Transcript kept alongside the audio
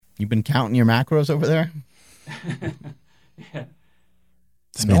You've been counting your macros over there? Yeah.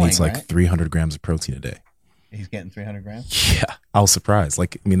 This man eats like 300 grams of protein a day. He's getting 300 grams? Yeah. I was surprised.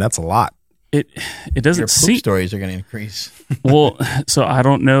 Like, I mean, that's a lot. It doesn't Your poop seem... stories are going to increase. Well, so I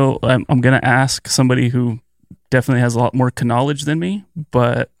don't know. I'm going to ask somebody who definitely has a lot more knowledge than me,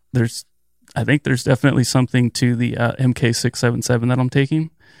 but I think there's definitely something to the MK677 that I'm taking,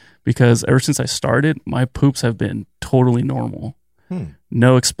 because ever since I started, my poops have been totally normal.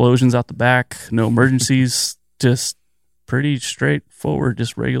 No explosions out the back, no emergencies, just pretty straightforward,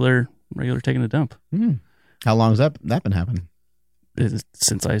 just regular taking a dump. How long has that been happening?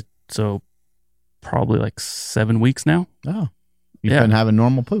 So probably like 7 weeks now. Oh, you've been having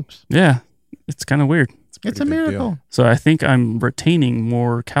normal poops. Yeah, it's kind of weird. It's a miracle. So I think I'm retaining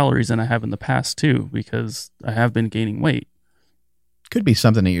more calories than I have in the past too, because I have been gaining weight. Could be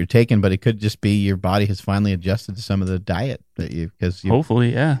something that you're taking, but it could just be your body has finally adjusted to some of the diet that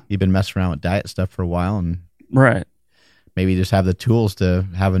Hopefully, yeah. You've been messing around with diet stuff for a while, and right. Maybe just have the tools to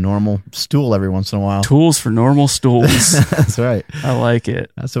have a normal stool every once in a while. Tools for normal stools. That's right. I like it.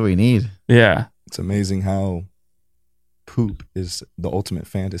 That's what we need. Yeah. It's amazing how poop is the ultimate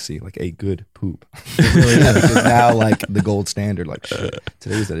fantasy, like a good poop. It really is. It's now like the gold standard. Like, shit,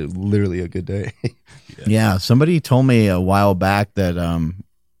 today is literally a good day. Yeah. Somebody told me a while back that I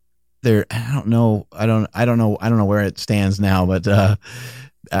don't know where it stands now, but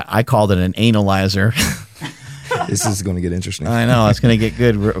I called it an analyzer. This is going to get interesting. I know, it's going to get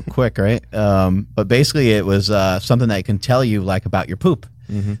good real quick, right? But basically it was something that can tell you like about your poop.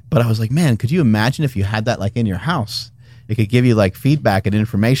 Mm-hmm. But I was like, man, could you imagine if you had that like in your house? It could give you like feedback and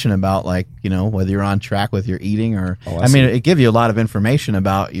information about like, whether you're on track with your eating or, I mean, it gives you a lot of information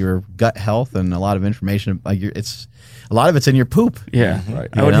about your gut health and a lot of information. A lot of it's in your poop. Yeah. Mm-hmm. Right.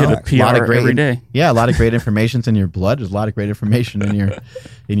 I would hit a PR every day. Yeah. A lot of great information's in your blood. There's a lot of great information in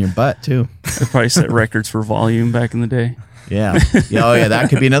your butt too. They probably set records for volume back in the day. Yeah. Oh yeah. That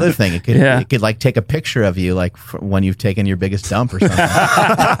could be another thing. It could like take a picture of you like when you've taken your biggest dump or something.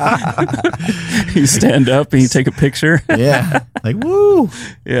 You stand up and you take a picture. Yeah. Like, woo.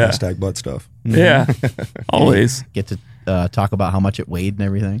 Yeah. Hashtag butt stuff. Yeah. Always. Get to talk about how much it weighed and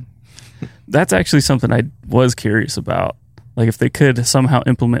everything. That's actually something I was curious about. Like if they could somehow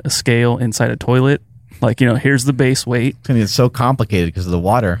implement a scale inside a toilet, like, here's the base weight. It's going to get so complicated because of the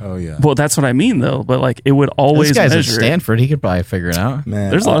water. Oh, yeah. Well, that's what I mean, though. But, like, it would always This guy's at measure Stanford. He could probably figure it out.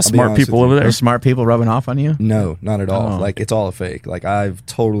 Man, There's a lot of smart people over there. There's smart people rubbing off on you? No, not at all. Oh. Like, it's all a fake. Like, I've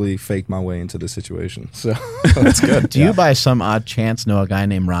totally faked my way into this situation. So, that's good. Do you by some odd chance know a guy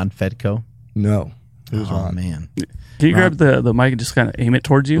named Ron Fedko? No. Who's Oh, Ron? man. Can you grab the mic and just kind of aim it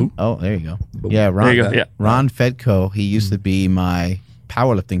towards you? Oh, there you go. Yeah, Ron, There you go. Yeah. Ron Fedko, he used to be my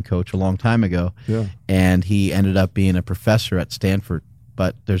powerlifting coach a long time ago. Yeah. And he ended up being a professor at Stanford.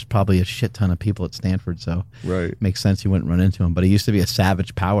 But there's probably a shit ton of people at Stanford, so Right. it makes sense you wouldn't run into him. But he used to be a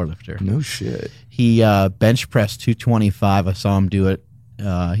savage powerlifter. No shit. He bench pressed 225. I saw him do it.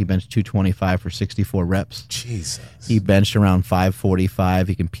 He benched 225 for 64 reps. Jesus. He benched around 545.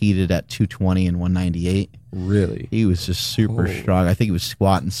 He competed at 220 and 198. Really? He was just super strong. I think he was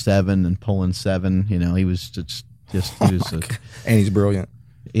squatting 7 and pulling 7. He was just he was. And he's brilliant.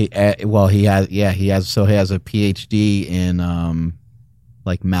 He has a PhD in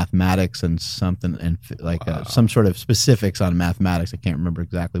like mathematics and something, and like some sort of specifics on mathematics. I can't remember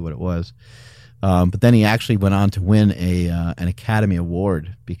exactly what it was. But then he actually went on to win an Academy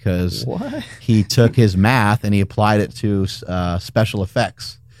Award because he took his math and he applied it to special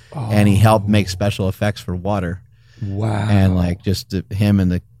effects, and he helped make special effects for water. Wow. And like just him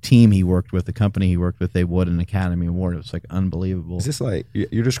and the team he worked with, the company he worked with, they won an Academy Award. It was like unbelievable. Is this like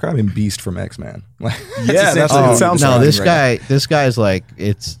you're describing Beast from X-Men? Like, Yeah, that's what it sounds no, like. this guy's like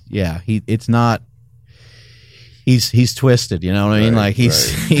it's not. He's twisted, you know what I mean? Like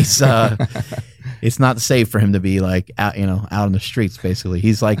he's it's not safe for him to be like out in the streets. Basically,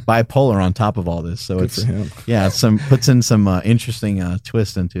 he's like bipolar on top of all this. So Good for him. puts in some interesting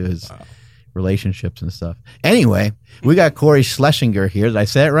twist into his relationships and stuff. Anyway, we got Cory Schlesinger here. Did I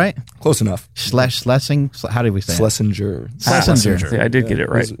say it right? Close enough. Schlesing. How did we say it? Schlesinger. Schlesinger. Yeah, I did get it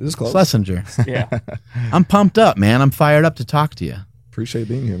right. It was close. Schlesinger. Yeah. I'm pumped up, man. I'm fired up to talk to you. Appreciate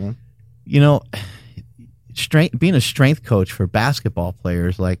being here, man. Being a strength coach for basketball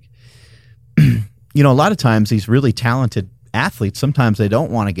players, like, a lot of times these really talented athletes, sometimes they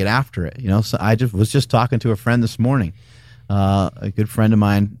don't want to get after it. So I was just talking to a friend this morning, a good friend of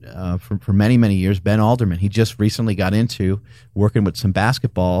mine for many, many years, Ben Alderman. He just recently got into working with some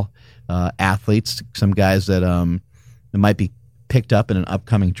basketball athletes, some guys that might be picked up in an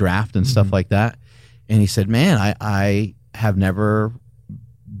upcoming draft and stuff like that. And he said, man, I have never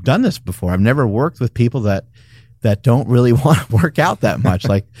done this before. I've never worked with people that don't really want to work out that much.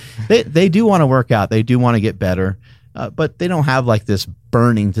 Like they do want to work out. They do want to get better. But they don't have like this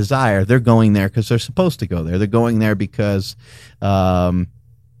burning desire. They're going there because they're supposed to go there. They're going there because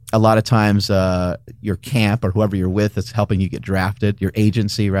a lot of times your camp or whoever you're with is helping you get drafted, your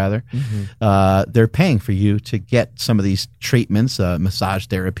agency rather. They're paying for you to get some of these treatments, massage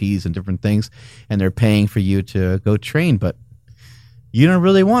therapies and different things, and they're paying for you to go train. But you don't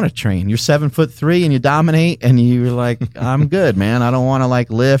really want to train. You're 7'3" and you dominate, and you're like, I'm good, man. I don't want to like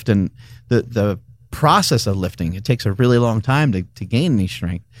lift. And the process of lifting, it takes a really long time to gain any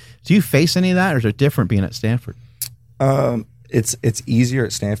strength. Do you face any of that, or is it different being at Stanford? It's easier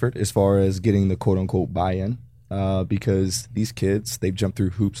at Stanford as far as getting the quote unquote buy-in, because these kids, they've jumped through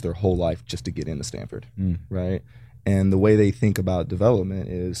hoops their whole life just to get into Stanford, right? And the way they think about development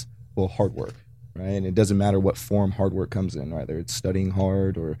is, well, hard work, right? And it doesn't matter what form hard work comes in, whether it's studying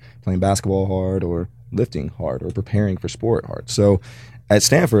hard or playing basketball hard or lifting hard or preparing for sport hard. So at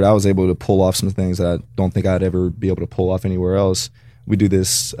Stanford, I was able to pull off some things that I don't think I'd ever be able to pull off anywhere else. We do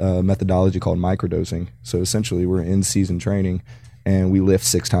this methodology called microdosing. So essentially, we're in season training, and we lift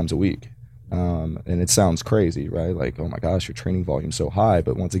 6 times a week. And it sounds crazy, right? Like, oh my gosh, your training volume's so high.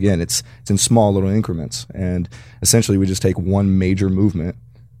 But once again, it's in small little increments. And essentially, we just take one major movement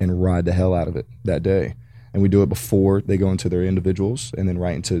and ride the hell out of it that day. And we do it before they go into their individuals and then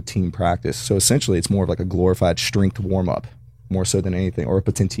right into team practice. So essentially, it's more of like a glorified strength warm-up, more so than anything, or a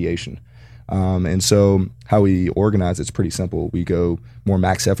potentiation. And so how we organize it's pretty simple. We go more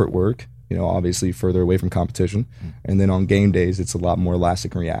max effort work, obviously further away from competition. And then on game days, it's a lot more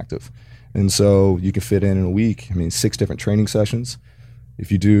elastic and reactive. And so you can fit in a week, 6 different training sessions. If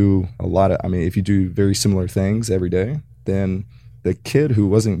you do if you do very similar things every day, then the kid who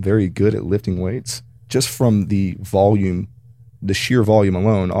wasn't very good at lifting weights, just from the volume, the sheer volume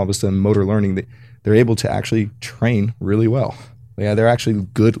alone, all of a sudden motor learning, they're able to actually train really well. Yeah, they're actually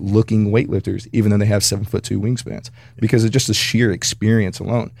good-looking weightlifters, even though they have 7'2" wingspans, because of just the sheer experience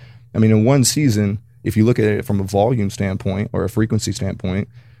alone. In one season, if you look at it from a volume standpoint or a frequency standpoint,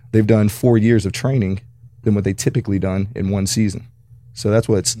 they've done 4 years of training than what they typically done in one season. So that's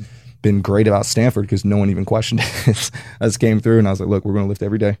what's been great about Stanford, because no one even questioned it. I just came through and I was like, look, we're going to lift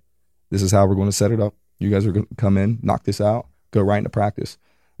every day. This is how we're going to set it up. You guys are going to come in, knock this out, go right into practice.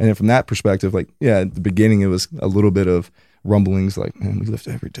 And then from that perspective, at the beginning, it was a little bit of rumblings, like, man, we lift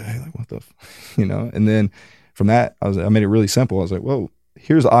every day. Like, what the, And then from that, I made it really simple. I was like, whoa,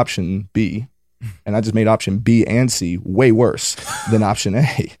 here's option B. And I just made option B and C way worse than option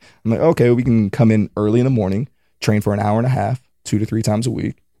A. I'm like, okay, we can come in early in the morning, train for an hour and a half, 2 to 3 times a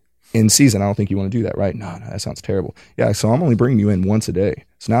week. In season, I don't think you want to do that, right? No, that sounds terrible. Yeah, so I'm only bringing you in once a day.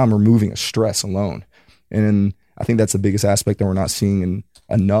 So now I'm removing a stress alone. And I think that's the biggest aspect that we're not seeing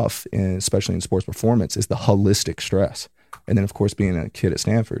enough, especially in sports performance, is the holistic stress. And then, of course, being a kid at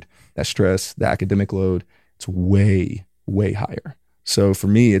Stanford, that stress, the academic load, it's way, way higher. So for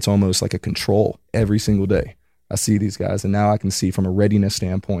me, it's almost like a control every single day. I see these guys, and now I can see from a readiness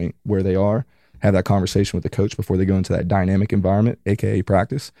standpoint where they are, have that conversation with the coach before they go into that dynamic environment, aka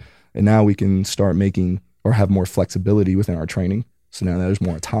practice. And now we can start making or have more flexibility within our training. So now there's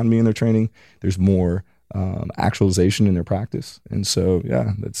more autonomy in their training. There's more actualization in their practice. And so,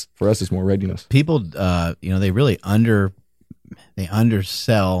 yeah, that's, for us, it's more readiness. People, they really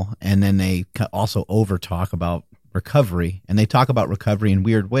undersell, and then they also over talk about recovery, and they talk about recovery in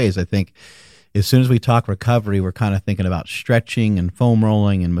weird ways. I think as soon as we talk recovery, we're kind of thinking about stretching and foam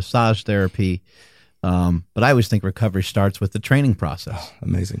rolling and massage therapy. But I always think recovery starts with the training process. Oh,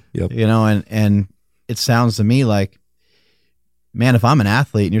 amazing. Yep. And it sounds to me like, man, if I'm an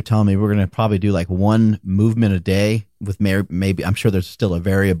athlete and you're telling me we're going to probably do like 1 movement a day with maybe, I'm sure there's still a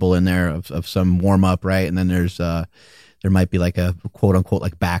variable in there of some warm up, right? And then there might be like a quote unquote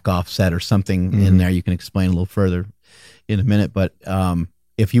like back off set or something in there. You can explain a little further in a minute. But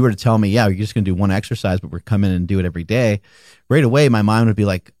if you were to tell me, yeah, you're just going to do 1 exercise, but we're coming in and do it every day, right away, my mind would be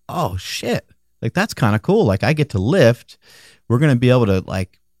like, oh shit, like that's kind of cool. Like I get to lift. We're going to be able to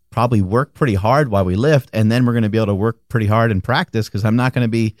like probably work pretty hard while we lift, and then we're going to be able to work pretty hard in practice because I'm not going to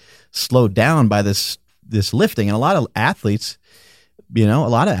be slowed down by this lifting. And a lot of athletes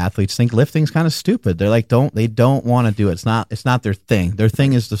think lifting's kind of stupid. They're like, they don't want to do it. It's not their thing. Their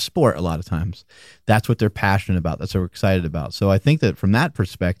thing is the sport. A lot of times, that's what they're passionate about. That's what we're excited about. So I think that from that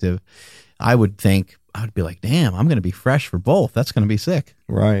perspective, I would be like, damn, I'm going to be fresh for both. That's going to be sick.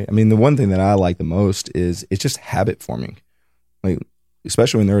 Right. The one thing that I like the most is it's just habit forming. Like,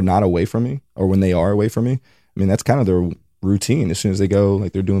 especially when they're not away from me or when they are away from me. That's kind of their routine. As soon as they go,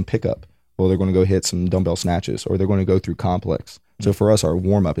 like they're doing pickup, well, they're going to go hit some dumbbell snatches, or they're going to go through complex. So for us, our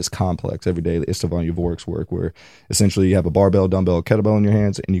warm-up is complex every day. The Istvan Euphorics work, where essentially you have a barbell, dumbbell, kettlebell in your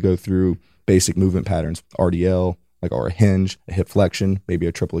hands, and you go through basic movement patterns, RDL, like or a hinge, a hip flexion, maybe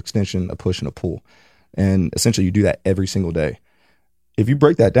a triple extension, a push, and a pull. And essentially you do that every single day. If you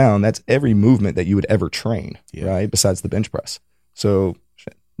break that down, that's every movement that you would ever train, right? Besides the bench press. So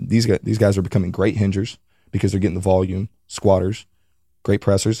these guys are becoming great hingers because they're getting the volume, squatters, great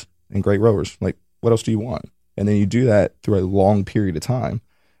pressers, and great rowers. Like, what else do you want? And then you do that through a long period of time.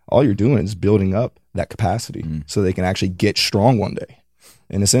 All you're doing is building up that capacity so they can actually get strong one day.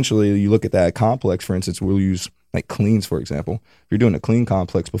 And essentially, you look at that complex, for instance, we'll use like cleans, for example. If you're doing a clean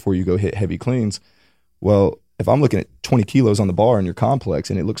complex before you go hit heavy cleans, well, if I'm looking at 20 kilos on the bar in your complex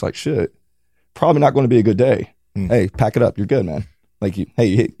and it looks like shit, probably not going to be a good day. Hey, pack it up. You're good, man. Like, you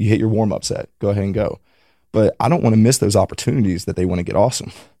hit your warm-up set. Go ahead and go. But I don't want to miss those opportunities that they want to get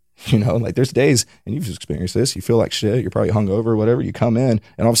awesome. You know, like there's days, and you've experienced this, you feel like shit, you're probably hungover or whatever, you come in,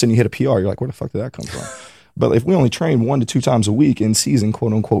 and all of a sudden you hit a PR, you're like, where the fuck did that come from? But if we only train 1 to 2 times a week in season,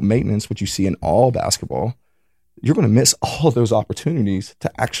 quote unquote, maintenance, which you see in all basketball, you're going to miss all of those opportunities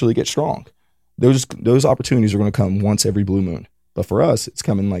to actually get strong. Those opportunities are going to come once every blue moon. But for us, it's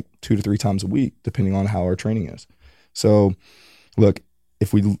coming like 2 to 3 times a week, depending on how our training is. So look,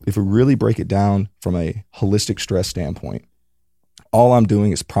 if we really break it down from a holistic stress standpoint, all I'm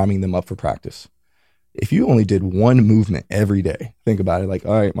doing is priming them up for practice. If you only did one movement every day, think about it like,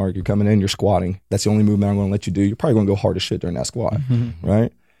 all right, Mark, you're coming in, you're squatting. That's the only movement I'm going to let you do. You're probably going to go hard as shit during that squat,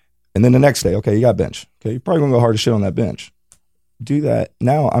 right? And then the next day, okay, you got bench. Okay, you're probably going to go hard as shit on that bench. Do that.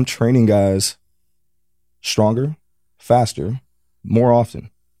 Now I'm training guys stronger, faster, more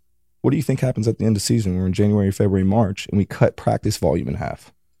often. What do you think happens at the end of the season? We're in January, February, March, and we cut practice volume in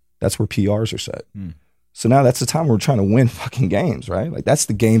half. That's where PRs are set. So now that's the time we're trying to win fucking games, right? Like that's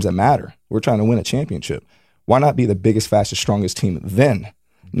the games that matter. We're trying to win a championship. Why not be the biggest, fastest, strongest team then?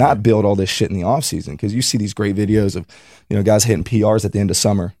 Not build all this shit in the off season. Because you see these great videos of, you know, guys hitting PRs at the end of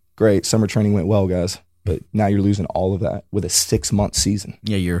summer. Great, summer training went well, guys. But now you're losing all of that with a 6-month season.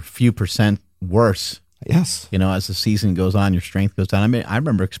 Yeah, you're a few percent worse. Yes. You know, as the season goes on, your strength goes down. I mean, I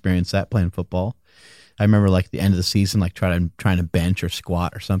remember experiencing that playing football. I remember like the end of the season, like trying to bench or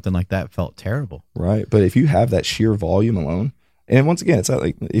squat or something like that felt terrible. Right. But if you have that sheer volume alone, and once again, it's not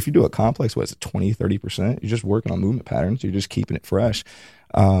like if you do a complex, what is it, 20, 30%, you're just working on movement patterns. You're just keeping it fresh.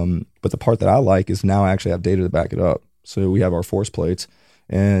 But the part that I like is now I actually have data to back it up. So we have our force plates,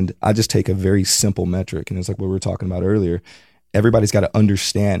 and I just take a very simple metric. And it's like what we were talking about earlier. Everybody's got to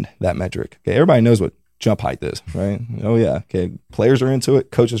understand that metric. Okay. Everybody knows what jump height is, right? Oh yeah. Okay. Players are into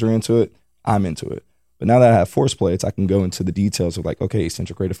it. Coaches are into it. I'm into it. But now that I have force plates, I can go into the details of like, okay,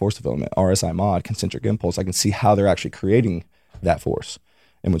 eccentric rate of force development, RSI mod, concentric impulse. I can see how they're actually creating that force.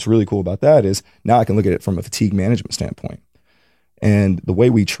 And what's really cool about that is now I can look at it from a fatigue management standpoint. And the way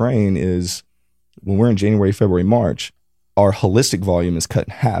we train is when we're in January, February, March, our holistic volume is cut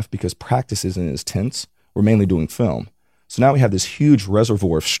in half because practice isn't as tense. We're mainly doing film. So now we have this huge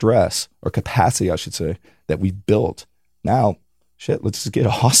reservoir of stress, or capacity, I should say, that we built. Now, shit, let's just get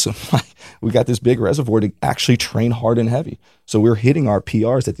awesome. We got this big reservoir to actually train hard and heavy. So we're hitting our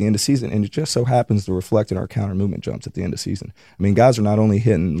PRs at the end of season, and it just so happens to reflect in our counter movement jumps at the end of season. I mean, guys are not only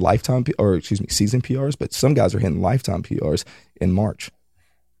hitting season PRs, but some guys are hitting lifetime PRs in March.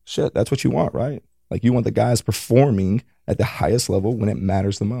 Shit, that's what you want, right? Like you want the guys performing at the highest level when it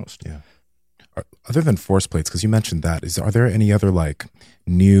matters the most. Yeah. Other than force plates, because you mentioned that, are there any other like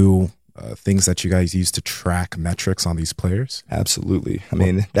new things that you guys use to track metrics on these players? Absolutely. I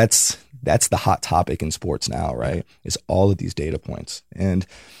mean, that's the hot topic in sports now, right? It's all of these data points. And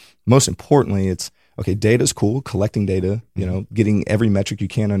most importantly, it's, okay, data's cool, collecting data, you know, getting every metric you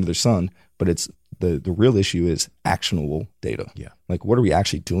can under the sun, but it's the real issue is actionable data. Yeah. Like, what are we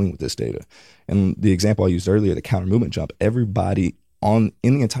actually doing with this data? And the example I used earlier, the counter movement jump, everybody in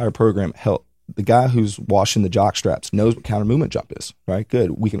the entire program the guy who's washing the jock straps knows what counter movement jump is, right?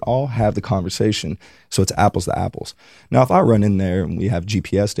 Good. We can all have the conversation. So it's apples to apples. Now, if I run in there and we have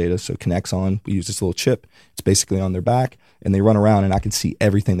GPS data, so connects on, we use this little chip. It's basically on their back and they run around and I can see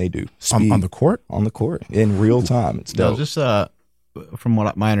everything they do. Speed, on the court? On the court in real time. It's dope. Now, is this, from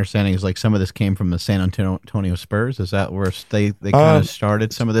what my understanding is, like some of this came from the San Antonio Spurs. Is that where they kind of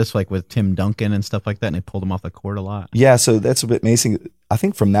started some of this, like with Tim Duncan and stuff like that, and they pulled him off the court a lot? Yeah, so that's a bit amazing. I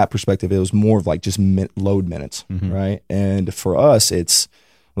think from that perspective, it was more of like just load minutes, right? And for us, it's,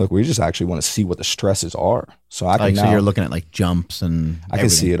 look, we just actually want to see what the stresses are. So I can so you're looking at like jumps and I can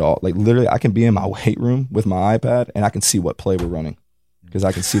see it all. Like literally, I can be in my weight room with my iPad and I can see what play we're running. Because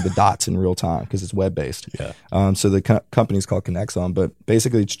I can see the dots in real time because it's web-based. So the company's called Connexon, but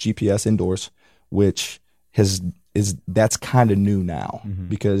basically it's GPS indoors, which has that's kind of new now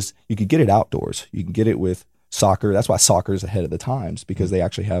because you could get it outdoors. You can get it with soccer. That's why soccer is ahead of the times because they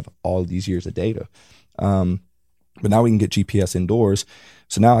actually have all these years of data. But now we can get GPS indoors.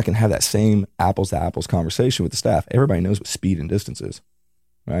 So now I can have that same apples to apples conversation with the staff. Everybody knows what speed and distance is,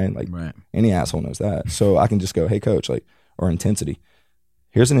 right? Like any asshole knows that. So I can just go, hey coach, like, or intensity.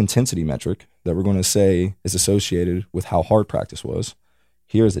 Here's an intensity metric that we're going to say is associated with how hard practice was.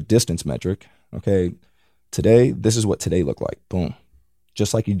 Here's a distance metric. Okay, today, this is what today looked like. Boom.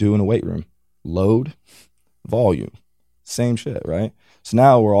 Just like you do in a weight room. Load, volume, same shit, right? So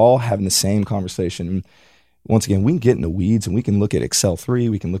now we're all having the same conversation. And once again, we can get in the weeds and we can look at Excel 3.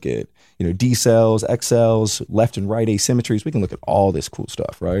 We can look at, D cells, X cells, left and right asymmetries. We can look at all this cool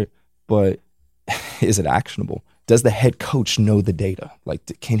stuff, right? But is it actionable? Does the head coach know the data?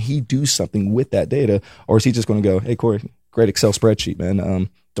 Like, can he do something with that data? Or is he just going to go, hey, Cory, great Excel spreadsheet, man.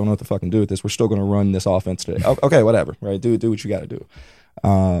 Don't know what to fucking do with this. We're still going to run this offense today. Okay, whatever, right? Do what you got to do.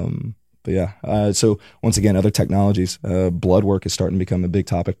 But yeah, so once again, other technologies, blood work is starting to become a big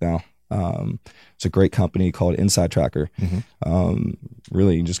topic now. It's a great company called Inside Tracker.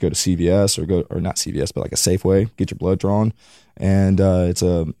 Really, you can just go to CVS or not CVS, but like a Safeway, get your blood drawn, and it's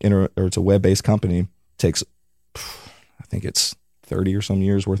a web-based company. Takes, I think it's 30 or some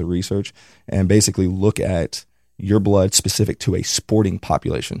years worth of research, and basically look at your blood specific to a sporting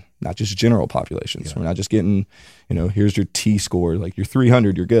population, not just general populations. Yeah. We're not just getting, here's your T score, like you're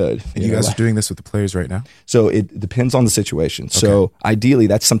 300, you're good. And you guys are doing this with the players right now? So it depends on the situation. Okay. So ideally,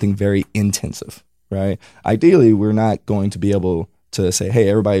 that's something very intensive, right? Ideally, we're not going to be able to say, hey,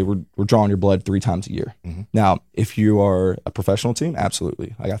 everybody, we're drawing your blood 3 times a year. Now, if you are a professional team,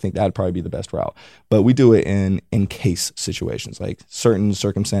 absolutely. Like, I think that'd probably be the best route. But we do it in case situations, like certain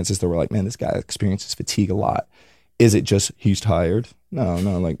circumstances that we're like, man, this guy experiences fatigue a lot. Is it just he's tired? No,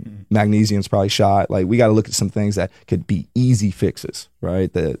 like magnesium's probably shot. Like, we got to look at some things that could be easy fixes, right?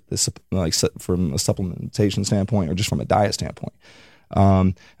 Like from a supplementation standpoint or just from a diet standpoint.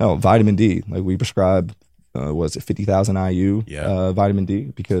 Vitamin D, like we prescribe, 50,000 IU vitamin D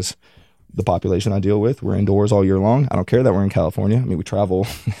because the population I deal with, we're indoors all year long. I don't care that we're in California. I mean, we travel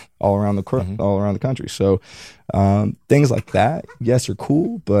all around the country. So things like that, yes, are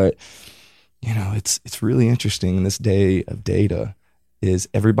cool, but it's really interesting in this day of data is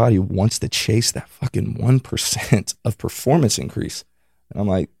everybody wants to chase that fucking 1% of performance increase. And I'm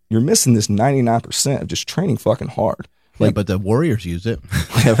like, you're missing this 99% of just training fucking hard. Like, but the Warriors use it.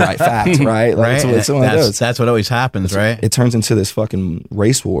 Right, fact, right? Like, right? That's what always happens, right? It turns into this fucking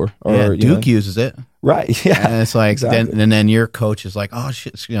race war. Or Duke uses it. Right, yeah. And it's like, then your coach is like, oh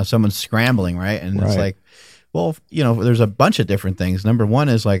shit, someone's scrambling, right? And it's like, well, there's a bunch of different things. Number one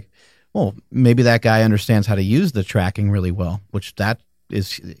is like, well, maybe that guy understands how to use the tracking really well, which that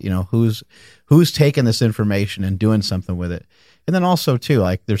is, who's taking this information and doing something with it. And then also too,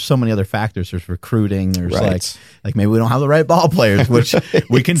 like there's so many other factors. There's recruiting. There's like maybe we don't have the right ball players, which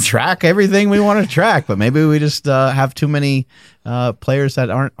we can track everything we want to track, but maybe we just have too many players that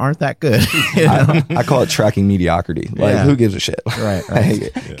aren't that good. I call it tracking mediocrity. Like, who gives a shit? Right.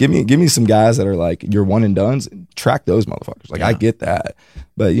 Like, give me some guys that are like your one and dones. Track those motherfuckers. Like, I get that,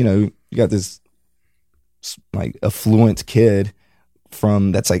 but you got this like affluent kid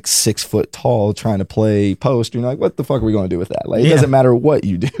that's like 6 foot tall trying to play post. You're like, what the fuck are we going to do with that? Like, it doesn't matter what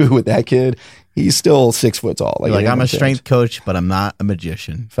you do with that kid. He's still 6 foot tall. Like I'm a strength coach, but I'm not a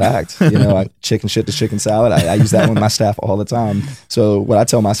magician. Fact. Chicken shit to chicken salad. I use that with my staff all the time. So what I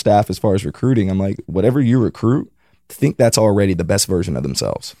tell my staff as far as recruiting, I'm like, whatever you recruit, think that's already the best version of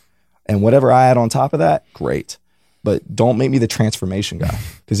themselves. And whatever I add on top of that, great. But don't make me the transformation guy.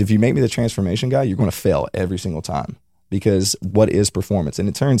 Because if you make me the transformation guy, you're going to fail every single time. Because what is performance?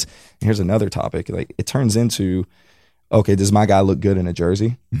 And here's another topic, like it turns into, okay, does my guy look good in a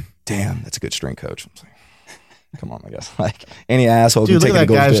jersey? Damn, that's a good strength coach. I'm like, come on, I guess. Like any asshole dude, can look at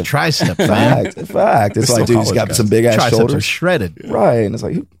that guy's triceps, man. Fact. It's like, dude, he's got some big ass triceps shoulders. Are shredded. Right. And it's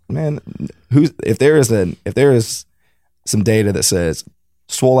like, man, if there is some data that says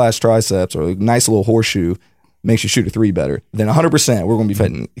swole ass triceps or a nice little horseshoe makes you shoot a 3 better, then 100% we're going to be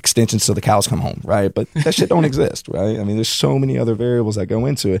fitting extensions till the cows come home, right? But that shit don't exist, right? I mean, there's so many other variables that go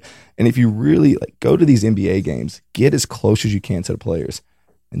into it. And if you really like go to these NBA games, get as close as you can to the players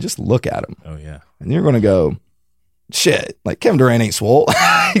and just look at them. Oh, yeah. And you're going to go, shit, like Kevin Durant ain't swole.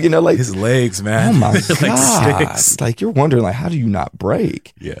 Like his legs, man. Oh my God. Like sticks. Like you're wondering, like, how do you not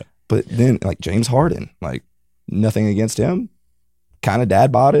break? Yeah. But then like James Harden, like nothing against him. Kind of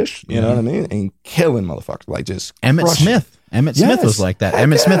dad bodish, you know what I mean? And killing motherfuckers, like just Emmett crushing. Smith. Emmett Smith was like that.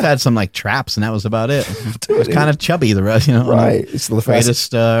 Emmett Smith had some like traps, and that was about it. He was kind of chubby, the rest, Right. It's the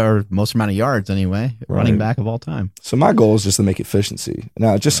greatest or most amount of yards anyway, running back of all time. So my goal is just to make efficiency.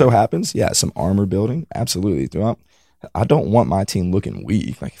 Now, it just so happens, some armor building, absolutely. I don't want my team looking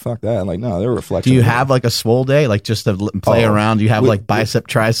weak. Like, fuck that. Like, no, they're reflecting. Do you have like a swole day, like just to play around? Do you have like bicep,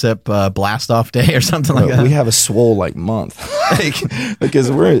 tricep, blast off day or something like that? We have a swole like month, because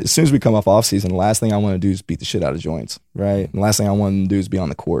as soon as we come off season, the last thing I want to do is beat the shit out of joints, right? And the last thing I want to do is be on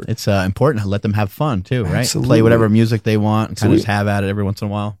the court. It's important to let them have fun too, right? Absolutely. Play whatever music they want and kind of just have at it every once in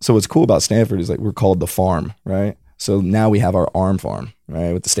a while. So what's cool about Stanford is like we're called the farm, right? So now we have our arm farm,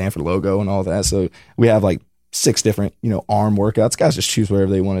 right, with the Stanford logo and all that. So we have like 6 different, arm workouts. Guys just choose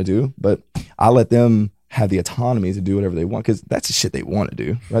whatever they want to do, but I let them have the autonomy to do whatever they want because that's the shit they want to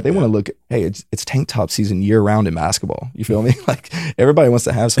do, right? They want to look, hey, it's tank top season year round in basketball. You feel me? Like everybody wants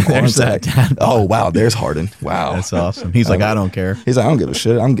to have some arms that. Oh wow, there's Harden. Wow, that's awesome. He's like, I don't care. He's like, I don't give a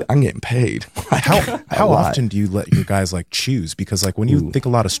shit. I'm getting paid. How often do you let your guys like choose? Because like when you think a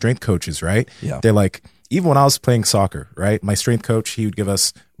lot of strength coaches, right? Yeah. They're like, even when I was playing soccer, right? My strength coach, he would give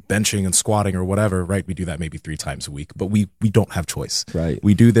us benching and squatting or whatever, right? We do that maybe 3 times a week, but we don't have choice. Right.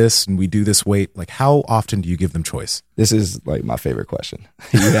 We do this and we do this weight. Like how often do you give them choice? This is like my favorite question.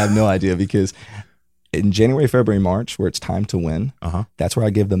 You have no idea because in January, February, March, where it's time to win, that's where I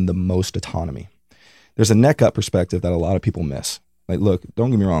give them the most autonomy. There's a neck up perspective that a lot of people miss. Like, look,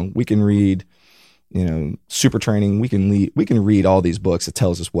 don't get me wrong. We can read, super training. We can read all these books that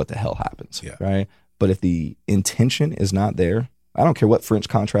tells us what the hell happens. Yeah. Right. But if the intention is not there, I don't care what French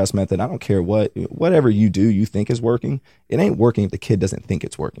contrast method, I don't care whatever you do, you think is working. It ain't working if the kid doesn't think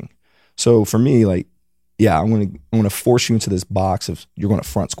it's working. So for me, like, I'm gonna force you into this box of you're gonna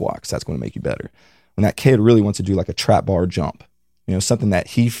front squat because that's gonna make you better. When that kid really wants to do like a trap bar jump, something that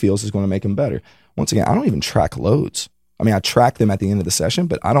he feels is gonna make him better. Once again, I don't even track loads. I mean, I track them at the end of the session,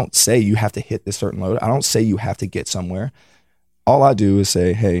 but I don't say you have to hit this certain load. I don't say you have to get somewhere. All I do is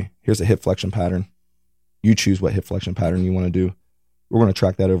say, hey, here's a hip flexion pattern. You choose what hip flexion pattern you want to do. We're going to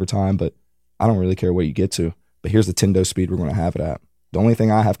track that over time, but I don't really care what you get to. But here's the tendo speed we're going to have it at. The only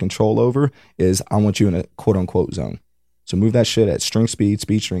thing I have control over is I want you in a quote unquote zone. So move that shit at strength,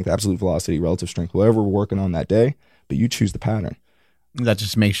 speed strength, absolute velocity, relative strength, whatever we're working on that day, but you choose the pattern. That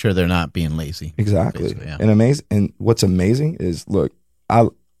just makes sure they're not being lazy. Exactly. Yeah. And what's amazing is, look, I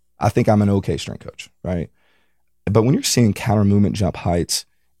think I'm an okay strength coach, right? But when you're seeing counter movement jump heights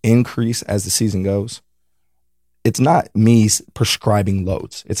increase as the season goes, it's not me prescribing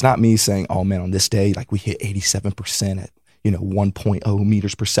loads. It's not me saying, oh man, on this day, like we hit 87% at, 1.0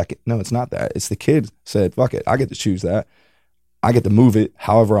 meters per second. No, it's not that. It's the kid said, fuck it. I get to choose that. I get to move it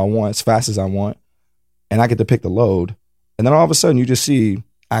however I want, as fast as I want. And I get to pick the load. And then all of a sudden you just see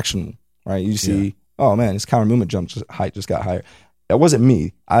action, right? You see, oh man, his counter movement jump height just got higher. That wasn't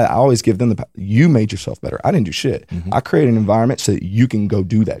me. I always give them you made yourself better. I didn't do shit. Mm-hmm. I created an environment so that you can go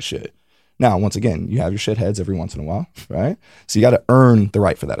do that shit. Now, once again, you have your shitheads every once in a while, right? So you got to earn the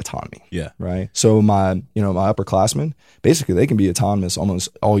right for that autonomy. Yeah. Right. So my upperclassmen, basically they can be autonomous almost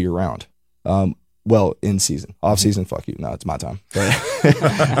all year round. Well, in season, off season, fuck you. No, it's my time.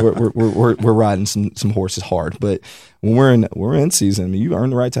 we're riding some horses hard. But when we're in season, I mean, you earn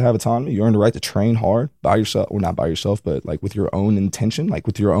the right to have autonomy. You earn the right to train hard by yourself, or not by yourself, but like with your own intention, like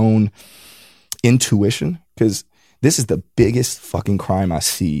with your own intuition, because this is the biggest fucking crime I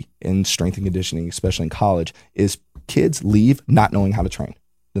see in strength and conditioning, especially in college, is kids leave not knowing how to train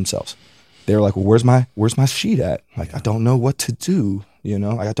themselves. They're like, well, where's my sheet at? Like, I don't know what to do.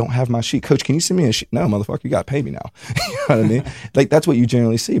 Like, I don't have my sheet. Coach, can you send me a sheet? No, motherfucker, you got to pay me now. You know what I mean? Like, that's what you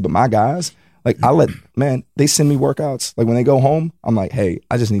generally see. But my guys, like, they send me workouts. Like, when they go home, I'm like, hey,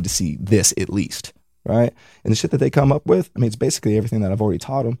 I just need to see this at least, right? And the shit that they come up with, I mean, it's basically everything that I've already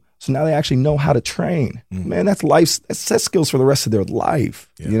taught them. So now they actually know how to train. Mm-hmm. Man, that's skills for the rest of their life.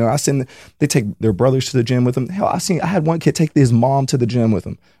 Yeah. They take their brothers to the gym with them. Hell, I had one kid take his mom to the gym with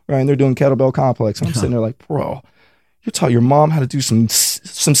him, right? And they're doing kettlebell complex. And I'm sitting there like, bro, you taught your mom how to do some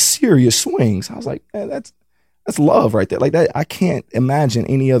serious swings. I was like, man, that's love right there. Like that, I can't imagine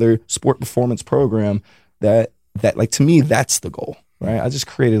any other sport performance program that like, to me, that's the goal, right? I just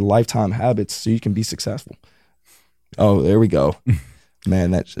created lifetime habits so you can be successful. Oh, there we go.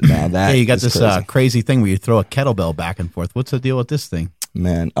 Man, that hey, you got this crazy thing where you throw a kettlebell back and forth. What's the deal with this thing?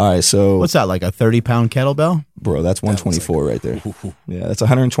 Man, all right, so what's that, like a 30-pound kettlebell? Bro, that's 124 right there. Yeah, that's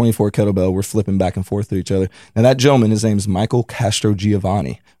 124 kettlebell. We're flipping back and forth to each other. Now that gentleman, his name is Michael Castro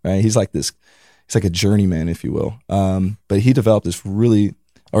Giovanni, right? He's like a journeyman, if you will. But he developed he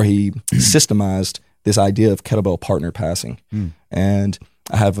systemized this idea of kettlebell partner passing. And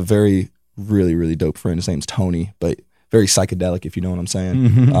I have a very, really, really dope friend. His name's Tony, but very psychedelic, if you know what I'm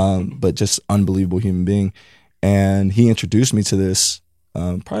saying. But just unbelievable human being. And he introduced me to this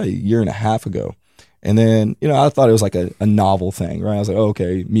probably a year and a half ago. And then, I thought it was like a novel thing, right? I was like, oh,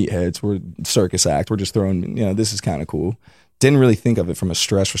 okay, meatheads, we're circus act. We're just throwing, this is kind of cool. Didn't really think of it from a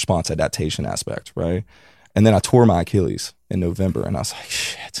stress response adaptation aspect, right? And then I tore my Achilles in November, and I was like,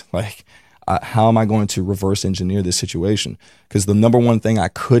 shit, like, how am I going to reverse engineer this situation? Because the number one thing I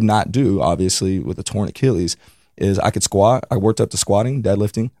could not do, obviously, with a torn Achilles is I could squat. I worked up to squatting,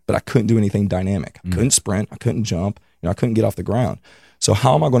 deadlifting, but I couldn't do anything dynamic. I couldn't sprint. I couldn't jump. I couldn't get off the ground. So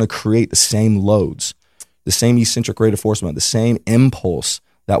how am I going to create the same loads, the same eccentric rate of force, the same impulse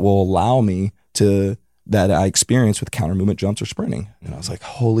that will allow me to, that I experience with counter movement jumps or sprinting? And I was like,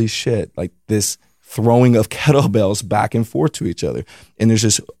 holy shit, like this throwing of kettlebells back and forth to each other. And there's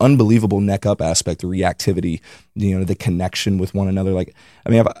this unbelievable neck up aspect, the reactivity, the connection with one another. Like, I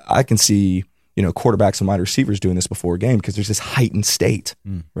mean, I can see, quarterbacks and wide receivers doing this before a game because there's this heightened state,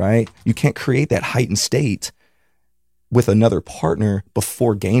 right? You can't create that heightened state with another partner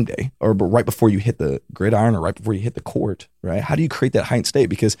before game day or right before you hit the gridiron or right before you hit the court, right? How do you create that heightened state?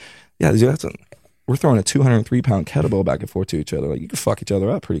 Because, we're throwing a 203-pound kettlebell back and forth to each other. Like, you can fuck each other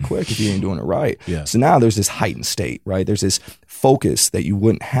up pretty quick if you ain't doing it right. Yeah. So now there's this heightened state, right? There's this focus that you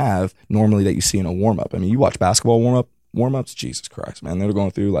wouldn't have normally that you see in a warm-up. I mean, you watch basketball warm-ups, Jesus Christ, man. They're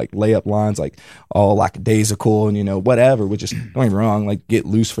going through like layup lines, like all lackadaisical and, whatever, which is, don't get me wrong, like get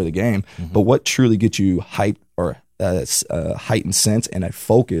loose for the game. But what truly gets you hyped or heightened sense and a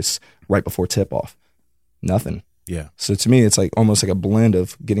focus right before tip-off? Nothing. Yeah. So to me, it's like almost like a blend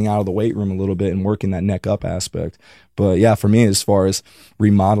of getting out of the weight room a little bit and working that neck up aspect. But yeah, for me, as far as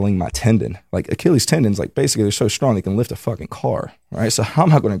remodeling my tendon, like Achilles tendons, like basically they're so strong they can lift a fucking car, right? So how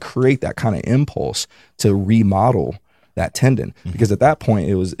am I going to create that kind of impulse to remodel that tendon? Because at that point,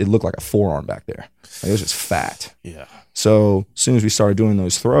 it looked like a forearm back there. Like, it was just fat. Yeah. So as soon as we started doing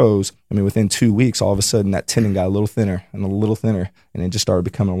those throws, I mean, within 2 weeks, all of a sudden that tendon got a little thinner and a little thinner, and it just started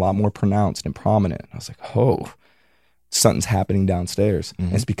becoming a lot more pronounced and prominent. I was like, oh, something's happening downstairs.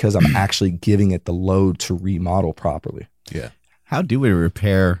 And it's because I'm actually giving it the load to remodel properly. Yeah. How do we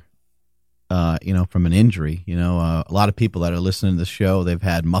repair, from an injury? A lot of people that are listening to the show, they've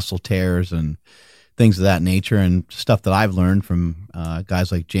had muscle tears and things of that nature, and stuff that I've learned from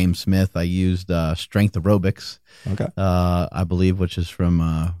guys like James Smith. I used strength aerobics, I believe, which is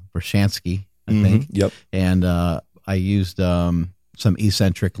from Brashansky, I think. Yep. And I used some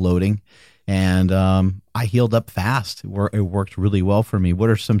eccentric loading, and I healed up fast. It worked really well for me. What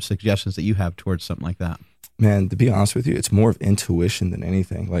are some suggestions that you have towards something like that? Man, to be honest with you, it's more of intuition than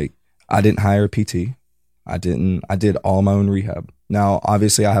anything. Like, I didn't hire a PT. I did all my own rehab. Now,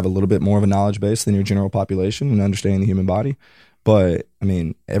 obviously, I have a little bit more of a knowledge base than your general population and understanding the human body. But, I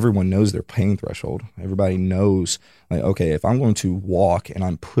mean, everyone knows their pain threshold. Everybody knows, like, okay, if I'm going to walk and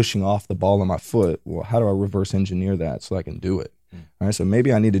I'm pushing off the ball of my foot, well, how do I reverse engineer that so I can do it? All right, so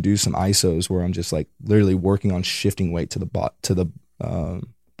maybe I need to do some ISOs where I'm just like literally working on shifting weight to the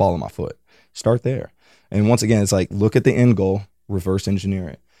ball of my foot. Start there. And once again, it's like, look at the end goal, reverse engineer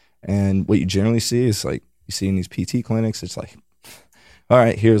it. And what you generally see is like, you see in these PT clinics, it's like, all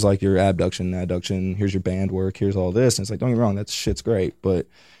right, here's like your abduction, here's your band work, here's all this. And it's like, don't get me wrong, that shit's great. But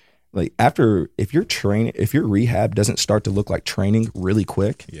like if your rehab doesn't start to look like training really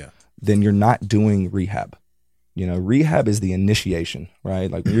quick, then you're not doing rehab. Rehab is the initiation,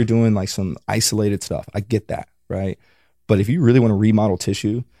 right? Like when you're doing like some isolated stuff, I get that, right? But if you really want to remodel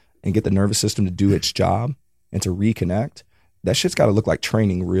tissue and get the nervous system to do its job and to reconnect, that shit's got to look like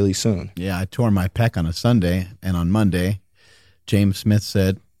training really soon. Yeah, I tore my pec on a Sunday, and on Monday, James Smith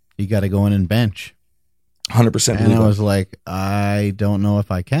said, you got to go in and bench. 100%. And I was like, I don't know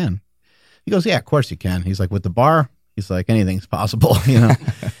if I can. He goes, yeah, of course you can. He's like, with the bar, he's like, anything's possible,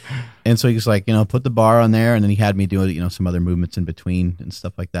 And so he's like, put the bar on there, and then he had me do, some other movements in between and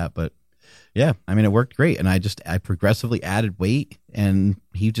stuff like that. But yeah, I mean, it worked great. And I progressively added weight, and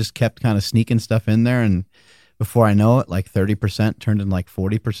he just kept kind of sneaking stuff in there. And before I know it, like 30% turned into like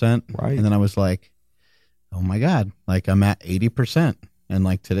 40%. Right. And then I was like, oh my God, like I'm at 80%. And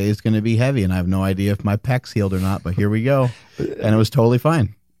like today is going to be heavy, and I have no idea if my pec's healed or not, but here we go. And it was totally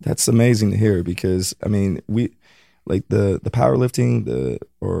fine. That's amazing to hear, because I mean, like the powerlifting, the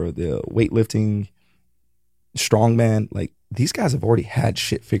weightlifting, strongman, like these guys have already had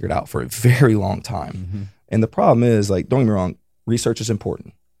shit figured out for a very long time. And the problem is, like, don't get me wrong, research is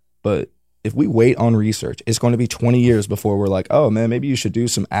important, but if we wait on research, it's going to be 20 years before we're like, oh man, maybe you should do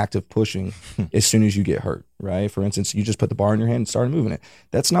some active pushing as soon as you get hurt, right? For instance, you just put the bar in your hand and started moving it.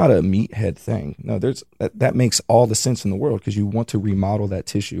 That's not a meathead thing. No, that makes all the sense in the world, because you want to remodel that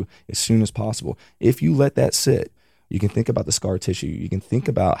tissue as soon as possible. If you let that sit, You can think about the scar tissue. You can think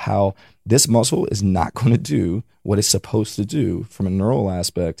about how this muscle is not going to do what it's supposed to do from a neural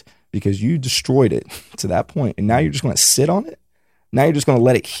aspect because you destroyed it to that point, and now you're just going to sit on it. Now you're just going to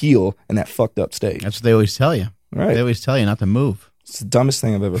let it heal in that fucked up state. That's what they always tell you. Right. They always tell you not to move. It's the dumbest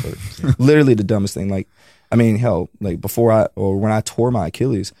thing I've ever heard. Literally the dumbest thing. Like, I mean, hell, like when I tore my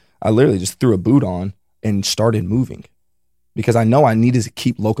Achilles, I literally just threw a boot on and started moving because I know I needed to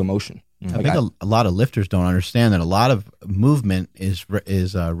keep locomotion. I think a lot of lifters don't understand that a lot of movement is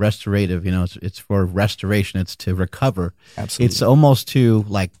restorative. You know, it's for restoration. It's to recover. Absolutely. It's almost to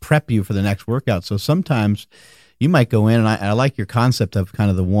like prep you for the next workout. So sometimes you might go in, and I like your concept of kind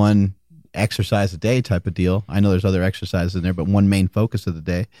of the one exercise a day type of deal. I know there's other exercises in there, but one main focus of the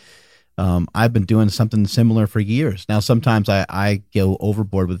day. I've been doing something similar for years. Now, sometimes I go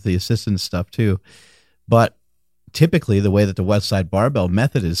overboard with the assistance stuff too, but typically the way that the West Side Barbell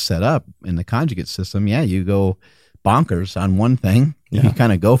method is set up in the conjugate system, you go bonkers on one thing. Yeah. You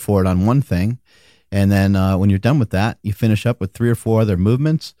kind of go for it on one thing. And then when you're done with that, you finish up with 3 or 4 other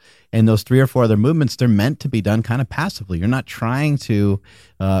movements. And those 3 or 4 other movements, they're meant to be done kind of passively. You're not trying to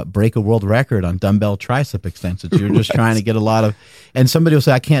break a world record on dumbbell tricep extensions. You're just trying to get a lot of, and somebody will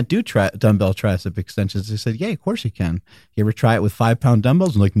say, I can't do dumbbell tricep extensions. They said, yeah, of course you can. You ever try it with 5-pound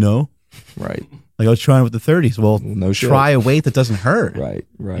dumbbells? I'm like, no. Right. Like I was trying with the 30s. Well, no shit. Try a weight that doesn't hurt. Right.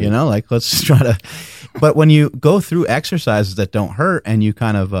 You know, like let's try to, but when you go through exercises that don't hurt and you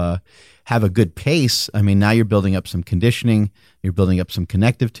kind of have a good pace, I mean, now you're building up some conditioning, you're building up some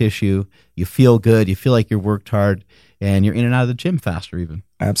connective tissue, you feel good, you feel like you're worked hard, and you're in and out of the gym faster even.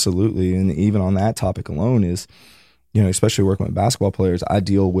 Absolutely. And even on that topic alone is, you know, especially working with basketball players, I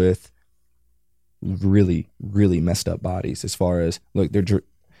deal with really, really messed up bodies as far as, look, they're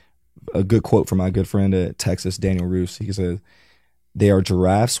a good quote from my good friend at Texas, Daniel Roos. He says, they are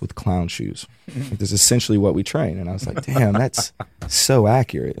giraffes with clown shoes. Like, that's essentially what we train. And I was like, damn, that's so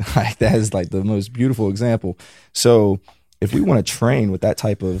accurate. Like that is like the most beautiful example. So if we want to train with that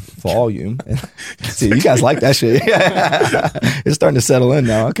type of volume, see, you guys like that shit. It's starting to settle in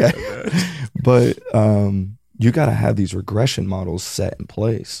now. Okay. But you got to have these regression models set in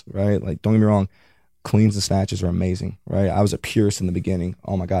place, right? Like, don't get me wrong. Cleans and snatches are amazing, right? I was a purist in the beginning.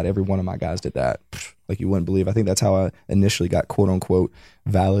 Oh my God, every one of my guys did that. Like you wouldn't believe. I think that's how I initially got quote unquote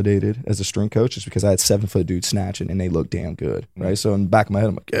validated as a strength coach, is because I had 7-foot dudes snatching and they looked damn good, right? So in the back of my head,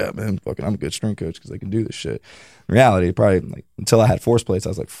 I'm like, yeah, man, fucking, I'm a good strength coach because I can do this shit. In reality, probably like until I had force plates, I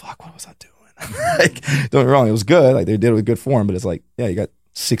was like, fuck, what was I doing? Like, don't get me wrong, it was good. Like they did it with good form, but it's like, yeah, you got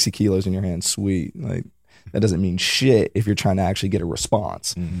 60 kilos in your hand, sweet. Like that doesn't mean shit if you're trying to actually get a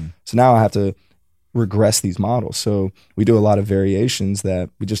response. Mm-hmm. So now I have to regress these models. So we do a lot of variations that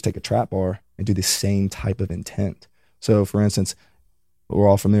we just take a trap bar and do the same type of intent. So for instance, we're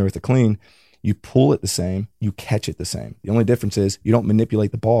all familiar with the clean. You pull it the same, you catch it the same. The only difference is you don't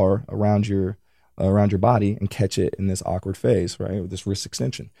manipulate the bar around your body and catch it in this awkward phase, right? With this wrist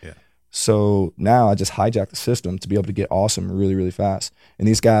extension. Yeah. So now I just hijack the system to be able to get awesome really, really fast. And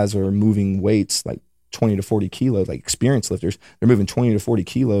these guys are moving weights like 20 to 40 kilos, like experienced lifters. They're moving 20 to 40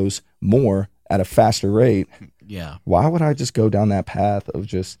 kilos more at a faster rate. Yeah. Why would I just go down that path of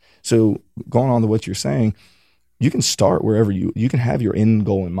just, so going on to what you're saying, you can start wherever you can have your end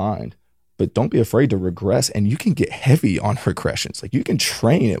goal in mind, but don't be afraid to regress, and you can get heavy on regressions. Like you can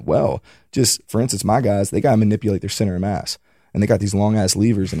train it well. Just for instance, my guys, they got to manipulate their center of mass, and they got these long ass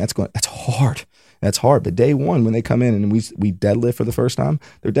levers, and that's hard. That's hard. But day one, when they come in and we deadlift for the first time,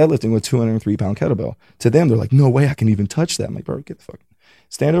 they're deadlifting with 203-pound kettlebell. To them, they're like, no way I can even touch that. I'm like, bro, get the fuck,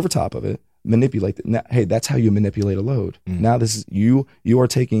 stand over top of it. Manipulate it. Now, hey, that's how you manipulate a load. Now this is you are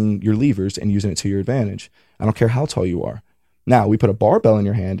taking your levers and using it to your advantage. I don't care how tall you are. Now we put a barbell in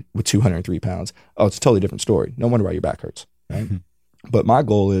your hand with 203 pounds. Oh, it's a totally different story. No wonder why your back hurts, right? But my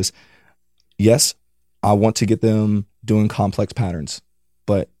goal is, yes, I want to get them doing complex patterns,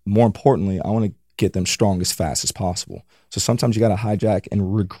 but more importantly, I want to get them strong as fast as possible. So sometimes you got to hijack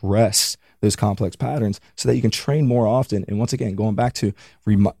and regress those complex patterns so that you can train more often. And once again, going back to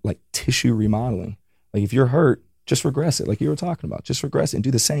like tissue remodeling, like if you're hurt, just regress it. Like you were talking about, just regress it and do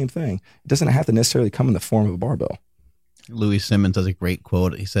the same thing. It doesn't have to necessarily come in the form of a barbell. Louis Simmons has a great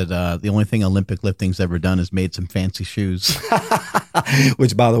quote. He said, the only thing Olympic lifting's ever done is made some fancy shoes.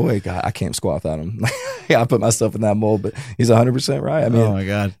 Which, by the way, God, I can't squat without him. I put myself in that mold, but he's 100% right. I mean, oh my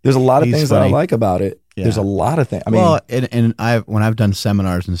God, there's a lot of things that I like about it. Yeah. There's a lot of things. I mean, well, and when I've done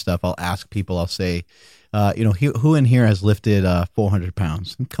seminars and stuff, I'll ask people, I'll say, who in here has lifted 400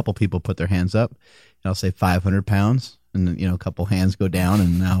 pounds? And a couple people put their hands up. And I'll say 500 pounds. And then, a couple hands go down,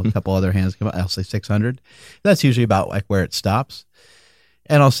 and now a couple other hands come up. I'll say 600. That's usually about like where it stops.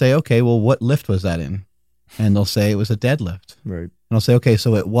 And I'll say, okay, well, what lift was that in? and they'll say it was a deadlift. Right. And I'll say, okay,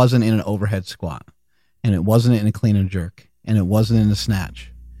 so it wasn't in an overhead squat, and it wasn't in a clean and jerk, and it wasn't in a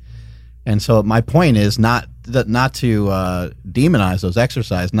snatch. And so my point is not to demonize those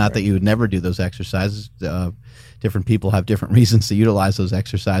exercises, not that you would never do those exercises. Different people have different reasons to utilize those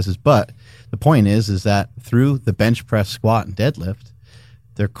exercises. But the point is that through the bench press, squat, and deadlift,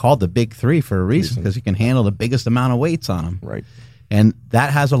 they're called the big three for a reason, because you can handle the biggest amount of weights on them. Right. And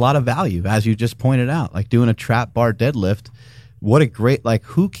that has a lot of value, as you just pointed out, like doing a trap bar deadlift. What a great, like,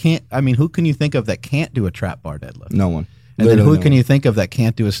 who can you think of that can't do a trap bar deadlift? No one. And then who can you think of that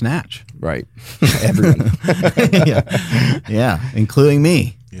can't do a snatch? Right. Everyone. yeah, including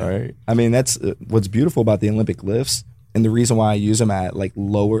me. All right. I mean, that's what's beautiful about the Olympic lifts, and the reason why I use them at like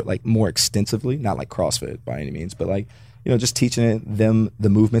lower, like more extensively, not like CrossFit by any means, but like, just teaching them the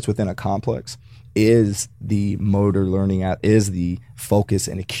movements within a complex is the motor learning is the focus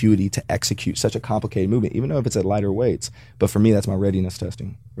and acuity to execute such a complicated movement, even though if it's at lighter weights. But for me, that's my readiness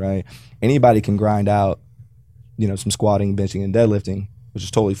testing, right? Anybody can grind out, some squatting, benching, and deadlifting, which is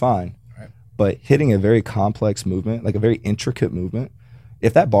totally fine. Right. But hitting a very complex movement, like a very intricate movement,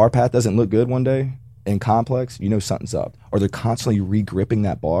 if that bar path doesn't look good one day and complex, something's up. Or they're constantly re-gripping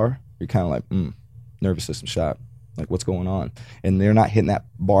that bar, you're kind of like, nervous system shot. Like, what's going on? And they're not hitting that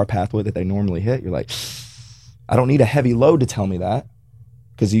bar pathway that they normally hit. You're like, I don't need a heavy load to tell me that.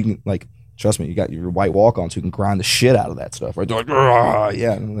 Because you can, like, trust me, you got your white walk-ons who can grind the shit out of that stuff. Right? They're like,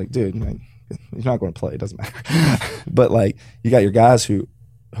 yeah. And I'm like, dude, he's not going to play. It doesn't matter. But, like, you got your guys who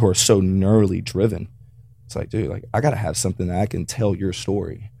are so neurally driven. It's like, dude, like, I got to have something that I can tell your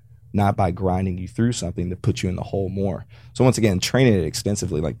story, not by grinding you through something to put you in the hole more. So once again, training it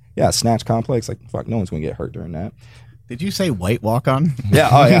extensively, like, snatch complex, like, fuck, no one's going to get hurt during that. Did you say white walk-on? Yeah,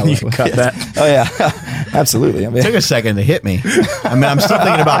 oh yeah. You cut that. Oh yeah, absolutely. I mean, it took a second to hit me. I mean, I'm still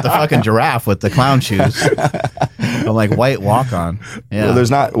thinking about the fucking giraffe with the clown shoes. I'm like, white walk-on. Yeah.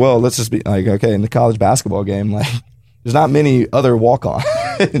 Well, let's just be like, okay, in the college basketball game, like, there's not many other walk-ons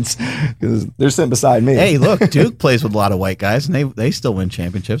because they're sitting beside me. Hey, look, Duke plays with a lot of white guys, and they still win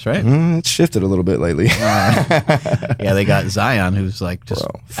championships, right? It's shifted a little bit lately. Yeah, they got Zion, who's like just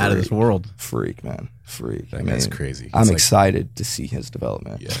out of this world. Freak, man. Freak. That's crazy. I'm excited to see his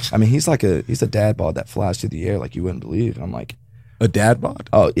development. Yeah. I mean, he's a dad bod that flies through the air like you wouldn't believe. And I'm like, a dad bod?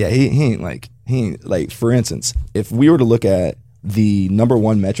 Oh yeah, he ain't like, for instance, if we were to look at the number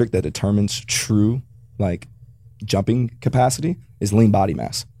one metric that determines true, like, jumping capacity is lean body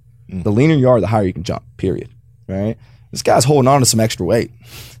mass. The leaner you are, the higher you can jump, period. Right? This guy's holding on to some extra weight.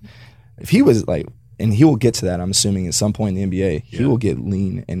 If he was like, and he will get to that, I'm assuming at some point in the NBA, he will get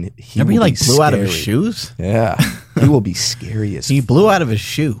lean and he like blew out of his shoes? Yeah. He will be scary as He blew out of his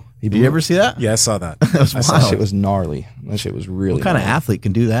shoe. Did you ever see that? Yeah, I saw that. That shit was gnarly. That shit was really What kind of athlete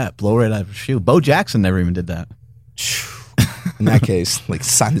can do that? Blow right out of his shoe. Bo Jackson never even did that. In that case, like,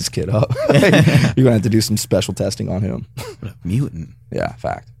 sign this kid up. You're going to have to do some special testing on him. What a mutant. Yeah,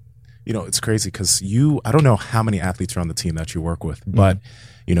 fact. It's crazy because I don't know how many athletes are on the team that you work with, but,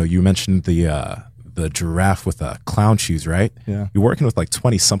 you mentioned the giraffe with clown shoes, right? Yeah. You're working with like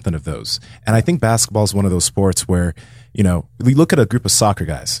 20 something of those. And I think basketball is one of those sports where, we look at a group of soccer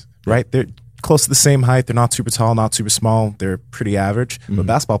guys, right? They're close to the same height. They're not super tall, not super small. They're pretty average. But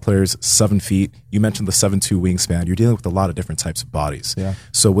basketball players, 7 feet. You mentioned the 7'2" wingspan. You're dealing with a lot of different types of bodies. Yeah.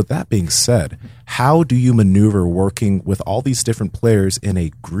 So with that being said, how do you maneuver working with all these different players in a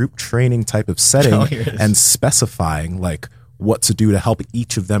group training type of setting and specifying like what to do to help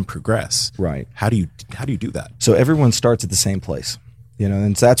each of them progress? Right. How do you do that? So everyone starts at the same place,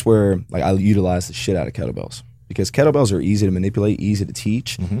 and so that's where, like, I utilize the shit out of kettlebells. Because kettlebells are easy to manipulate, easy to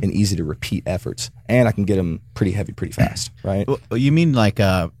teach, and easy to repeat efforts. And I can get them pretty heavy pretty fast, right? Well, you mean like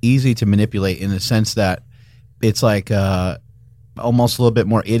easy to manipulate in the sense that it's like almost a little bit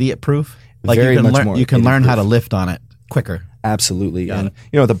more idiot-proof? Like you can learn how to lift on it quicker. Absolutely. And,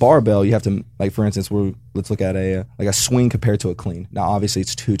 the barbell, you have to, like, for instance, let's look at a swing compared to a clean. Now, obviously,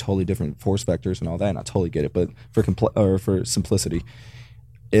 it's two totally different force vectors and all that, and I totally get it. But for simplicity,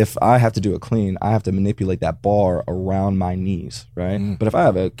 if I have to do a clean, I have to manipulate that bar around my knees, right? But if I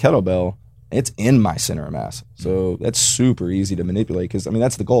have a kettlebell, it's in my center of mass. So that's super easy to manipulate because,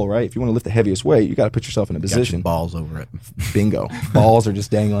 that's the goal, right? If you want to lift the heaviest weight, you got to put yourself in a position. Got your balls over it. Bingo. Balls are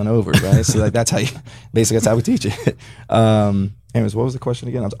just dangling over, right? So like that's how we teach it. Anyways, what was the question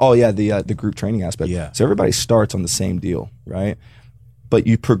again? The group training aspect. Yeah. So everybody starts on the same deal, right? But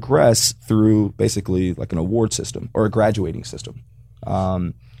you progress through basically like an award system or a graduating system.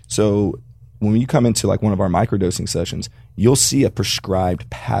 So when you come into like one of our microdosing sessions, you'll see a prescribed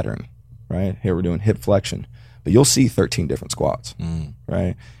pattern, right? Here we're doing hip flexion. but you'll see 13 different squats,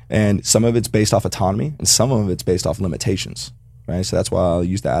 right? And some of it's based off autonomy, and some of it's based off limitations, right? So that's why I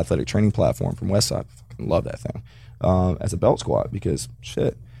use the athletic training platform from Westside. I fucking love that thing as a belt squat, because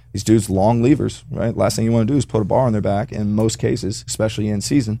shit, these dudes long levers, right? Last thing you want to do is put a bar on their back in most cases, especially in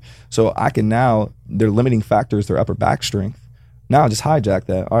season. So I can now, their limiting factor is their upper back strength. Now just hijack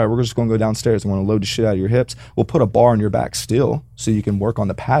that. All right, we're just going to go downstairs and want to load the shit out of your hips. We'll put a bar on your back still so you can work on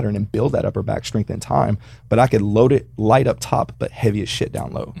the pattern and build that upper back strength in time. But I could load it light up top, but heavy as shit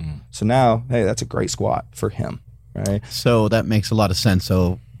down low. So now, hey, that's a great squat for him, right? So that makes a lot of sense.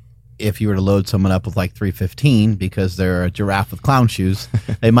 So if you were to load someone up with like 315 because they're a giraffe with clown shoes,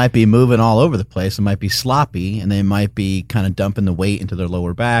 they might be moving all over the place. It might be sloppy, and they might be kind of dumping the weight into their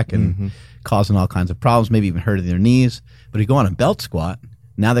lower back and causing all kinds of problems, maybe even hurting their knees. But if you go on a belt squat,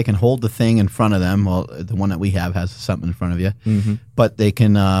 now they can hold the thing in front of them. Well, the one that we have has something in front of you, but they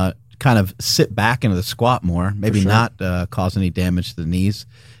can kind of sit back into the squat more, maybe not cause any damage to the knees.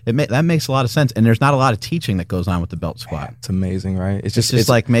 That makes a lot of sense. And there's not a lot of teaching that goes on with the belt squat. It's amazing, right? It's just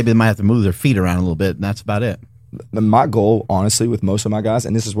like maybe they might have to move their feet around a little bit, and that's about it. My goal, honestly, with most of my guys,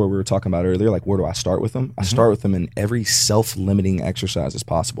 and this is where we were talking about earlier, like where do I start with them? I start with them in every self-limiting exercise as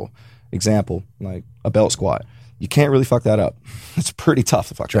possible. Example, like a belt squat. You can't really fuck that up. It's pretty tough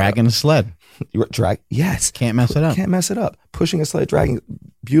to fuck Dragging that up. a sled. Yes. Can't mess it up. Can't mess it up. Pushing a sled, dragging,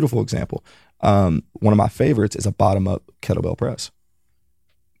 beautiful example. One of my favorites is a bottom-up kettlebell press.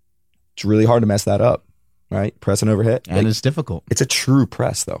 It's really hard to mess that up, right? Pressing overhead. And it's difficult. It's a true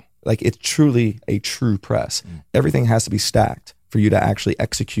press, though. Like, it's truly a true press. Everything has to be stacked for you to actually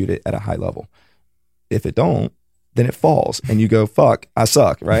execute it at a high level. If it don't, then it falls and you go, fuck, I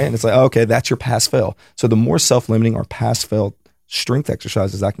suck, right? And it's like, okay, that's your pass-fail. So the more self-limiting or pass-fail strength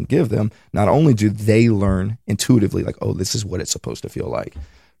exercises I can give them, not only do they learn intuitively, like, oh, this is what it's supposed to feel like.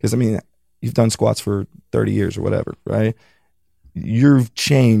 Because, I mean, you've done squats for 30 years or whatever, right? You've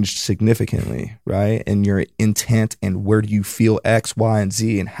changed significantly, right? And your intent and where do you feel X, Y, and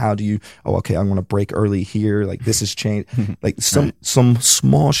Z, and how do you, oh, okay, I'm going to break early here. Like, this has changed. Like some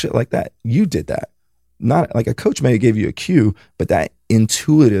small shit like that. You did that. Not like a coach may have gave you a cue, but that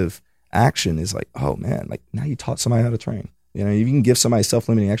intuitive action is like, oh man, like now you taught somebody how to train. You know, you can give somebody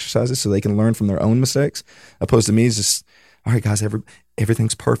self-limiting exercises so they can learn from their own mistakes, opposed to me is just, all right, guys,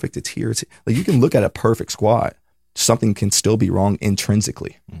 everything's perfect. It's here. Like you can look at a perfect squat. Something can still be wrong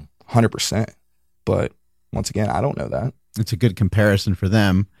intrinsically, 100%. But once again, I don't know that. It's a good comparison for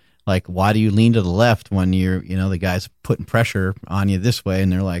them. Like, why do you lean to the left when the guy's putting pressure on you this way,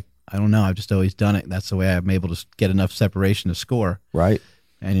 and they're like, I don't know. I've just always done it. That's the way I'm able to get enough separation to score. Right.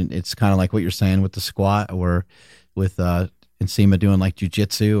 And it's kind of like what you're saying with the squat, or with Nsima doing like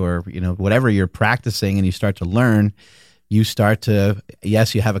jujitsu, or whatever you're practicing, and you start to learn. You start to,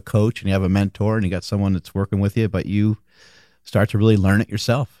 yes, you have a coach and you have a mentor and you got someone that's working with you, but you start to really learn it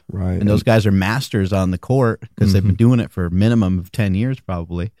yourself. Right. And those guys are masters on the court because they've been doing it for a minimum of 10 years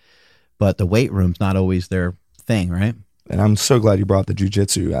probably. But the weight room's not always their thing, right? And I'm so glad you brought the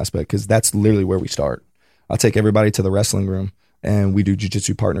jiu-jitsu aspect, because that's literally where we start. I'll take everybody to the wrestling room and we do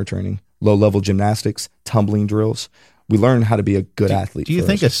jiu-jitsu partner training, low-level gymnastics, tumbling drills. We learn how to be a good athlete. Do you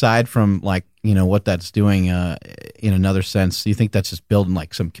think, aside from like, what that's doing in another sense, do you think that's just building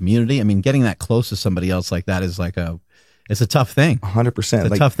like some community? I mean, getting that close to somebody else like that is like it's a tough thing. 100%.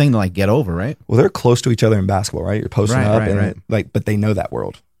 It's a tough thing to like get over, right? Well, they're close to each other in basketball, right? You're posting up and like, but they know that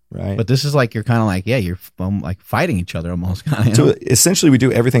world. Right. But this is like, you're kind of like, you're like fighting each other almost. So essentially we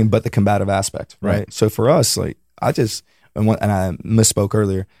do everything but the combative aspect. Right. So for us, like I misspoke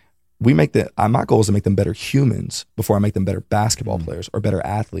earlier. My goal is to make them better humans before I make them better basketball players or better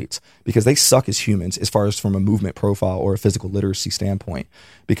athletes, because they suck as humans as far as from a movement profile or a physical literacy standpoint,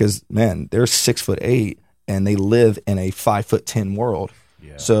 because man, they're 6'8" and they live in a 5'10" world.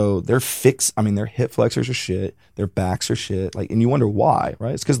 Yeah. So their hip flexors are shit. Their backs are shit. Like, and you wonder why,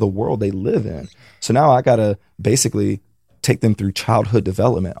 right? It's because of the world they live in. So now I got to basically take them through childhood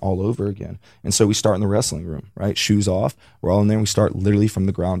development all over again. And so we start in the wrestling room, right? Shoes off. We're all in there. And we start literally from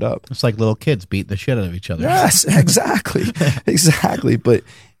the ground up. It's like little kids beating the shit out of each other. Yes, exactly. Exactly. But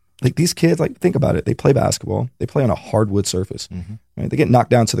like these kids, like think about it. They play basketball. They play on a hardwood surface. Right? They get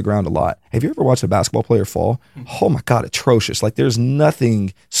knocked down to the ground a lot. Have you ever watched a basketball player fall? Oh my God, atrocious. Like there's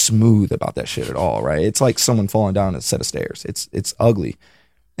nothing smooth about that shit at all, right? It's like someone falling down a set of stairs. It's ugly.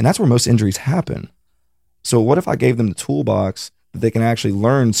 And that's where most injuries happen. So what if I gave them the toolbox that they can actually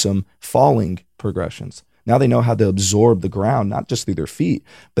learn some falling progressions? Now they know how to absorb the ground, not just through their feet,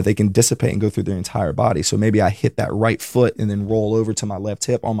 but they can dissipate and go through their entire body. So maybe I hit that right foot and then roll over to my left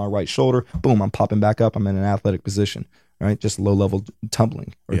hip on my right shoulder. Boom, I'm popping back up. I'm in an athletic position, right? Just low level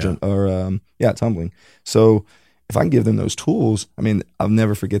tumbling tumbling. So if I can give them those tools, I mean, I'll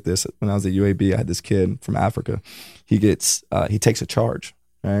never forget this. When I was at UAB, I had this kid from Africa. He takes a charge,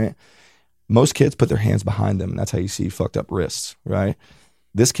 right? Most kids put their hands behind them, and that's how you see fucked up wrists, right?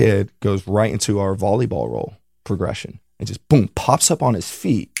 This kid goes right into our volleyball roll progression and just boom, pops up on his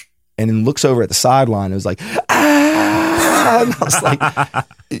feet and then looks over at the sideline and was like, ah! And I was like,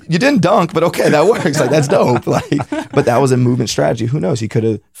 you didn't dunk, but okay, that works. Like, that's dope. Like, but that was a movement strategy. Who knows? He could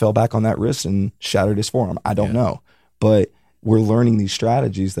have fell back on that wrist and shattered his forearm. I don't know. But we're learning these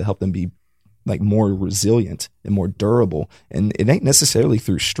strategies that help them be like more resilient and more durable. And it ain't necessarily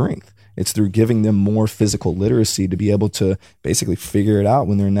through strength. It's through giving them more physical literacy to be able to basically figure it out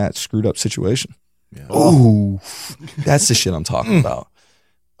when they're in that screwed up situation. Yeah. Oh, that's the shit I'm talking about.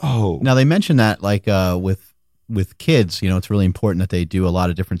 Oh, now they mentioned that like with kids, you know, it's really important that they do a lot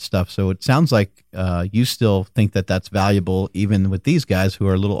of different stuff. So it sounds like you still think that that's valuable, even with these guys who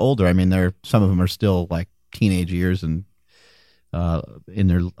are a little older. I mean, some of them are still like teenage years and in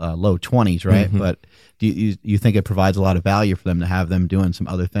their low 20s, right? Mm-hmm. But do you think it provides a lot of value for them to have them doing some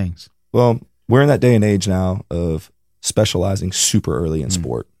other things? Well, we're in that day and age now of specializing super early in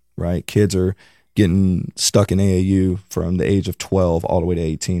sport, right? Kids are getting stuck in AAU from the age of 12 all the way to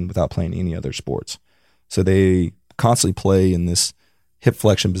 18 without playing any other sports. So they constantly play in this hip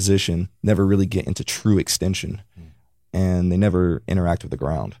flexion position, never really get into true extension, and they never interact with the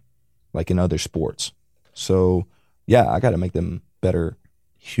ground like in other sports. So yeah, I got to make them better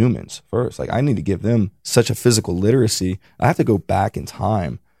humans first. Like, I need to give them such a physical literacy. I have to go back in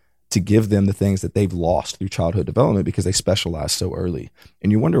time to give them the things that they've lost through childhood development because they specialize so early.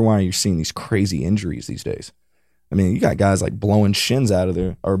 And you wonder why you're seeing these crazy injuries these days. I mean, you got guys like blowing bones out of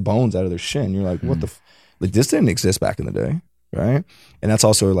their shin. You're like, what the like, this didn't exist back in the day, right? And that's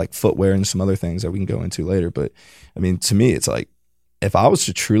also like footwear and some other things that we can go into later. But I mean, to me, it's like, if I was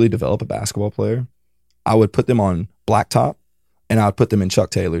to truly develop a basketball player, I would put them on blacktop and I would put them in Chuck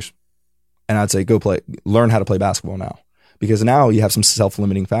Taylors. And I'd say, learn how to play basketball now. Because now you have some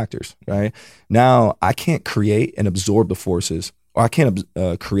self-limiting factors, right? Now I can't create and absorb the forces, or I can't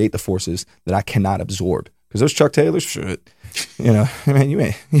create the forces that I cannot absorb. Because those Chuck Taylors, shit, you know, I mean, you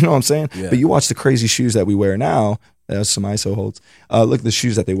know what I'm saying? Yeah. But you watch the crazy shoes that we wear now, some ISO holds, look at the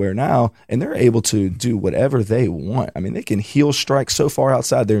shoes that they wear now, and they're able to do whatever they want. I mean, they can heel strike so far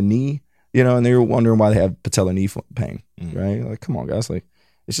outside their knee, you know, and they're wondering why they have patellar knee pain, right? Like, come on, guys, like,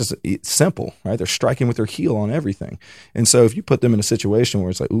 it's simple, right? They're striking with their heel on everything. And so if you put them in a situation where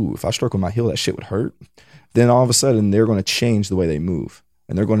it's like, ooh, if I struck with my heel, that shit would hurt, then all of a sudden they're going to change the way they move.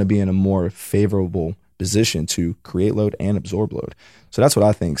 And they're going to be in a more favorable position to create load and absorb load. So that's what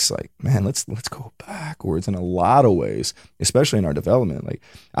I think is like, man, let's go backwards in a lot of ways, especially in our development. Like,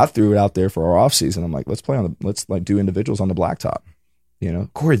 I threw it out there for our off season. I'm like, let's do individuals on the blacktop. You know,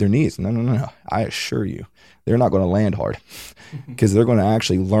 Cory, their knees. No. I assure you, they're not going to land hard because they're going to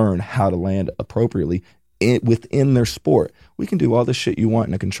actually learn how to land appropriately within their sport. We can do all the shit you want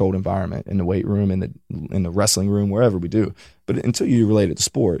in a controlled environment, in the weight room, in the wrestling room, wherever we do. But until you relate it to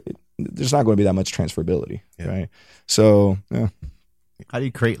sport, there's not going to be that much transferability, right? So, yeah. How do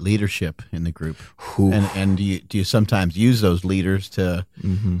you create leadership in the group? And do you sometimes use those leaders to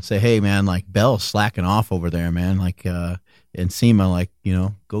say, hey, man, like Bell's slacking off over there, man, like and Sema, like, you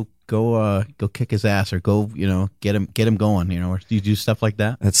know, go kick his ass, or go, you know, get him going, you know, or do you do stuff like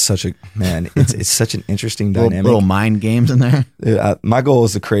that? That's such a, man, it's such an interesting dynamic. Little mind games in there. My goal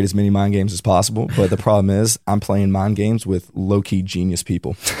is to create as many mind games as possible, but the problem is I'm playing mind games with low-key genius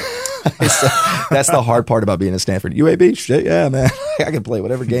people. That's the hard part about being at Stanford. UAB, shit, yeah, man. I could play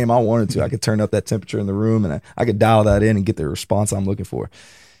whatever game I wanted to. I could turn up that temperature in the room, and I could dial that in and get the response I'm looking for.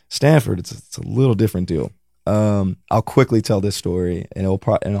 Stanford, it's a little different deal. I'll quickly tell this story, and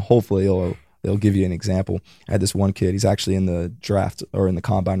hopefully it'll give you an example. I had this one kid. He's actually in the draft or in the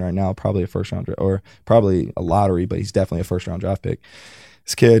combine right now, probably a first round or probably a lottery, but he's definitely a first round draft pick.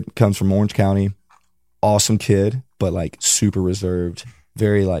 This kid comes from Orange County, awesome kid, but like super reserved,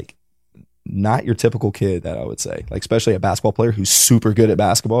 very like not your typical kid that I would say, like especially a basketball player who's super good at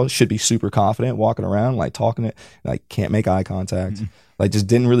basketball, should be super confident walking around, like talking it, like can't make eye contact, like just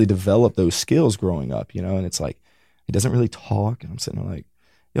didn't really develop those skills growing up, you know. And it's like he doesn't really talk, and I'm sitting there like,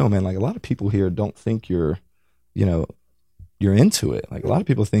 yo, man, like a lot of people here don't think you're into it. Like a lot of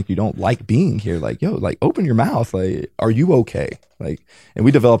people think you don't like being here. Like, yo, like open your mouth. Like, are you okay? Like, and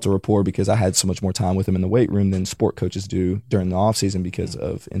we developed a rapport because I had so much more time with him in the weight room than sport coaches do during the off season because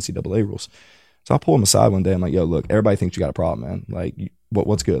of NCAA rules. So I pulled him aside one day. I'm like, yo, look, everybody thinks you got a problem, man. Like,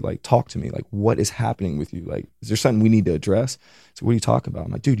 what's good? Like, talk to me. Like, what is happening with you? Like, is there something we need to address? So what are you talking about?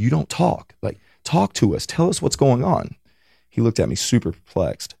 I'm like, dude, you don't talk. Like, talk to us. Tell us what's going on. He looked at me super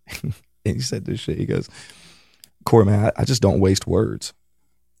perplexed. And he said this shit. He goes, Cory, man, I just don't waste words.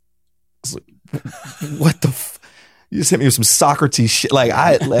 I was like, what the you just hit me with some Socrates shit.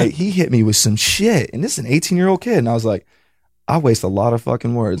 He hit me with some shit. And this is an 18-year-old kid. And I was like, I waste a lot of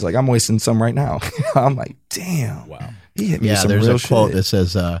fucking words. Like, I'm wasting some right now. I'm like, damn. Wow. He hit me with some there's real a quote shit. that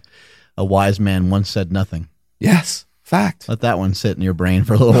says, a wise man once said nothing. Yes. Fact. Let that one sit in your brain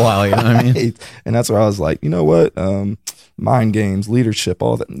for a little while. You know what I mean? And that's where I was like, you know what? Mind games, leadership,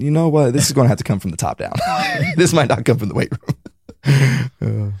 all that. You know what? This is going to have to come from the top down. This might not come from the weight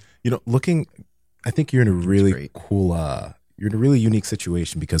room. I think you're in a really cool, you're in a really unique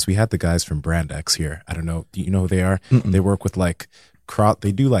situation because we had the guys from Brand X here. I don't know. Do you know who they are? Mm-mm. They work with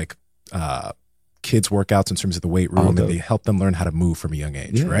they do kids workouts in terms of the weight room, and they help them learn how to move from a young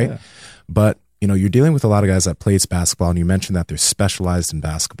age, right? But you're dealing with a lot of guys that plays basketball, and you mentioned that they're specialized in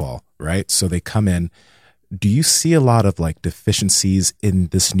basketball, right? So they come in. Do you see a lot of deficiencies in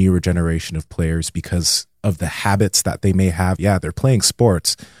this newer generation of players because of the habits that they may have? Yeah, they're playing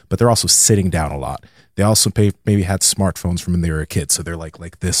sports, but they're also sitting down a lot. They also maybe had smartphones from when they were a kid, so they're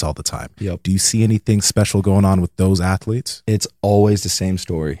like this all the time. Yep. Do you see anything special going on with those athletes? It's always the same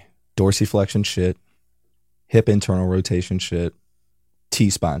story. Dorsiflexion shit, hip internal rotation shit,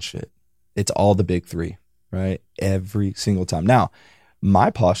 T-spine shit. It's all the big three, right? Every single time. Now,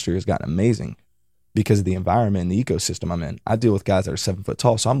 my posture has gotten amazing because of the environment and the ecosystem I'm in. I deal with guys that are 7 foot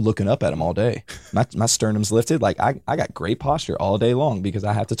tall, so I'm looking up at them all day. My sternum's lifted. I got great posture all day long because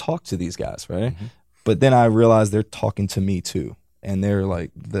I have to talk to these guys, right? Mm-hmm. But then I realize they're talking to me too. And they're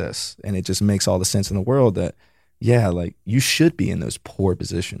like this. And it just makes all the sense in the world that, you should be in those poor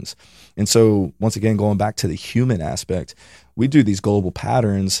positions. And so once again, going back to the human aspect, we do these global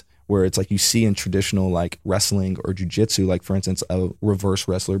patterns where it's you see in traditional wrestling or jujitsu, for instance, a reverse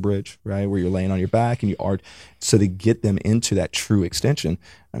wrestler bridge, right? Where you're laying on your back and you are, so to get them into that true extension.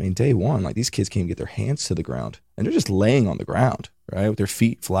 I mean, day one, these kids can't even get their hands to the ground and they're just laying on the ground, right? With their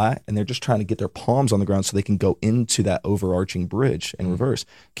feet flat, and they're just trying to get their palms on the ground so they can go into that overarching bridge and reverse.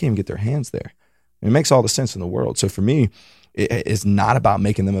 Can't even get their hands there. It makes all the sense in the world. So for me, it's not about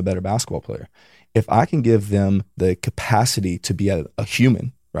making them a better basketball player. If I can give them the capacity to be a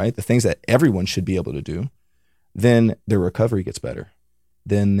human, right? The things that everyone should be able to do, then their recovery gets better.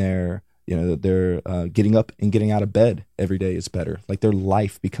 Then their getting up and getting out of bed every day is better. Their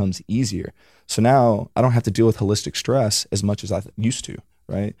life becomes easier. So now I don't have to deal with holistic stress as much as I used to,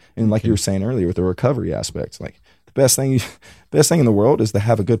 right? And you were saying earlier with the recovery aspect, the best thing in the world is to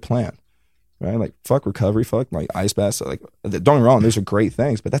have a good plan, right? Fuck recovery, fuck ice baths. Don't get me wrong, those are great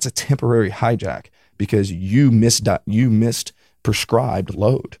things, but that's a temporary hijack because you missed prescribed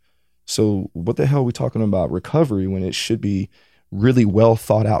load. So what the hell are we talking about recovery when it should be really well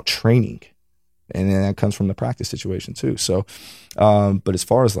thought out training? And then that comes from the practice situation too. So, but as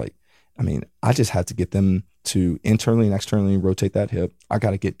far as I just had to get them to internally and externally rotate that hip. I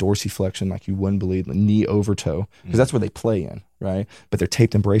got to get dorsiflexion like you wouldn't believe, knee over toe, because that's where they play in, right? But they're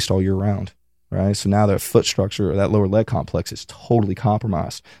taped and braced all year round, right? So now their foot structure or that lower leg complex is totally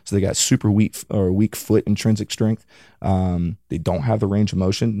compromised. So they got super weak foot intrinsic strength. They don't have the range of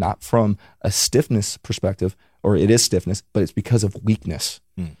motion, not from a stiffness perspective, or it is stiffness, but it's because of weakness.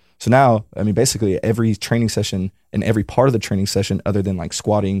 So now, basically every training session and every part of the training session, other than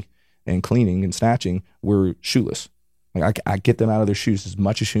squatting and cleaning and snatching, we're shoeless. I get them out of their shoes as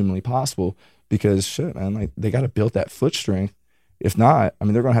much as humanly possible because shit, man, they got to build that foot strength. If not,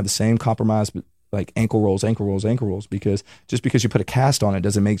 they're going to have the same compromised ankle rolls, because just because you put a cast on it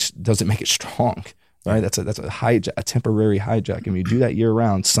doesn't make it strong, right? That's a temporary hijack. And when you do that year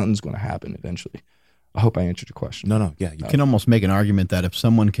round, something's going to happen eventually. I hope I answered your question. No, yeah. You can almost make an argument that if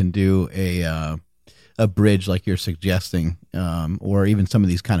someone can do a bridge like you're suggesting, or even some of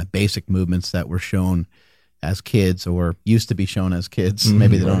these kind of basic movements that were shown as kids or used to be shown as kids,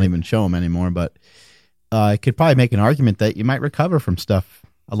 maybe they don't even show them anymore, but I could probably make an argument that you might recover from stuff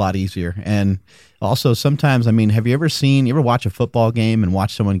a lot easier. And also sometimes, have you ever watch a football game and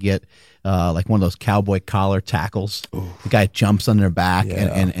watch someone get one of those cowboy collar tackles? Ooh. The guy jumps on their back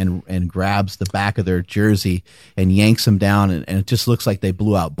and grabs the back of their jersey and yanks them down, and it just looks like they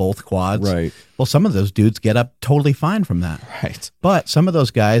blew out both quads. Right. Well, some of those dudes get up totally fine from that. Right. But some of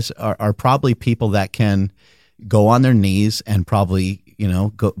those guys are probably people that can go on their knees and probably,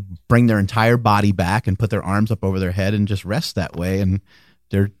 go bring their entire body back and put their arms up over their head and just rest that way. And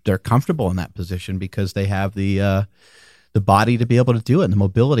they're comfortable in that position because they have the body to be able to do it and the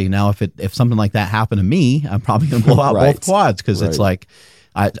mobility. Now, if something like that happened to me, I'm probably going to blow out both quads because it's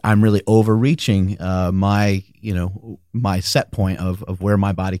I'm really overreaching my set point of where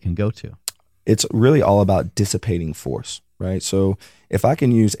my body can go to. It's really all about dissipating force, right? So if I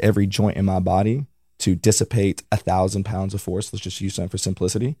can use every joint in my body to dissipate 1,000 pounds of force, let's just use that for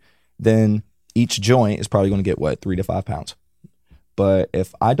simplicity, then each joint is probably going to get 3 to 5 pounds. But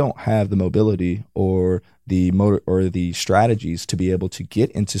if I don't have the mobility or the motor or the strategies to be able to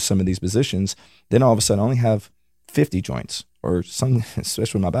get into some of these positions, then all of a sudden I only have 50 joints, or some,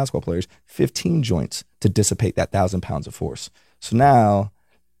 especially with my basketball players, 15 joints to dissipate that 1,000 pounds of force. So now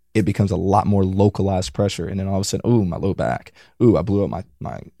it becomes a lot more localized pressure. And then all of a sudden, ooh, my low back. Ooh, I blew up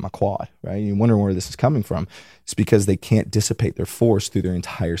my quad, right? And you're wondering where this is coming from. It's because they can't dissipate their force through their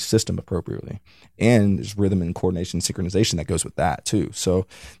entire system appropriately. And there's rhythm and coordination, synchronization that goes with that too. So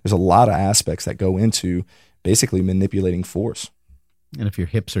there's a lot of aspects that go into basically manipulating force. And if your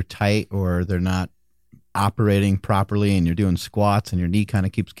hips are tight or they're not operating properly and you're doing squats and your knee kind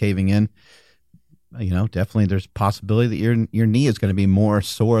of keeps caving in, definitely there's a possibility that your knee is going to be more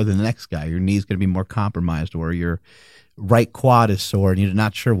sore than the next guy. Your knee is going to be more compromised, or your right quad is sore and you're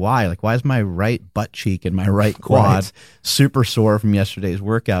not sure why. Like, why is my right butt cheek and my right quad super sore from yesterday's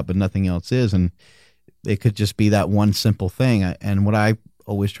workout, but nothing else is? And it could just be that one simple thing. And what I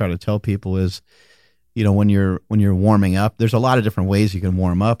always try to tell people is, when you're warming up, there's a lot of different ways you can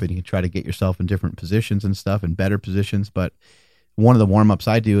warm up, and you can try to get yourself in different positions and stuff, and better positions. But one of the warm-ups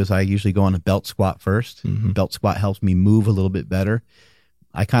I do is I usually go on a belt squat first. Mm-hmm. Belt squat helps me move a little bit better.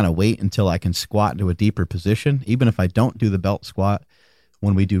 I kind of wait until I can squat into a deeper position. Even if I don't do the belt squat,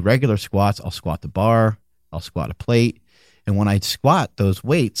 when we do regular squats, I'll squat the bar, I'll squat a plate. And when I squat those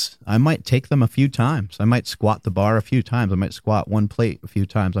weights, I might take them a few times. I might squat the bar a few times. I might squat one plate a few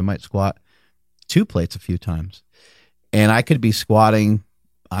times. I might squat 2 plates a few times. And I could be squatting,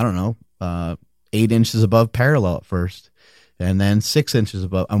 8 inches above parallel at first, and then 6 inches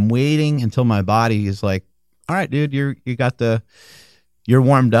above. I'm waiting until my body is like, all right, dude, you're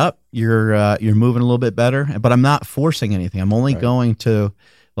warmed up. You're moving a little bit better, but I'm not forcing anything. I'm only going to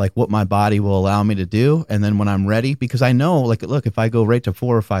like what my body will allow me to do. And then when I'm ready, because I know, like, look, if I go right to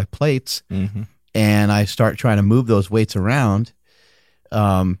 4 or 5 plates and I start trying to move those weights around,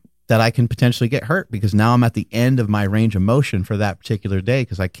 that I can potentially get hurt, because now I'm at the end of my range of motion for that particular day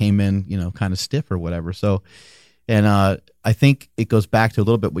because I came in, kind of stiff or whatever. So, and I think it goes back to a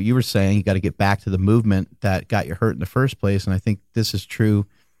little bit what you were saying. You got to get back to the movement that got you hurt in the first place. And I think this is true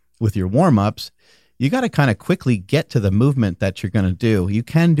with your warm-ups. You got to kind of quickly get to the movement that you're going to do. You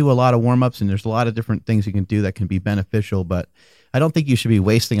can do a lot of warm-ups, and there's a lot of different things you can do that can be beneficial, but I don't think you should be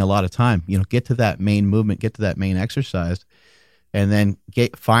wasting a lot of time. Get to that main movement, get to that main exercise, and then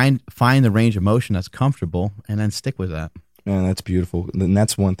find the range of motion that's comfortable, and then stick with that. Man, that's beautiful. And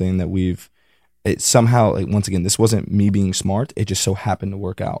that's one thing that it somehow, like, once again, this wasn't me being smart. It just so happened to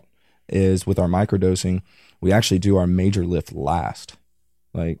work out. Is with our microdosing, we actually do our major lift last.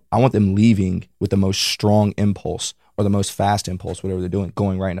 Like, I want them leaving with the most strong impulse or the most fast impulse, whatever they're doing,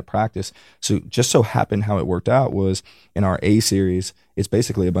 going right into practice. So just so happened how it worked out was in our A series, it's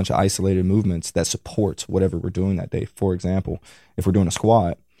basically a bunch of isolated movements that support whatever we're doing that day. For example, if we're doing a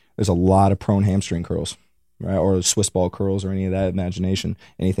squat, there's a lot of prone hamstring curls, right? Or Swiss ball curls, or any of that imagination,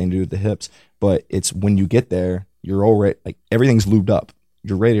 anything to do with the hips. But it's when you get there, you're already, like, everything's lubed up.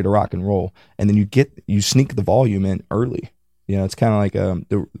 You're ready to rock and roll. And then you sneak the volume in early. It's kind of like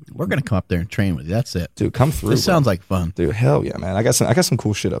we're gonna come up there and train with you. That's it, dude. Come through. This sounds like fun, dude. Hell yeah, man. I got some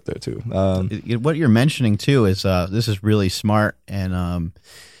cool shit up there too. What you're mentioning too is this is really smart, and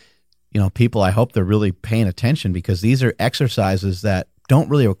people, I hope they're really paying attention, because these are exercises that don't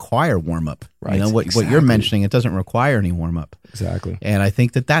really require warm up. Right. What you're mentioning, it doesn't require any warm up. Exactly. And I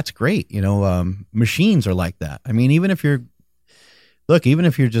think that's great. Machines are like that. I mean, even if you're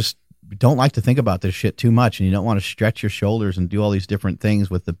just don't like to think about this shit too much, and you don't want to stretch your shoulders and do all these different things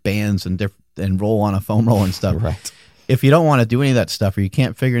with the bands and roll on a foam roll and stuff. Right. If you don't want to do any of that stuff, or you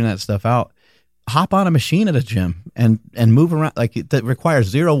can't figure any of that stuff out, hop on a machine at a gym and move around. Like, that requires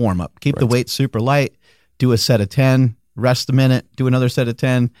zero warm up. Keep the weight super light. Do a set of 10. Rest a minute. Do another set of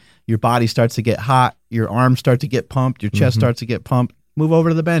 10. Your body starts to get hot. Your arms start to get pumped. Your chest starts to get pumped. Move over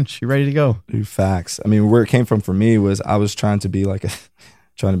to the bench. You're ready to go. Dude, facts. I mean, where it came from for me was I was trying to be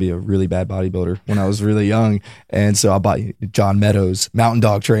a really bad bodybuilder when I was really young. And so I bought John Meadows Mountain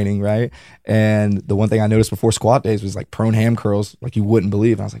Dog Training, right? And the one thing I noticed before squat days was like prone ham curls, like you wouldn't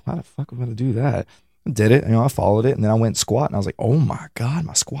believe. And I was like, why the fuck am I going to do that? I did it. I followed it. And then I went squat, and I was like, oh my God,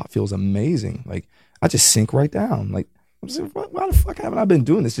 my squat feels amazing. Like, I just sink right down. Like, I was like, why the fuck haven't I been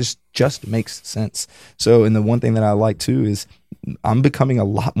doing this? This just makes sense. So, and the one thing that I like too is I'm becoming a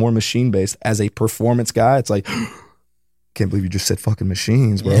lot more machine based as a performance guy. It's like, can't believe you just said fucking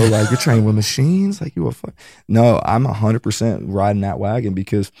machines, bro. Like, you're training with machines? Like, you a fuck? No, I'm 100% riding that wagon,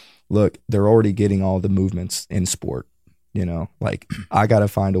 because look, they're already getting all the movements in sport. You know, like I got to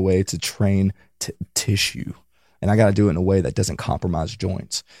find a way to train tissue, and I got to do it in a way that doesn't compromise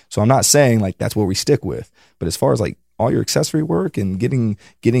joints. So I'm not saying like that's what we stick with, but as far as like all your accessory work and getting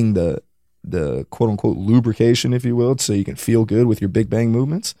the quote unquote lubrication, if you will, so you can feel good with your big bang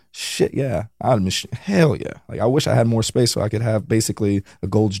movements, shit, yeah. Hell yeah. Like I wish I had more space so I could have basically a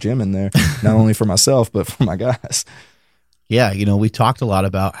Gold's Gym in there, not only for myself, but for my guys. Yeah, you know, we talked a lot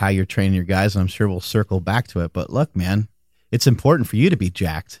about how you're training your guys, and I'm sure we'll circle back to it. But look, man, it's important for you to be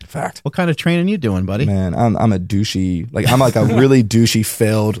jacked. Fact. What kind of training you doing, buddy? Man, I'm a douchey, like I'm like a really douchey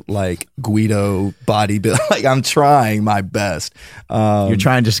failed like Guido bodybuilder. Like I'm trying my best. You're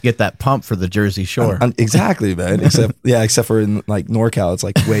trying just to get that pump for the Jersey Shore. Exactly, man. Except for in like NorCal, it's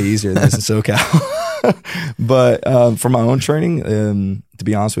like way easier than this in SoCal. But for my own training, to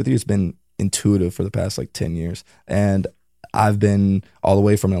be honest with you, it's been intuitive for the past like 10 years. And I've been all the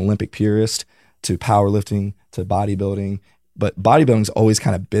way from an Olympic purist to powerlifting to bodybuilding. But bodybuilding's always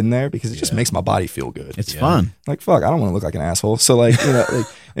kind of been there because it just makes my body feel good. It's fun. Like, fuck, I don't want to look like an asshole. So like, you know, like,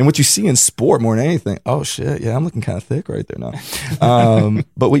 and what you see in sport more than anything, oh shit, yeah, I'm looking kind of thick right there now.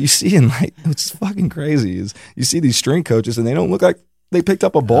 But what you see in like, it's fucking crazy is you see these strength coaches and they don't look like they picked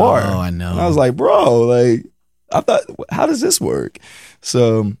up a bar. Oh, I know. And I was like, bro, like, I thought, how does this work?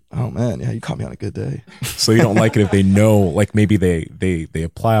 So, oh man, yeah, you caught me on a good day. So you don't like it if they know, like maybe they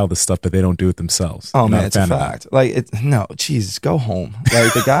apply all this stuff, but they don't do it themselves. Oh You're man, not it's a fact. Like, no, Jesus, go home.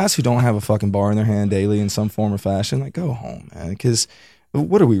 Like the guys who don't have a fucking bar in their hand daily in some form or fashion, like go home, man. Because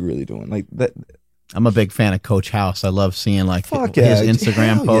what are we really doing? Like that. I'm a big fan of Coach House. I love seeing like his yeah.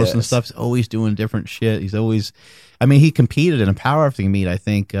 Instagram Hell posts and yes. stuff. He's always doing different shit. He's always, I mean, he competed in a powerlifting meet, I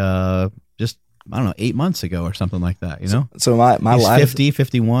think, just, I don't know, 8 months ago or something like that, you know? So my He's last 50,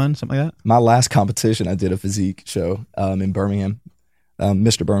 51, something like that. my last competition, I did a physique show in Birmingham.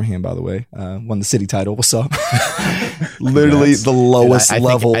 Mr. Birmingham, by the way, won the city title. What's up? Literally the lowest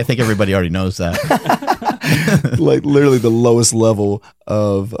level. I think everybody already knows that. Like literally the lowest level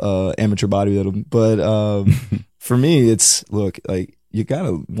of amateur bodybuilding. But for me, it's look like you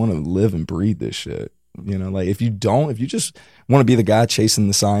gotta want to live and breathe this shit. You know, like if you just want to be the guy chasing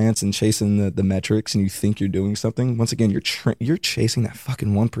the science and chasing the metrics, and you think you're doing something, once again, you're chasing that fucking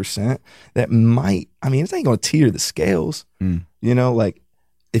 1% that might. I mean, it ain't gonna teeter the scales. You know, like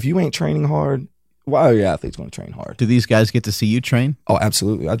if you ain't training hard, why are your athletes going to train hard? Do these guys get to see you train? Oh,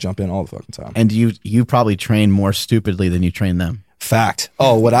 absolutely. I jump in all the fucking time. And you probably train more stupidly than you train them. Fact.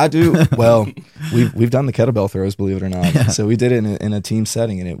 Oh, what I do? Well, we've done the kettlebell throws, believe it or not. Yeah. So we did it in a team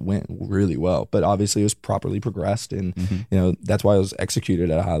setting, and it went really well. But obviously, it was properly progressed, and you know that's why it was executed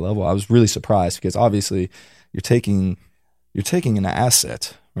at a high level. I was really surprised because obviously, you're taking an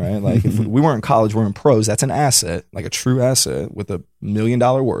asset, right? Like if we weren't in college, we're in pros. That's an asset, like a true asset with $1 million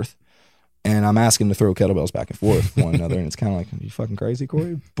worth. And I'm asking to throw kettlebells back and forth with one another, and it's kind of like, are you fucking crazy,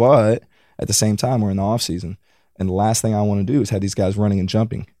 Cory? But at the same time, we're in the off season. And the last thing I want to do is have these guys running and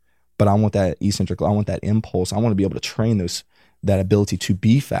jumping. But I want that eccentric, I want that impulse. I want to be able to train that ability to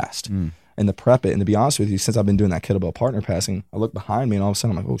be fast and to prep it. And to be honest with you, since I've been doing that kettlebell partner passing, I look behind me and all of a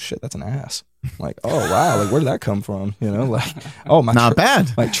sudden I'm like, oh shit, that's an ass. Like, oh wow, like where did that come from? You know, like, oh my, not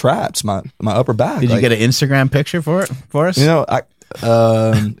bad. Like traps, my upper back. Did like, you get an Instagram picture for us? You know,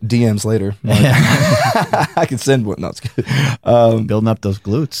 DMs later. I can send one. No, it's good. Building up those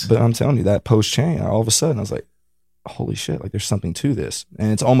glutes. But I'm telling you, that post chain, all of a sudden I was like, holy shit, like there's something to this.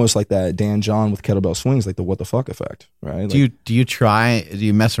 And it's almost like that Dan John with kettlebell swings, like the what the fuck effect, right? Do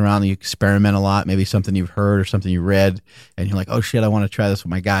you mess around and you experiment a lot? Maybe something you've heard or something you read and you're like, oh shit, I want to try this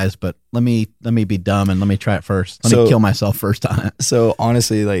with my guys, but let me be dumb and let me try it first. Let me kill myself first on it. So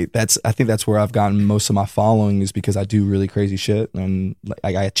honestly, like I think that's where I've gotten most of my following is because I do really crazy shit and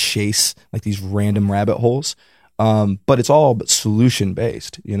like I chase like these random rabbit holes. But it's all solution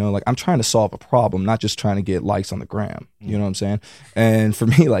based, you know, like I'm trying to solve a problem, not just trying to get likes on the gram, you know what I'm saying? And for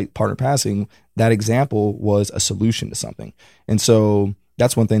me, like partner passing, that example was a solution to something. And so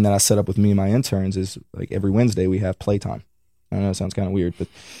that's one thing that I set up with me and my interns is like every Wednesday we have playtime. I know it sounds kind of weird, but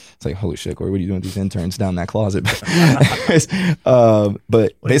it's like, holy shit, Cory, what are you doing with these interns down in that closet? But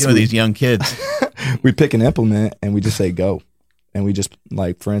what are you doing with these young kids? We pick an implement and we just say go. And we just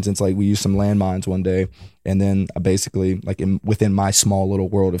like, for instance, like we used some landmines one day, and then I basically like within my small little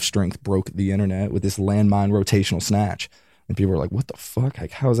world of strength broke the internet with this landmine rotational snatch. And people were like, "What the fuck?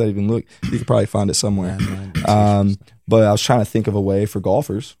 Like, how does that even look?" You could probably find it somewhere. But I was trying to think of a way for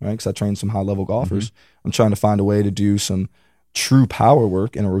golfers, right? Because I train some high level golfers. I'm trying to find a way to do some true power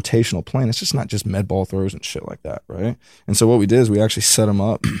work in a rotational plane. It's just not just med ball throws and shit like that, right? And so what we did is we actually set them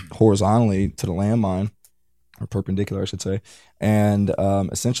up horizontally to the landmine. or perpendicular, I should say, and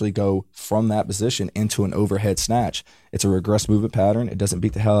essentially go from that position into an overhead snatch. It's a regress movement pattern. It doesn't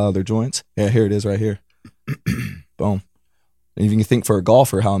beat the hell out of their joints. Yeah, here it is right here. Boom. And you can think for a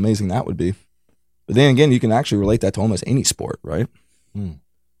golfer how amazing that would be. But then again, you can actually relate that to almost any sport, right?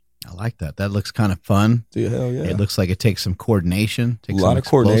 I like that. That looks kind of fun. Dude, hell yeah. It looks like it takes some coordination. A lot of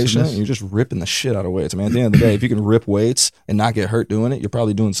coordination. You're just ripping the shit out of weights. I mean, at the end of the day, if you can rip weights and not get hurt doing it, you're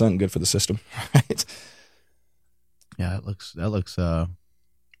probably doing something good for the system, right? Yeah, that looks But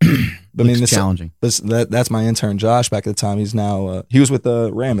I mean, challenging. That's my intern Josh. Back at the time, he's now he was with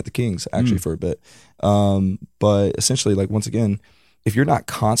the Ram at the Kings actually for a bit. But essentially, like once again, if you're not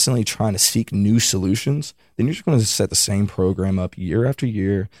constantly trying to seek new solutions, then you're just going to set the same program up year after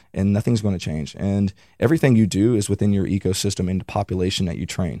year, and nothing's going to change. And everything you do is within your ecosystem and the population that you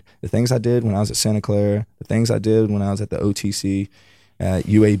train. The things I did when I was at Santa Clara, the things I did when I was at the OTC, at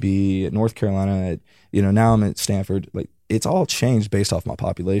UAB, at North Carolina, now I'm at Stanford. Like it's all changed based off my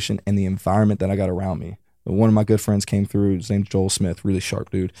population and the environment that I got around me. One of my good friends came through. His name's Joel Smith, really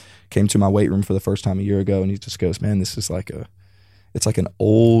sharp dude. Came to my weight room for the first time a year ago, and he just goes, "Man, this is it's like an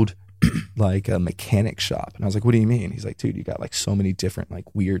old like a mechanic shop." And I was like, "What do you mean?" He's like, "Dude, you got like so many different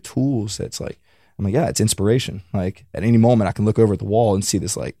like weird tools that's like," I'm like, "Yeah, it's inspiration. Like at any moment I can look over at the wall and see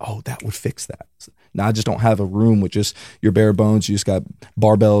this like, oh, that would fix that." Now I just don't have a room with just your bare bones. You just got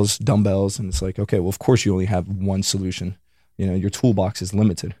barbells, dumbbells, and it's like, okay, well, of course you only have one solution. Your toolbox is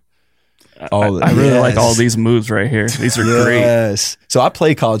limited. I really like all these moves right here. These are great. So I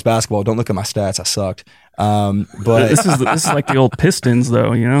played college basketball. Don't look at my stats. I sucked. But this is like the old Pistons,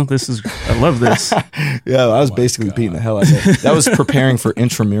 though. I love this. Yeah, I was basically beating the hell out of it. That was preparing for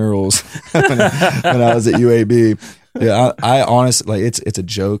intramurals when I was at UAB. Yeah, I honestly it's a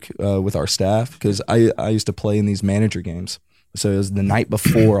joke with our staff because I used to play in these manager games. So it was the night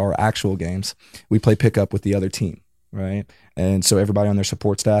before our actual games. We play pickup with the other team, right? And so everybody on their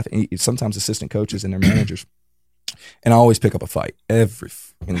support staff, and sometimes assistant coaches and their managers. And I always pick up a fight every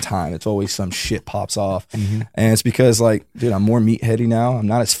time. It's always some shit pops off. And it's because like, dude, I'm more meatheady now. I'm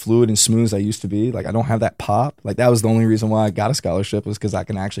not as fluid and smooth as I used to be. Like I don't have that pop. Like that was the only reason why I got a scholarship was because I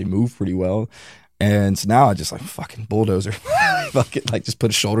can actually move pretty well. And so now I just like fucking bulldozer. Like just put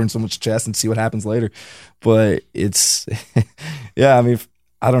a shoulder in someone's chest and see what happens later. But it's, yeah, I mean,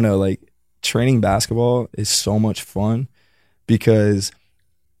 I don't know, like training basketball is so much fun because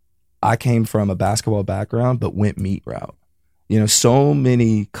I came from a basketball background, but went meat route. So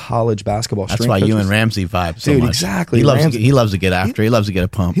many college basketball strength That's why coaches, you and Ramsey vibe so dude, much. Exactly. He loves to get after. He loves to get a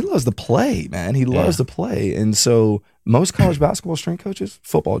pump. He loves to play, man. He loves to play. And so most college basketball strength coaches,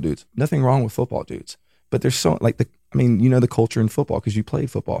 football dudes. Nothing wrong with football dudes. But there's so like the culture in football because you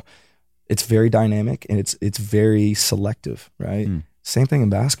played football. It's very dynamic and it's very selective, right? Same thing in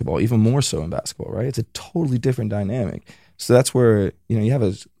basketball, even more so in basketball, right? It's a totally different dynamic. So that's where, you have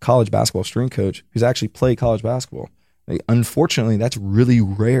a college basketball strength coach who's actually played college basketball. Like, unfortunately, that's really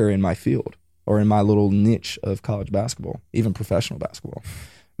rare in my field or in my little niche of college basketball, even professional basketball.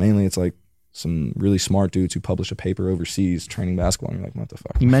 Mainly it's like some really smart dudes who publish a paper overseas training basketball. And you're like, what the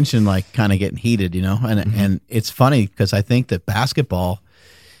fuck? You mentioned like kind of getting heated, and it's funny because I think that basketball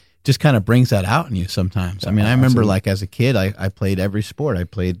just kind of brings that out in you sometimes. I mean, I remember like as a kid, I played every sport. I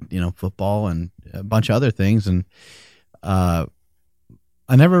played, football and a bunch of other things. And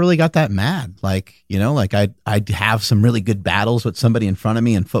I never really got that mad. Like, like I'd have some really good battles with somebody in front of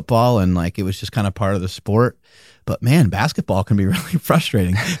me in football. And like, it was just kind of part of the sport. But man, basketball can be really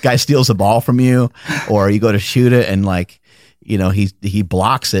frustrating. Guy steals the ball from you, or you go to shoot it and like, he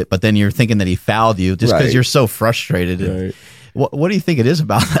blocks it, but then you're thinking that he fouled you just because you're so frustrated. Right. What do you think it is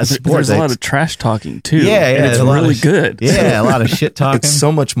about that sport? There's a lot of trash talking too. Yeah, and it's really good. Yeah, a lot of shit talking. It's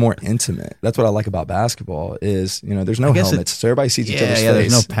so much more intimate. That's what I like about basketball is, there's no helmets. So everybody sees each other's face.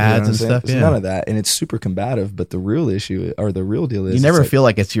 There's no pads and stuff. There's none of that. And it's super combative. But the real issue or the real deal is you never feel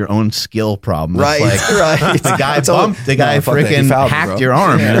like it's your own skill problem. Right. It's like, right. The guy bumped, the guy freaking hacked your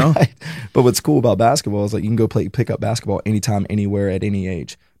arm, Right. But what's cool about basketball is like you can go pick up basketball anytime, anywhere, at any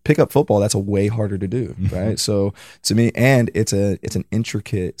age. Pick up football, that's a way harder to do, right? So to me, and it's an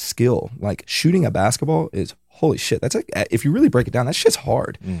intricate skill. Like shooting a basketball is holy shit. That's like, if you really break it down, that shit's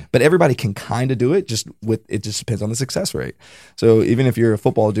hard. But everybody can kind of do it. It just depends on the success rate. So even if you're a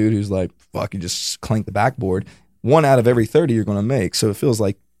football dude who's like, fuck, you just clank the backboard, 1 out of every 30 you're going to make. So it feels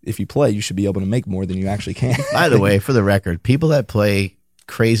like if you play, you should be able to make more than you actually can. By the way, for the record, people that play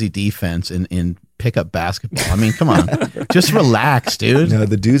crazy defense in pickup basketball. I mean, come on, just relax, dude. No,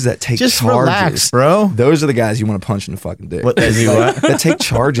 the dudes that take Just charges, relax, bro. Those are the guys you want to punch in the fucking dick. What, they do what? That take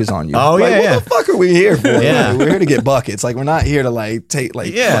charges on you. Oh, like, yeah, what the fuck are we here for? Yeah. Like, we're here to get buckets. Like, we're not here to like take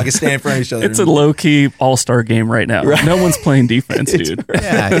like fucking stand in front of each other. It's a low key all-star game right now. Right. No one's playing defense, dude.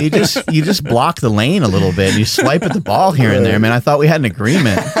 Yeah, you just block the lane a little bit. And you swipe at the ball here and there, man. I thought we had an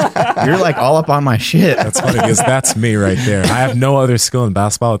agreement. You're like all up on my shit. That's funny because that's me right there. I have no other skill in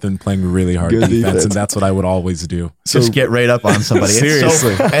basketball than playing really hard Good defense, and that's what I would always do. Just get right up on somebody.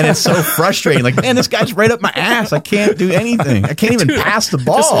 Seriously. It's so frustrating. Like, man, this guy's right up my ass. I can't do anything. I can't even pass the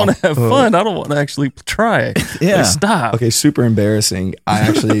ball. I just want to have fun. I don't want to actually try. Yeah. Like, stop. Okay, super embarrassing. I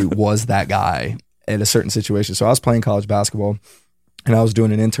actually was that guy in a certain situation. So I was playing college basketball, and I was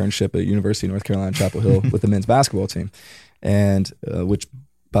doing an internship at University of North Carolina, Chapel Hill, with the men's basketball team, and which,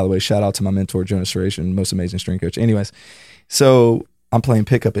 by the way, shout out to my mentor Jonas Suration, most amazing strength coach. Anyways, so I'm playing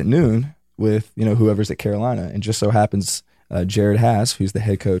pickup at noon with whoever's at Carolina, and just so happens Jared Haas, who's the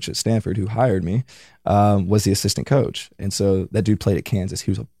head coach at Stanford, who hired me, was the assistant coach, and so that dude played at Kansas.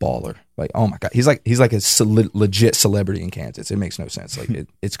 He was a baller. Like, oh my god, he's like a legit celebrity in Kansas. It makes no sense. Like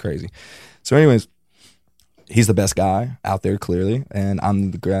it's crazy. So, anyways, he's the best guy out there clearly, and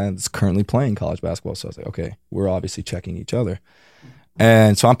I'm the guy that's currently playing college basketball. So I was like, okay, we're obviously checking each other,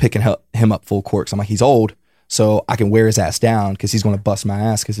 and so I'm picking him up full court. So I'm like, he's old, so I can wear his ass down because he's going to bust my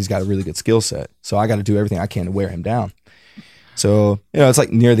ass because he's got a really good skill set. So I got to do everything I can to wear him down. So, it's like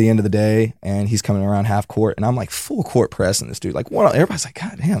near the end of the day, and he's coming around half court, and I'm like full court pressing this dude. Like, what? Everybody's like,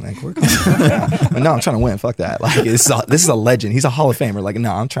 God damn, man, we're going. But no, I'm trying to win. Fuck that. Like, this is a legend. He's a Hall of Famer. Like,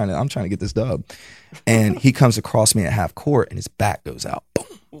 no, I'm trying to get this dub. And he comes across me at half court, and his back goes out.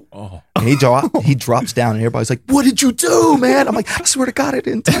 Boom. Oh. And he drops down, and everybody's like, "What did you do, man?" I'm like, "I swear to God, I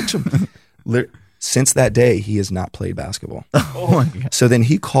didn't touch him." Since that day, he has not played basketball. Oh my God. So then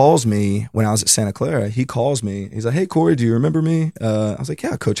he calls me when I was at Santa Clara. He calls me. He's like, "Hey, Cory, do you remember me?" I was like,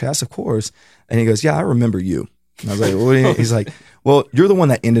 "Yeah, Coach Haas, of course." And he goes, "Yeah, I remember you." And I was like, "What do you?" He's like, "Well, you're the one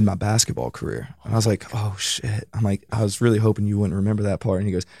that ended my basketball career." And I was like, "Oh shit!" I'm like, "I was really hoping you wouldn't remember that part." And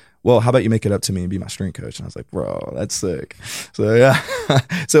he goes, "Well, how about you make it up to me and be my strength coach?" And I was like, "Bro, that's sick." So yeah,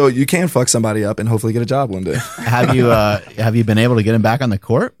 so you can fuck somebody up and hopefully get a job one day. Have you been able to get him back on the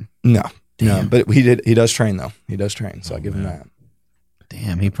court? No. Damn. No, but he does train though. He does train, so I give him that.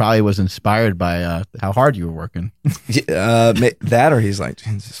 Damn, he probably was inspired by how hard you were working. That, or he's like,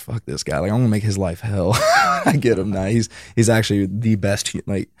 just fuck this guy. Like, I'm gonna make his life hell. I get him now. He's actually the best.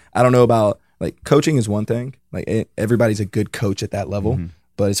 Like, I don't know about, like, coaching is one thing. Like, everybody's a good coach at that level. Mm-hmm.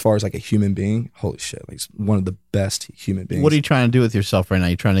 But as far as like a human being, holy shit, like, he's one of the best human beings. What are you trying to do with yourself right now?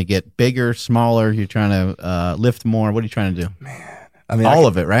 You trying to get bigger, smaller? You're trying to lift more? What are you trying to do? Man. I mean, all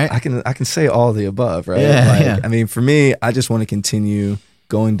of it, right? I can say all of the above, right? Yeah, like, yeah. I mean, for me, I just want to continue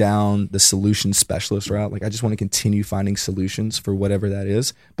going down the solution specialist route. Like, I just want to continue finding solutions for whatever that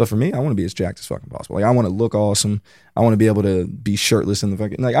is. But for me, I want to be as jacked as fucking possible. Like, I want to look awesome. I want to be able to be shirtless in the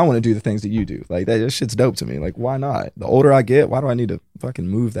fucking, like, I want to do the things that you do. Like, that shit's dope to me. Like, why not? The older I get, why do I need to fucking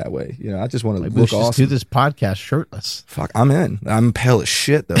move that way? I just want to look awesome. Just do this podcast shirtless. Fuck, I'm in. I'm pale as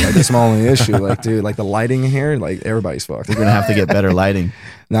shit though. Like, that's my only issue. Like, dude, like the lighting in here, like, everybody's fucked. You're gonna have to get better lighting.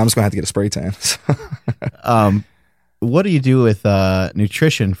 Now I'm just gonna have to get a spray tan. What do you do with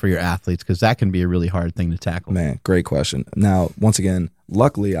nutrition for your athletes? Because that can be a really hard thing to tackle. Man, great question. Now, once again,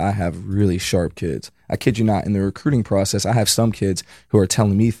 luckily I have really sharp kids. I kid you not, in the recruiting process, I have some kids who are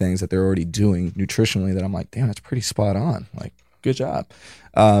telling me things that they're already doing nutritionally that I'm like, damn, that's pretty spot on. Like, good job.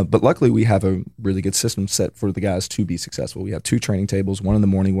 But luckily we have a really good system set for the guys to be successful. We have 2 training tables, one in the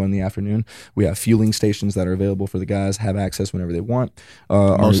morning, one in the afternoon. We have fueling stations that are available for the guys, have access whenever they want.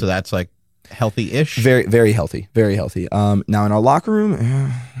 Most of that's like healthy-ish. Very, very healthy. Very healthy. Now in our locker room,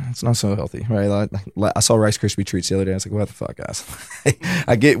 it's not so healthy, right? Like, I saw Rice Krispie treats the other day. I was like, what the fuck, guys?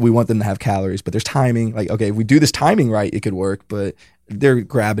 I get we want them to have calories, but there's timing. Like, okay, if we do this timing right, it could work, but they're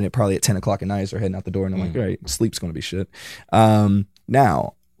grabbing it probably at 10 o'clock at night as they're heading out the door, and I'm like, all right, sleep's going to be shit.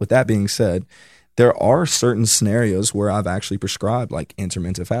 Now, with that being said, there are certain scenarios where I've actually prescribed like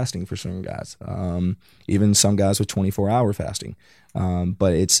intermittent fasting for certain guys, even some guys with 24-hour fasting.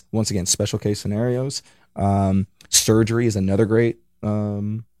 But it's, once again, special case scenarios. Surgery is another great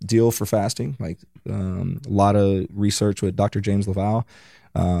deal for fasting. Like, a lot of research with Dr. James Laval.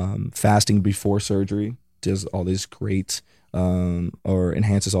 Fasting before surgery does all these great or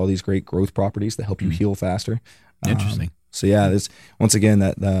enhances all these great growth properties that help you heal faster. Interesting. So yeah, this, once again,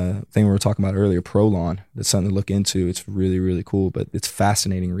 that thing we were talking about earlier, Prolon, that's something to look into. It's really, really cool, but it's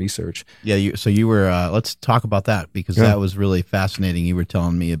fascinating research. Yeah. So you were, let's talk about that, because that was really fascinating. You were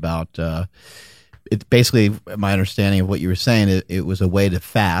telling me about it's basically my understanding of what you were saying. It was a way to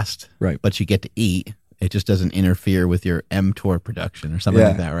fast, Right. but you get to eat. It just doesn't interfere with your mTOR production or something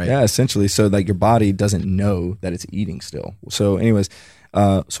like that, right? Yeah, essentially. So like your body doesn't know that it's eating still. So anyways,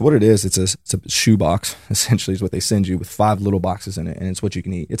 so what it is, it's a shoe box, essentially is what they send you with 5 little boxes in it, and it's what you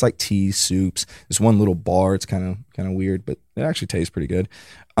can eat. It's like teas, soups. This one little bar, it's kind of weird, but it actually tastes pretty good.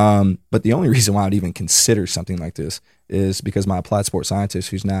 But the only reason why I'd even consider something like this is because my applied sports scientist,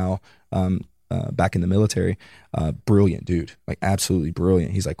 who's now back in the military, brilliant dude, like absolutely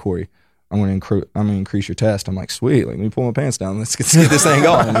brilliant. He's like, Cory, I'm going to increase your test. I'm like, sweet. Like, let me pull my pants down. Let's get this thing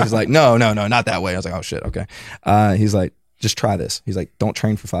going. And he's like, no, not that way. I was like, oh shit. Okay. He's like, just try this. He's like, don't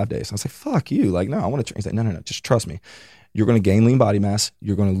train for 5 days. I was like, fuck you. Like, no, I want to train. He's like, no, just trust me. You're going to gain lean body mass.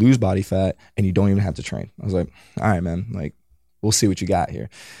 You're going to lose body fat, and you don't even have to train. I was like, all right, man. Like, we'll see what you got here.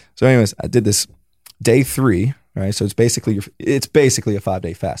 So anyways, I did this day 3. Right. So it's basically a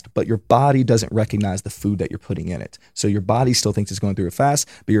 5-day fast, but your body doesn't recognize the food that you're putting in it. So your body still thinks it's going through a fast,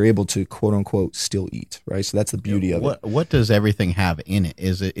 but you're able to quote unquote still eat. Right. So that's the beauty of it. What does everything have in it?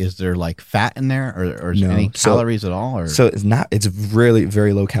 Is there like fat in there or is there any calories at all? Or? So it's really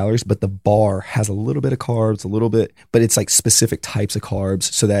very low calories, but the bar has a little bit of carbs, but it's like specific types of carbs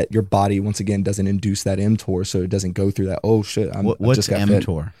so that your body, once again, doesn't induce that mTOR. So it doesn't go through that, oh shit, what's just got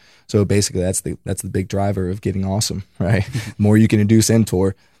mTOR? Fit. So basically, that's the big driver of getting awesome, right? The more you can induce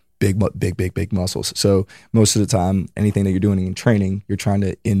mTOR, big muscles. So most of the time, anything that you're doing in training, you're trying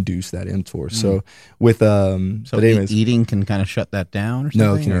to induce that mTOR. So with but anyways, eating can kind of shut that down, or something?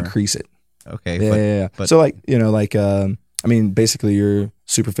 No, it can increase it. Okay, yeah. But, so like I mean, basically your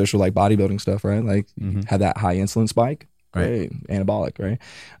superficial like bodybuilding stuff, right? Like have that high insulin spike, right? Anabolic, right?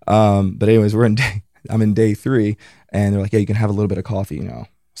 But anyways, I'm in day 3, and they're like, yeah, you can have a little bit of coffee,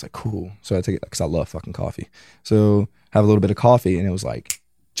 It's like, cool. So I take it because I love fucking coffee. So have a little bit of coffee, and it was like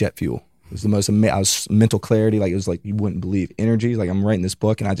jet fuel. It was the most I was mental clarity. Like, it was like, you wouldn't believe energy. Like, I'm writing this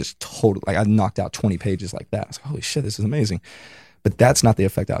book, and I just I knocked out 20 pages like that. I was like, holy shit, this is amazing. But that's not the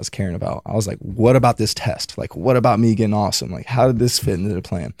effect I was caring about. I was like, what about this test? Like, what about me getting awesome? Like, how did this fit into the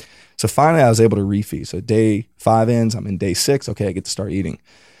plan? So finally I was able to refeed. So day 5 ends, I'm in day 6. Okay, I get to start eating.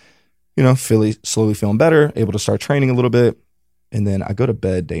 Slowly feeling better, able to start training a little bit. And then I go to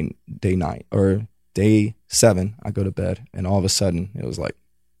bed day 9 or day 7. I go to bed, and all of a sudden it was like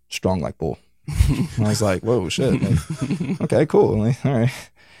strong like bull. I was like, whoa, shit. Like, okay, cool. Like, all right.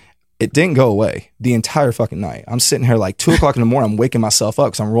 It didn't go away the entire fucking night. I'm sitting here like 2 o'clock in the morning. I'm waking myself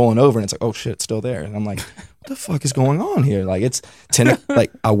up because I'm rolling over, and it's like, oh shit, it's still there. And I'm like, what the fuck is going on here? Like, it's 10.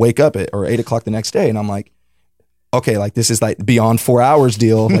 Like, I wake up at 8 o'clock the next day, and I'm like, okay, like, this is like beyond 4 hours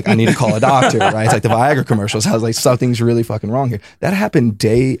deal. Like, I need to call a doctor, right? It's like the Viagra commercials. I was like, something's really fucking wrong here. That happened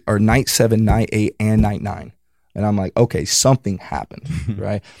night 7, night 8, and night 9. And I'm like, okay, something happened,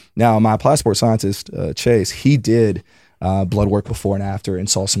 right? Now, my applied sports scientist, Chase, he did blood work before and after and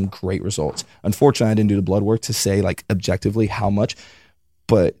saw some great results. Unfortunately, I didn't do the blood work to say like objectively how much,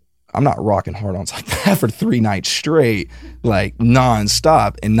 but I'm not rocking hard-ons like that for 3 nights straight, like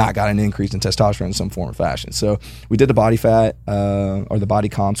nonstop, and not got an increase in testosterone in some form or fashion. So we did the body fat or the body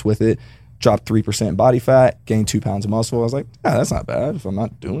comps with it, dropped 3% body fat, gained 2 pounds of muscle. I was like, yeah, that's not bad if I'm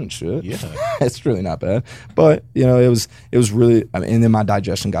not doing shit. Yeah, it's really not bad. But it was really, and then my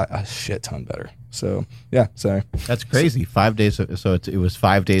digestion got a shit ton better. So yeah, sorry. That's crazy. 5 days. So it was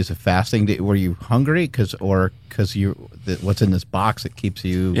 5 days of fasting. Were you hungry? Because what's in this box that keeps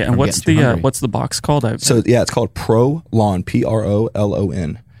you? Yeah, and what's the box called? It's called Prolon,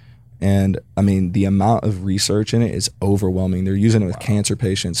 Prolon. And I mean, the amount of research in it is overwhelming. They're using it with cancer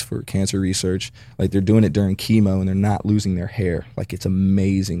patients for cancer research. Like, they're doing it during chemo, and they're not losing their hair. Like, it's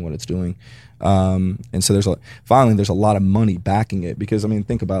amazing what it's doing. And so there's a lot of money backing it, because I mean,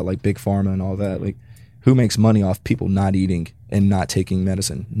 think about like big pharma and all that. Like, who makes money off people not eating and not taking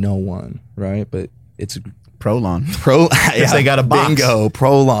medicine? No one, right? But it's Prolon. Yeah, they got a box. Bingo,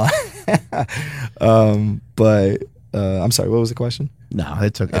 Prolon. I'm sorry, what was the question? No,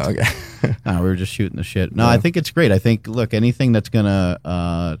 it's okay. Oh, okay. No, we were just shooting the shit. No, yeah. I think it's great. I think, look, anything that's gonna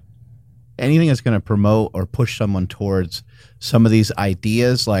promote or push someone towards some of these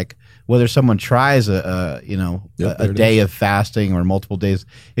ideas, like whether someone tries a day of fasting or multiple days,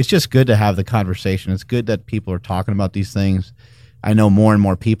 it's just good to have the conversation. It's good that people are talking about these things. I know more and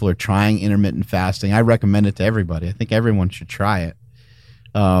more people are trying intermittent fasting. I recommend it to everybody. I think everyone should try it.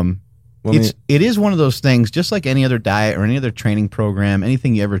 It is one of those things, just like any other diet or any other training program,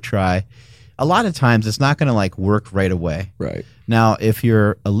 anything you ever try. A lot of times it's not going to like work right away. Right. Now, if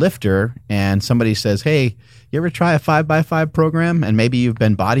you're a lifter and somebody says, hey, you ever try a 5x5 program? And maybe you've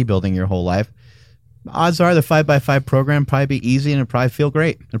been bodybuilding your whole life. odds are the 5x5 program probably be easy and it'll probably feel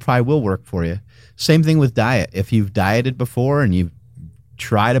great. It probably will work for you. Same thing with diet. If you've dieted before and you've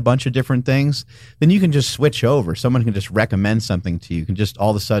tried a bunch of different things, then you can just switch over. Someone can just recommend something to you. You can just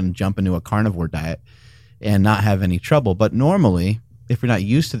all of a sudden jump into a carnivore diet and not have any trouble. But normally, if you're not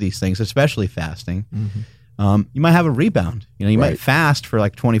used to these things, especially fasting, you might have a rebound. You might fast for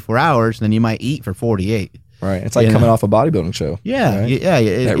like 24 hours and then you might eat for 48. Right. It's like coming off a bodybuilding show. Yeah. Right?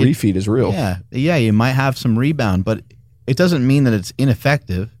 That refeed is real. Yeah. You might have some rebound, but it doesn't mean that it's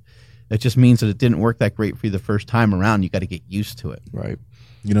ineffective. It just means that it didn't work that great for you the first time around. You got to get used to it. Right.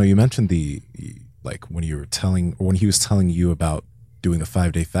 You mentioned when he was telling you about doing the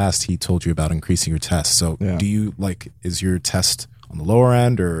 5-day fast, he told you about increasing your test. So do you is your test on the lower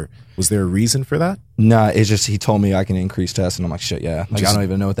end, or was there a reason for that? Nah, it's just he told me I can increase tests, and I'm like, shit, yeah. I don't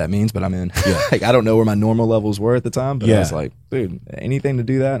even know what that means, but I'm in. Yeah. I don't know where my normal levels were at the time, but I was like, dude, anything to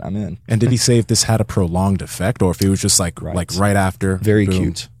do that, I'm in. And did he say if this had a prolonged effect, or if it was just right after? Very boom,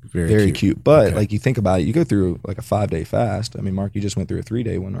 cute. Very cute. But you think about it, you go through like a 5-day fast. I mean, Mark, you just went through a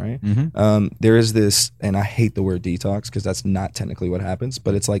 3-day one, right? Mm-hmm. There is this, and I hate the word detox because that's not technically what happens,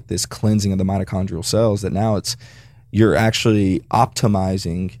 but it's like this cleansing of the mitochondrial cells that now you're actually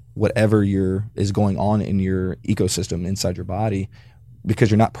optimizing whatever is going on in your ecosystem inside your body,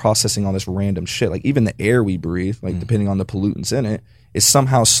 because you're not processing all this random shit. Like even the air we breathe, depending on the pollutants in it, is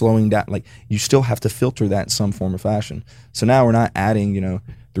somehow slowing down. Like you still have to filter that in some form or fashion. So now we're not adding,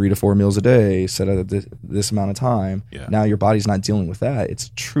 3 to 4 meals a day set at this amount of time. Yeah. Now your body's not dealing with that.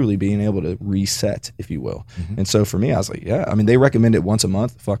 It's truly being able to reset, if you will. Mm-hmm. And so for me, I was like, yeah, I mean, they recommend it once a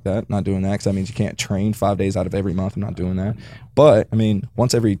month. Fuck that. Not doing that, because that means you can't train 5 days out of every month. I'm not doing that. But I mean,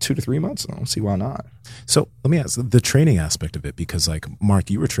 once every 2 to 3 months, I don't see why not. So let me ask the training aspect of it, because Mark,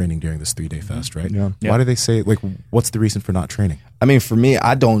 you were training during this 3-day fast, right? Yeah. Why do they say, what's the reason for not training? I mean, for me,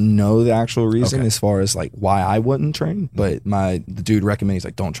 I don't know the actual reason as far as why I wouldn't train, but the dude recommended, he's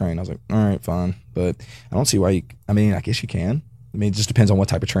like, don't train. I was like, all right, fine. But I don't see why I guess you can. I mean, it just depends on what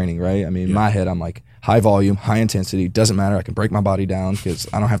type of training, right? I mean, in my head, I'm like, high volume, high intensity, doesn't matter. I can break my body down because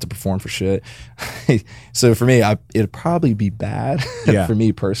I don't have to perform for shit. So for me, it'd probably be bad for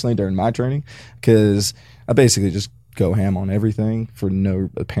me personally during my training, because I basically just go ham on everything for no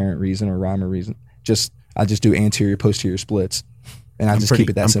apparent reason or rhyme or reason. I just do anterior, posterior splits. And I just keep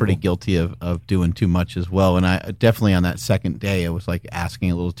it that simple. I'm pretty guilty of doing too much as well. And I definitely on that second day, I was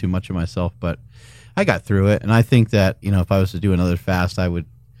asking a little too much of myself, but I got through it. And I think that, if I was to do another fast, I would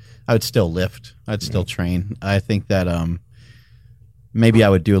still lift. I'd still train. I think that maybe I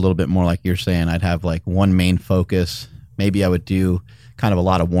would do a little bit more like you're saying. I'd have one main focus. Maybe I would do kind of a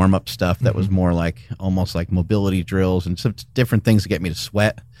lot of warm-up stuff that was more almost like mobility drills and some different things to get me to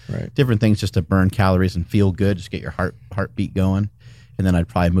sweat. Right. Different things just to burn calories and feel good, just get your heartbeat going. And then I'd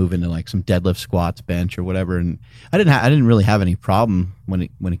probably move into some deadlift, squats, bench, or whatever. And I didn't really have any problem when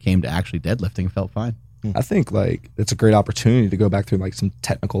it came to actually deadlifting. It felt fine. I think it's a great opportunity to go back through some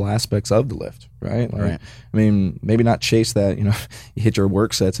technical aspects of the lift, right? Right. I mean, maybe not chase that. You hit your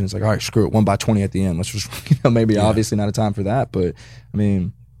work sets and it's like, all right, screw it, 1x20 at the end. Let's just maybe obviously not a time for that, but I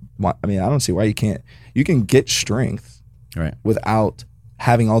mean, I don't see why you can't. You can get strength without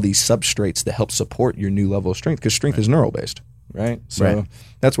having all these substrates to help support your new level of strength, because strength is neural based. Right. So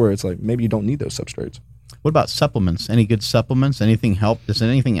that's where it's maybe you don't need those substrates. What about supplements? Any good supplements? Anything help? Does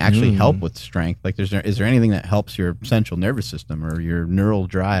anything actually help with strength? Is there anything that helps your central nervous system or your neural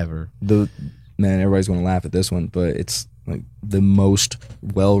drive? Or everybody's going to laugh at this one, but it's the most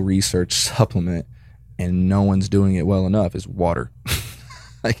well-researched supplement, and no one's doing it well enough, is water.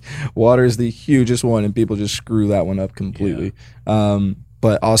 Water is the hugest one, and people just screw that one up completely. Yeah.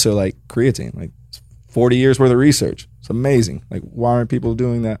 But also creatine, 40 years worth of research. It's amazing. Why aren't people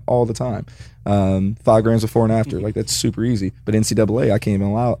doing that all the time? 5 grams before and after. That's super easy. But NCAA, I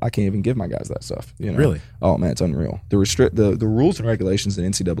can't even give my guys that stuff. Really? Oh man, it's unreal. The rules and regulations in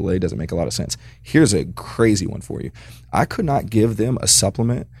NCAA doesn't make a lot of sense. Here's a crazy one for you. I could not give them a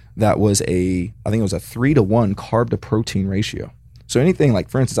supplement that was I think it was a 3-to-1 carb to protein ratio. So anything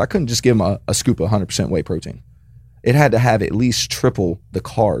for instance, I couldn't just give them a scoop of 100% whey protein. It had to have at least triple the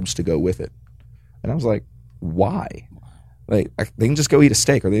carbs to go with it. And I was like, why? They can just go eat a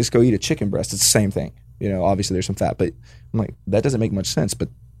steak, or they just go eat a chicken breast. It's the same thing. Obviously there's some fat, but I'm like, that doesn't make much sense. But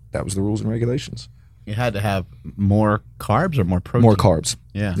that was the rules and regulations. You had to have more carbs or more protein? More carbs.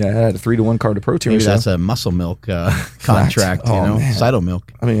 Yeah. Yeah, it had a 3-to-1 carb to protein. Maybe that's a muscle milk contract, Cyto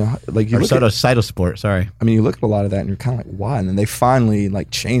milk. I mean, Cytosport, sorry. I mean, you look at a lot of that and you're kind of why? And then they finally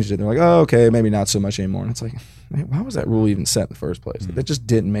changed it. They're like, oh, okay, maybe not so much anymore. And it's like, man, why was that rule even set in the first place? That just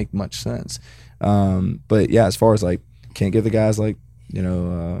didn't make much sense. But yeah, as far as can't give the guys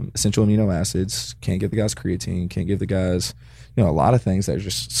essential amino acids. Can't give the guys creatine. Can't give the guys, a lot of things that are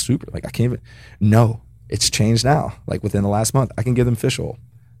just super. Like I can't even. No, it's changed now. Like within the last month, I can give them fish oil.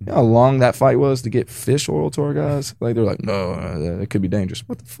 You know how long that fight was to get fish oil to our guys? Like they're like, no, it could be dangerous.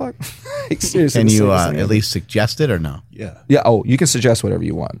 What the fuck? Like, seriously. Can you at least suggest it or no? Yeah. Oh, you can suggest whatever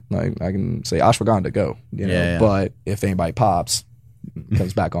you want. Like I can say ashwagandha, go. Yeah. But if anybody pops,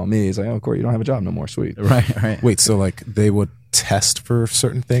 comes back on me, it's like, oh, Cory, you don't have a job no more. Sweet. Right. Wait, so like they would test for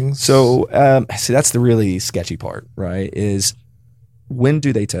certain things? So see, that's the really sketchy part, right? Is when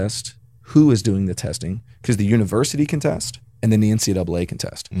do they test? Who is doing the testing? Because the university can test. And then the NCAA can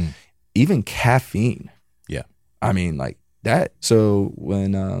test. Even caffeine. Yeah. I mean, like that. So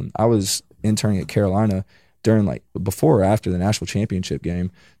when I was interning at Carolina during before or after the national championship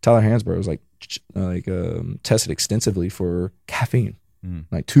game, Tyler Hansbrough was tested extensively for caffeine.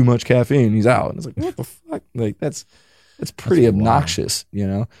 Like too much caffeine, he's out. And it's like, what the fuck? Like that's pretty obnoxious,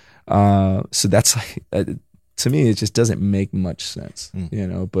 So that's to me, it just doesn't make much sense,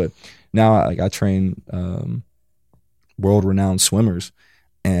 But now I train world-renowned swimmers,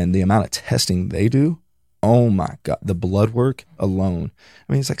 and the amount of testing they do, oh my God, the blood work alone.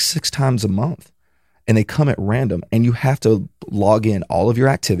 I mean, it's like 6 times a month, and they come at random, and you have to log in all of your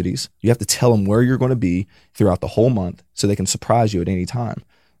activities. You have to tell them where you're going to be throughout the whole month so they can surprise you at any time.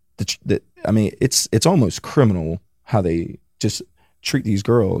 I mean, it's almost criminal how they just treat these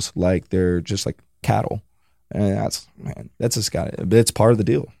girls like they're just like cattle. And that's just but it's part of the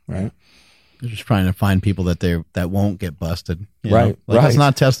deal, right? They're just trying to find people that won't get busted. Right. Let's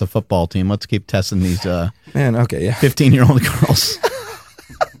not test the football team. Let's keep testing these 15-year-old girls.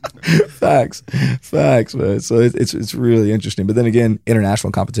 Facts, man. So it's really interesting. But then again,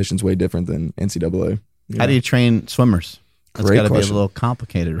 international competition's way different than NCAA. How do you train swimmers? That's got to be a little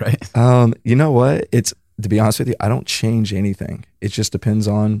complicated, right? You know what? To be honest with you, I don't change anything. It just depends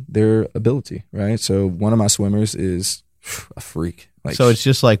on their ability, right? So one of my swimmers is a freak. So it's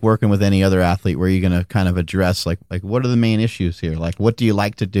just like working with any other athlete where you're going to kind of address like what are the main issues here? Like what do you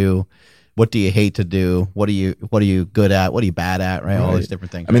like to do? What do you hate to do? What are you good at? What are you bad at? Right? All these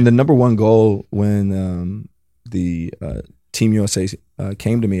different things. I mean, the number one goal when the Team USA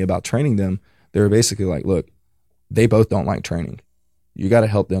came to me about training them, they were basically like, look, they both don't like training. You got to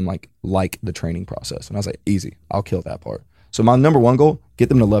help them like the training process. And I was like, easy, I'll kill that part. So my number one goal, get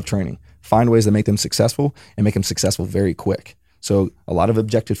them to love training. Find ways to make them successful and make them successful very quick. So a lot of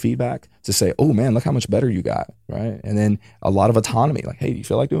objective feedback to say, oh man, look how much better you got, right? And then a lot of autonomy, like, hey, do you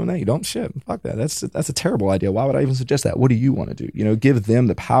feel like doing that? You don't? Shit, fuck that. That's a terrible idea. Why would I even suggest that? What do you want to do? Give them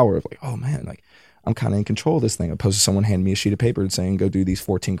the power of like, oh man, like I'm kind of in control of this thing, opposed to someone handing me a sheet of paper and saying, go do these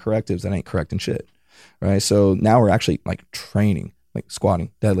 14 correctives that ain't correcting shit, right? So now we're actually like training, like squatting,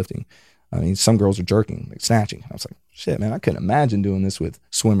 deadlifting. I mean, some girls are jerking, like snatching. I was like, shit, man, I couldn't imagine doing this with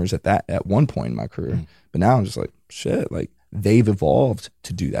swimmers at one point in my career. But now I'm just like, shit, like they've evolved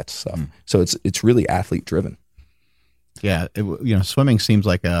to do that stuff. So it's really athlete driven. Yeah, swimming seems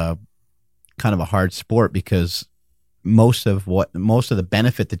like a kind of a hard sport because most of the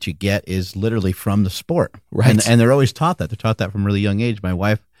benefit that you get is literally from the sport, right? And they're always taught that. They're taught that from a really young age. My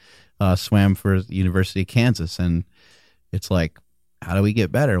wife swam for the University of Kansas, and it's like, how do we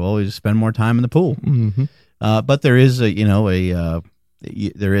get better? Well, we just spend more time in the pool. But there is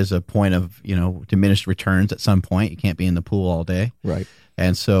there is a point of diminished returns at some point. You can't be in the pool all day, right?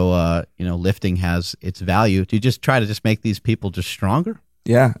 And so lifting has its value. Do you just try to make these people just stronger?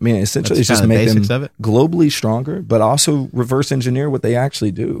 Yeah, I mean, essentially, it's just make them globally stronger, but also reverse engineer what they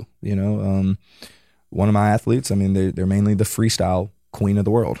actually do. One of my athletes, I mean, they're mainly the freestyle queen of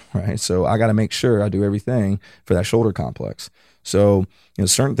the world, right? So I got to make sure I do everything for that shoulder complex. So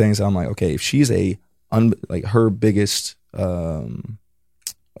certain things I'm like, okay, if she's her biggest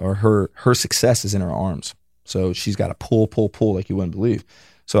or her success is in her arms, so she's got to pull like you wouldn't believe.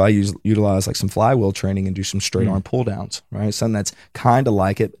 So I utilize like some flywheel training and do some straight arm pull downs, right? Something that's kind of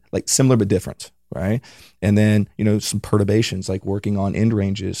like it, like similar but different, right? And then some perturbations, like working on end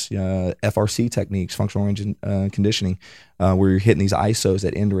ranges, FRC techniques, functional range and conditioning, where you're hitting these ISOs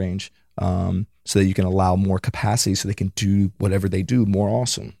at end range, so that you can allow more capacity, so they can do whatever they do more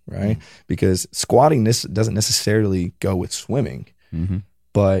awesome, right? Because squatting this doesn't necessarily go with swimming,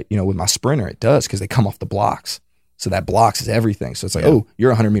 but with my sprinter it does, because they come off the blocks. So that blocks is everything. So it's like, oh,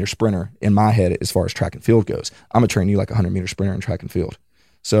 you're a 100-meter sprinter in my head as far as track and field goes. I'm going to train you like a 100-meter sprinter in track and field.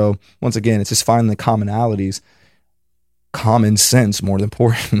 So once again, it's just finding the commonalities, common sense more than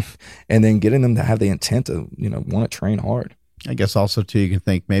important, and then getting them to have the intent to, want to train hard. I guess also too, you can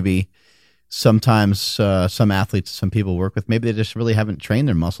think maybe sometimes some athletes, some people work with, maybe they just really haven't trained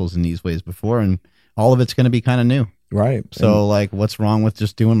their muscles in these ways before, and all of it's going to be kind of new. Right. So like, what's wrong with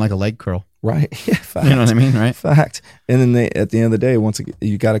just doing like a leg curl? Right. Yeah. Fact. You know what I mean? Right. Fact. And then at the end of the day, once again,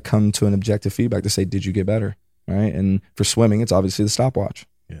 you got to come to an objective feedback to say, did you get better? Right. And for swimming, it's obviously the stopwatch.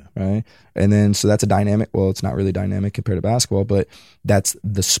 Yeah. Right. And then, so that's a dynamic. Well, it's not really dynamic compared to basketball, but that's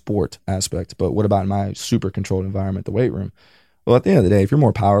the sport aspect. But what about my super controlled environment, the weight room? Well, at the end of the day, if you're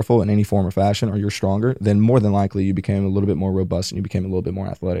more powerful in any form or fashion, or you're stronger, then more than likely you became a little bit more robust and you became a little bit more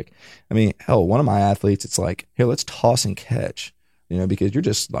athletic. I mean, hell, one of my athletes, it's like, here, let's toss and catch, because you're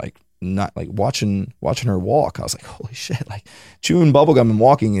just like not like watching her walk. I was like, holy shit, like chewing bubblegum and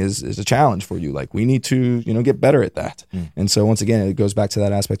walking is a challenge for you. Like we need to, get better at that. And so once again, it goes back to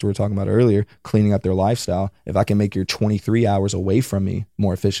that aspect we were talking about earlier, cleaning up their lifestyle. If I can make your 23 hours away from me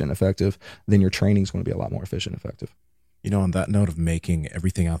more efficient and effective, then your training is going to be a lot more efficient and effective. On that note of making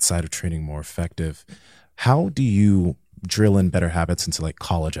everything outside of training more effective, how do you drill in better habits into like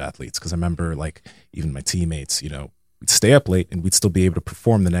college athletes? Because I remember like even my teammates, we'd stay up late and we'd still be able to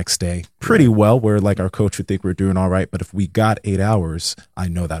perform the next day pretty well, where like our coach would think we're doing all right. But if we got 8 hours, I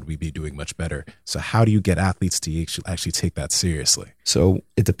know that we'd be doing much better. So how do you get athletes to actually take that seriously? So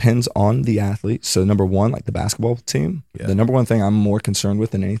it depends on the athlete. So number one, like the basketball team, the number one thing I'm more concerned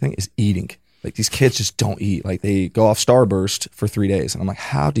with than anything is eating. Like these kids just don't eat. Like they go off Starburst for 3 days. And I'm like,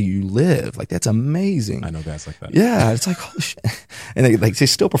 how do you live? Like that's amazing. I know guys like that. Yeah. It's like, holy shit. And they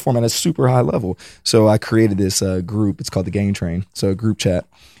still perform at a super high level. So I created this group. It's called the Game Train. So a group chat.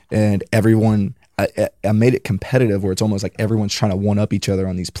 And everyone, I made it competitive where it's almost like everyone's trying to one up each other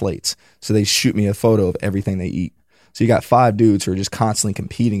on these plates. So they shoot me a photo of everything they eat. So you got 5 dudes who are just constantly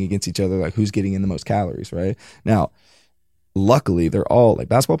competing against each other, like who's getting in the most calories, right? Now, luckily, they're all like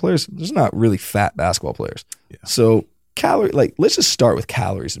basketball players. There's not really fat basketball players. Yeah. So let's just start with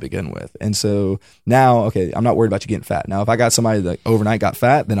calories to begin with. And so now, okay, I'm not worried about you getting fat. Now, if I got somebody that overnight got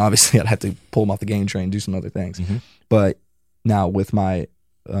fat, then obviously I'd have to pull them off the game train and do some other things. Mm-hmm. But now with my,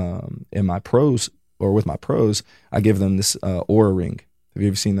 with my pros, I give them this Oura ring. Have you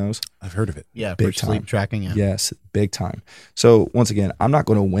ever seen those? I've heard of it. Yeah, big for time. Sleep tracking. Yeah. Yes, big time. So once again, I'm not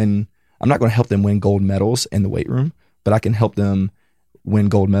going to help them win gold medals in the weight room, but I can help them win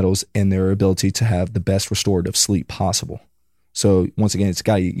gold medals in their ability to have the best restorative sleep possible. So once again,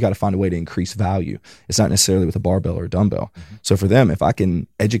 you got to find a way to increase value. It's not necessarily with a barbell or a dumbbell. Mm-hmm. So for them, if I can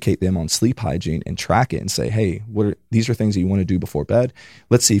educate them on sleep hygiene and track it and say, hey, these are things that you want to do before bed.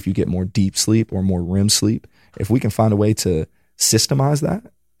 Let's see if you get more deep sleep or more REM sleep. If we can find a way to systemize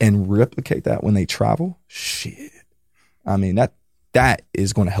that and replicate that when they travel, shit. I mean, that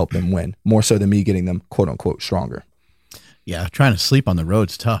is going to help them win more so than me getting them quote unquote stronger. Yeah, trying to sleep on the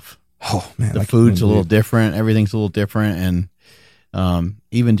road's tough. Oh man, the food's a little different. Everything's a little different, and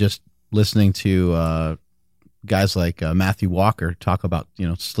even just listening to guys like Matthew Walker talk about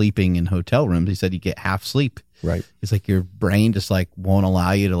sleeping in hotel rooms. He said you get half sleep. Right. It's like your brain just like won't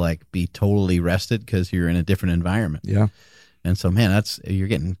allow you to like be totally rested because you're in a different environment. Yeah. And so, man, you're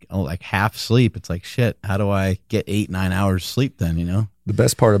getting like half sleep. It's like, shit, how do I get 8-9 hours sleep then, The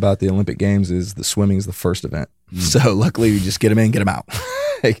best part about the Olympic Games is the swimming is the first event. So luckily you just get them in, get them out.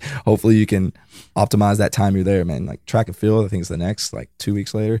 Like, hopefully you can optimize that time you're there, man. Like track and field, I think is the next, like 2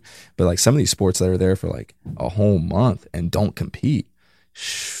 weeks later. But like some of these sports that are there for like a whole month and don't compete,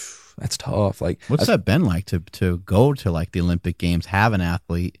 that's tough. Like, what's that been like to go to like the Olympic Games, have an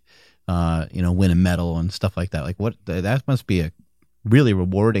athlete, win a medal and stuff like that? Like that must be a really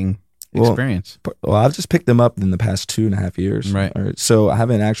rewarding experience. Well, I've just picked them up in the past 2.5 years. Right. So I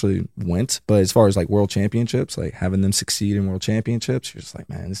haven't actually went, but as far as like world championships, like having them succeed in world championships, you're just like,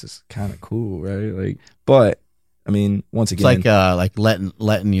 man, this is kind of cool, right? Like, but I mean, once again, it's like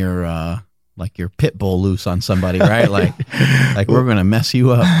letting your like your pit bull loose on somebody, right? like we're gonna mess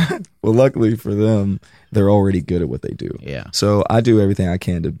you up. Well, luckily for them, they're already good at what they do. Yeah. So I do everything I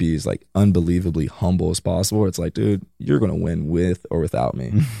can to be as like unbelievably humble as possible. It's like, dude, you're gonna win with or without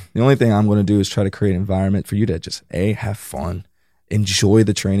me. The only thing I'm gonna do is try to create an environment for you to just have fun, enjoy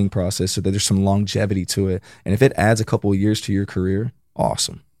the training process, so that there's some longevity to it. And if it adds a couple of years to your career,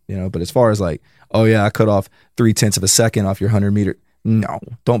 awesome. But as far as like, oh yeah, I cut off 0.3 of a second off your 100-meter. No,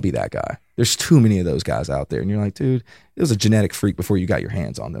 don't be that guy. There's too many of those guys out there. And you're like, dude, it was a genetic freak before you got your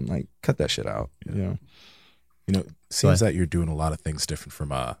hands on them. Like, cut that shit out. Yeah. It seems that you're doing a lot of things different from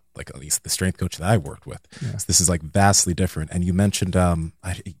like at least the strength coach that I worked with. Yeah. So this is like vastly different. And you mentioned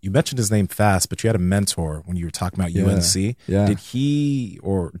his name fast, but you had a mentor when you were talking about UNC. Yeah. Did he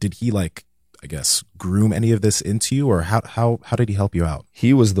like, I guess, groom any of this into you, or how did he help you out?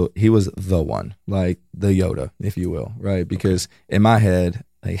 He was the one, like the Yoda, if you will, right? Because in my head,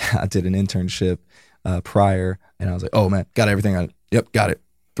 like, I did an internship prior, and I was like, oh man, got everything. Yep, got it.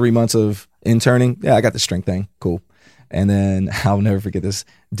 3 months of interning. Yeah, I got the strength thing. Cool. And then I'll never forget this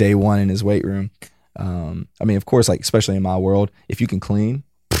day one in his weight room. I mean, of course, like, especially in my world, if you can clean,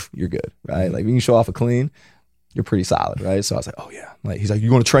 you're good, right? Like, if you can show off a clean, you're pretty solid, right? So I was like, oh yeah. Like, he's like,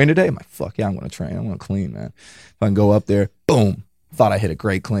 you want to train today? I'm like, fuck yeah, I'm going to train. I'm going to clean, man. If I can go up there, boom, thought I hit a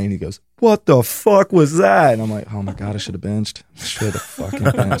great clean. He goes, what the fuck was that? And I'm like, oh my God, I should have benched. Should have fucking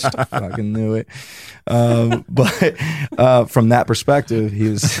benched. I fucking knew it. But from that perspective, he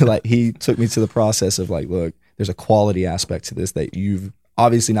was like, he took me to the process of like, look, there's a quality aspect to this that you've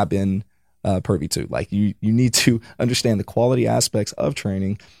obviously not been privy to. Like, you need to understand the quality aspects of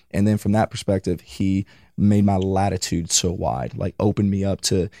training. And then from that perspective, he made my latitude so wide, like opened me up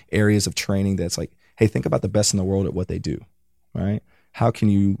to areas of training that's like, hey, think about the best in the world at what they do, right? How can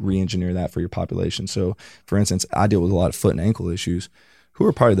you re-engineer that for your population? So, for instance, I deal with a lot of foot and ankle issues. Who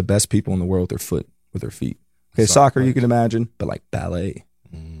are probably the best people in the world with their feet? Okay, soccer you can imagine, but like ballet,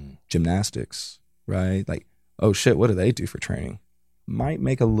 gymnastics, right? Like, oh shit, what do they do for training? Might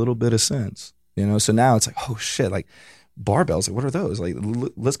make a little bit of sense, you know? So now it's like, oh shit, like barbells, like what are those? Like,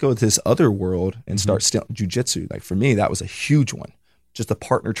 let's go to this other world and start jujitsu. Like, for me, that was a huge one. Just the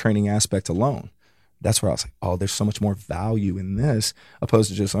partner training aspect alone. That's where I was like, oh, there's so much more value in this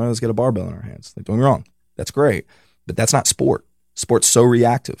opposed to just, oh, let's get a barbell in our hands. Like, don't get me wrong, that's great, but that's not sport. Sport's so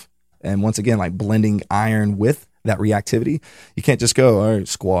reactive. And once again, like blending iron with that reactivity, you can't just go, all right,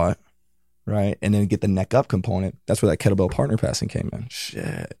 squat, right? And then get the neck up component. That's where that kettlebell partner passing came in.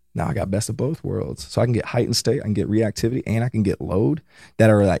 Shit. Now I got best of both worlds. So I can get height and state, I can get reactivity, and I can get load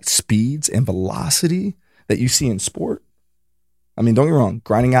that are like speeds and velocity that you see in sport. I mean, don't get me wrong,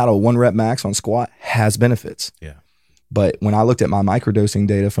 grinding out a 1 rep max on squat has benefits. Yeah. But when I looked at my microdosing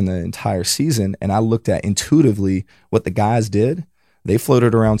data from the entire season and I looked at intuitively what the guys did, they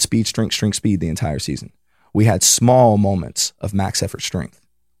floated around speed, strength, speed the entire season. We had small moments of max effort strength.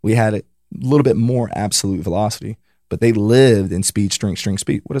 We had a little bit more absolute velocity, but they lived in speed, strength,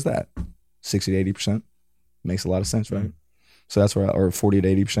 speed. What is that? 60 to 80%? Makes a lot of sense, right? So that's where, or 40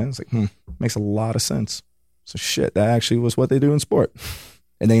 to 80%. It's like, makes a lot of sense. So shit, that actually was what they do in sport.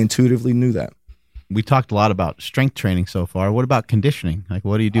 And they intuitively knew that. We talked a lot about strength training so far. What about conditioning? Like,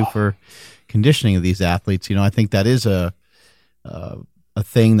 what do you do for conditioning of these athletes? You know, I think that is a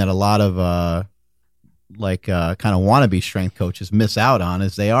thing that a lot of kind of wannabe strength coaches miss out on,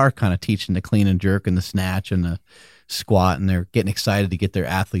 is they are kind of teaching the clean and jerk and the snatch and the squat, and they're getting excited to get their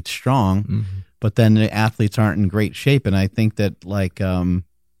athletes strong, but then the athletes aren't in great shape. And I think that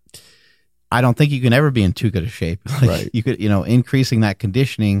I don't think you can ever be in too good a shape. Right. You could, increasing that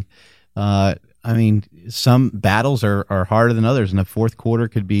conditioning. I mean, some battles are harder than others, and the fourth quarter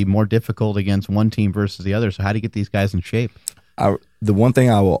could be more difficult against one team versus the other. So how do you get these guys in shape? The one thing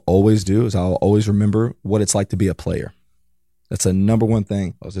I will always do is I'll always remember what it's like to be a player. That's a number one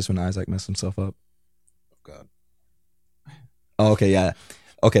thing. Oh, is this when Isaac messed himself up? Oh, God. Oh, okay, yeah.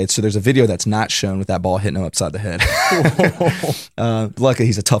 Okay, so there's a video that's not shown with that ball hitting him upside the head. Luckily,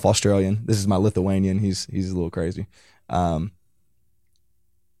 he's a tough Australian. This is my Lithuanian. He's a little crazy.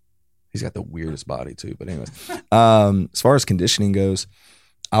 He's got the weirdest body too. But anyways, as far as conditioning goes,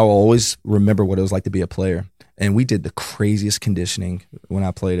 I will always remember what it was like to be a player. And we did the craziest conditioning when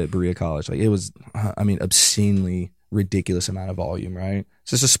I played at Berea College. Like, it was, obscenely ridiculous amount of volume, right?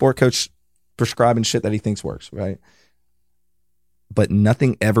 It's just a sport coach prescribing shit that he thinks works, right? But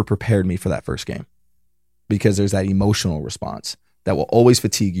nothing ever prepared me for that first game, because there's that emotional response that will always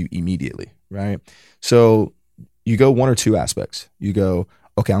fatigue you immediately, right? So you go one or two aspects. You go,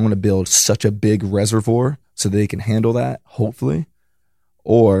 okay, I'm going to build such a big reservoir so they can handle that, hopefully.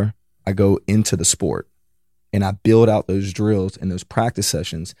 Or I go into the sport and I build out those drills and those practice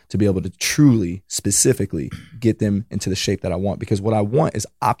sessions to be able to truly, specifically get them into the shape that I want. Because what I want is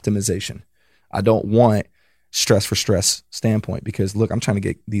optimization. I don't want stress for stress standpoint, because look, I'm trying to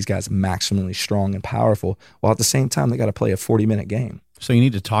get these guys maximally strong and powerful, while at the same time they got to play a 40-minute game. So you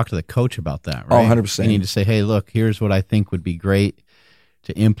need to talk to the coach about that, right? Oh, 100%. You need to say, hey, look, here's what I think would be great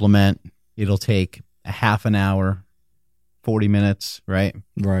to implement. It'll take a half an hour, 40 minutes, right?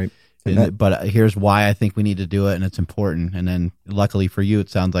 Right. But here's why I think we need to do it, and it's important. And then luckily for you, it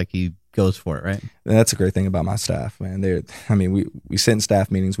sounds like he goes for it, right? That's a great thing about my staff, man. We sit in staff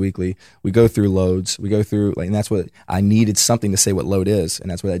meetings weekly. We go through loads. We go through, and that's what I needed, something to say what load is,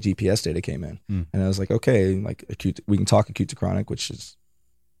 and that's where that GPS data came in. And I was like, okay, like we can talk acute to chronic, which is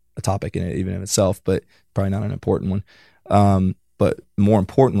a topic in it even in itself, but probably not an important one. But more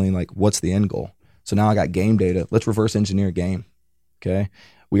importantly, like, what's the end goal? So now I got game data. Let's reverse engineer game. Okay,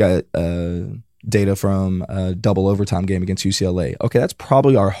 we got data from a double overtime game against UCLA. Okay, that's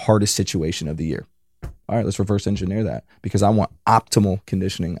probably our hardest situation of the year. All right, let's reverse engineer that, because I want optimal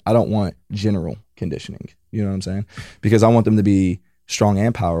conditioning. I don't want general conditioning. You know what I'm saying? Because I want them to be strong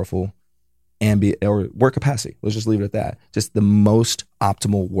and powerful and or work capacity. Let's just leave it at that. Just the most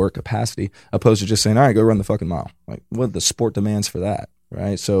optimal work capacity, opposed to just saying, all right, go run the fucking mile. Like, what the sport demands for that,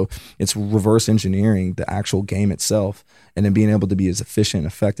 right? So it's reverse engineering the actual game itself, and then being able to be as efficient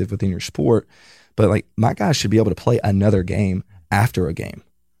and effective within your sport. But like, my guys should be able to play another game after a game.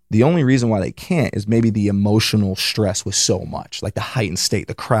 The only reason why they can't is maybe the emotional stress was so much, like the heightened state,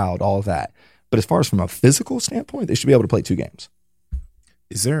 the crowd, all of that. But as far as from a physical standpoint, they should be able to play 2 games.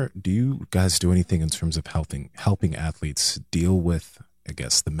 Do you guys do anything in terms of helping athletes deal with, I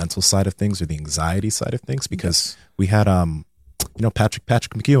guess, the mental side of things or the anxiety side of things? Because we had, Patrick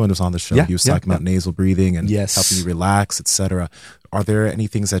McEwen was on the show. He was talking about nasal breathing and helping you relax, etc. Are there any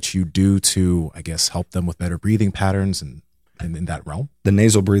things that you do to, I guess, help them with better breathing patterns and in that realm? The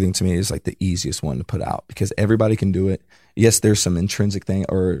nasal breathing to me is like the easiest one to put out because everybody can do it. Yes, there's some intrinsic thing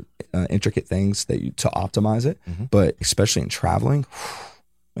or intricate things that to optimize it, but especially in traveling,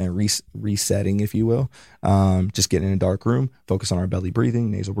 and resetting, if you will, just getting in a dark room, focus on our belly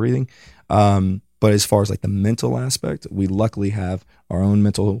breathing, nasal breathing. But as far as like the mental aspect, we luckily have our own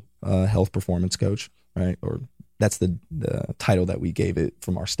mental health performance coach, right? Or that's the title that we gave it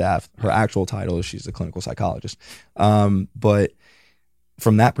from our staff. Her actual title is she's a clinical psychologist. But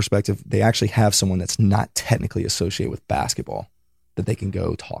from that perspective, they actually have someone that's not technically associated with basketball that they can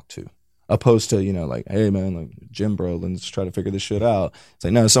go talk to. Opposed to, like, hey man, like gym bro, let's try to figure this shit out. It's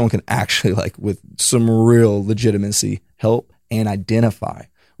like, no, someone can actually like with some real legitimacy help and identify,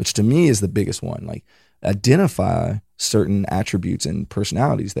 which to me is the biggest one. Like identify certain attributes and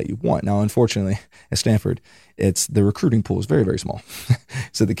personalities that you want. Now, unfortunately, at Stanford, the recruiting pool is very, very small.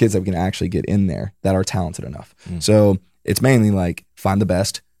 So the kids that we can actually get in there that are talented enough. So it's mainly like find the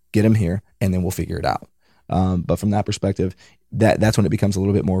best, get them here, and then we'll figure it out. But from that perspective, that's when it becomes a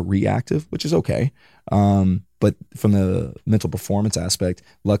little bit more reactive, which is okay. But from the mental performance aspect,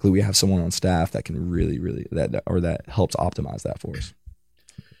 luckily we have someone on staff that can really that helps optimize that for us.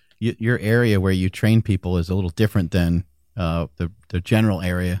 Your area where you train people is a little different than the general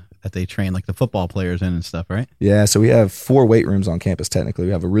area that they train like the football players in and stuff, right? Yeah, so we have 4 weight rooms on campus technically.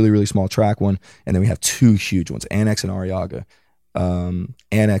 We have a really, really small track one, and then we have 2 huge ones, Annex and Arriaga.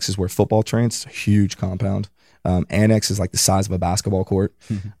 Annex is where football trains. It's a huge compound. Annex is like the size of a basketball court,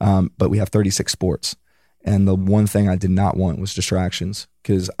 but we have 36 sports. And the one thing I did not want was distractions,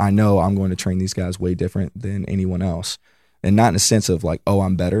 because I know I'm going to train these guys way different than anyone else. And not in a sense of like, oh,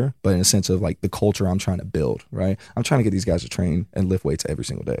 I'm better, but in a sense of like the culture I'm trying to build, right? I'm trying to get these guys to train and lift weights every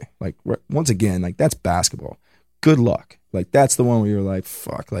single day. Like, once again, like that's basketball. Good luck. Like that's the one where you're like,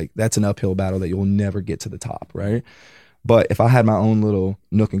 fuck, like that's an uphill battle that you'll never get to the top, right? But if I had my own little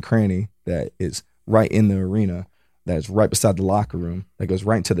nook and cranny that is right in the arena, that is right beside the locker room, that goes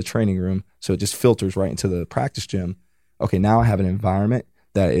right into the training room, so it just filters right into the practice gym. Okay, now I have an environment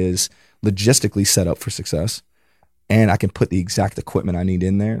that is logistically set up for success, and I can put the exact equipment I need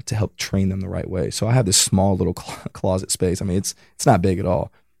in there to help train them the right way. So I have this small little closet space. I mean, it's not big at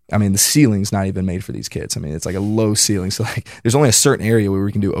all. I mean, the ceiling's not even made for these kids. I mean, it's like a low ceiling. So like, there's only a certain area where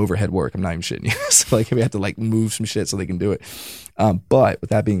we can do overhead work. I'm not even shitting you. So like, we have to like move some shit so they can do it. But with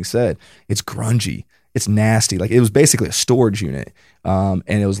that being said, it's grungy. It's nasty. Like it was basically a storage unit. And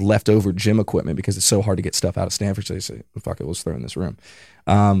it was leftover gym equipment because it's so hard to get stuff out of Stanford. So they say, fuck it, let's throw it in this room.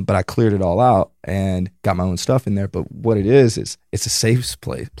 But I cleared it all out and got my own stuff in there. But what it is it's a safe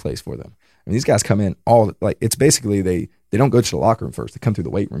place for them. I mean, these guys come in it's basically they don't go to the locker room first. They come through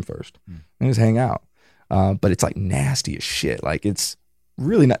the weight room first and just hang out. But it's like nasty as shit. Like it's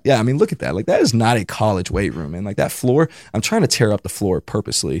really not. Yeah, I mean, look at that. Like that is not a college weight room. And like that floor, I'm trying to tear up the floor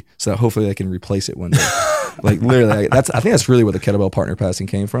purposely so that hopefully I can replace it one day. Like literally, I think that's really where the kettlebell partner passing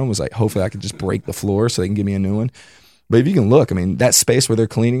came from. Was like hopefully I could just break the floor so they can give me a new one. But if you can look, I mean, that space where they're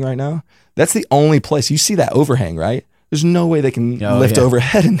cleaning right now, that's the only place you see that overhang, right? There's no way they can lift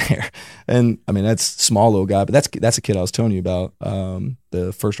overhead in there. And I mean, that's small little guy, but that's a kid I was telling you about,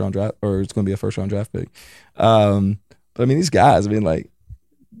 the first round draft, or it's going to be a first round draft pick. But I mean, these guys, I mean, like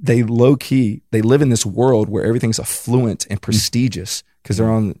they low key, they live in this world where everything's affluent and prestigious because they're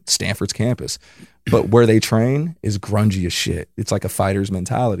on Stanford's campus. But where they train is grungy as shit. It's like a fighter's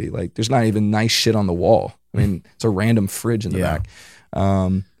mentality. Like there's not even nice shit on the wall. I mean, it's a random fridge in the back.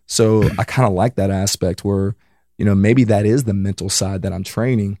 So I kind of like that aspect where, you know, maybe that is the mental side that I'm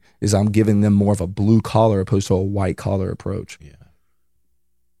training, is I'm giving them more of a blue collar opposed to a white collar approach. Yeah.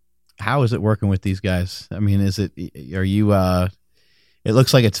 How is it working with these guys? I mean, are you, it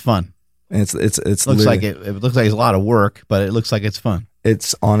looks like it's fun. It looks like it looks like it's a lot of work, but it looks like it's fun.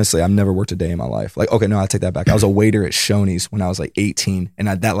 It's honestly, I've never worked a day in my life. Like, okay, no, I take that back. I was a waiter at Shoney's when I was like 18, and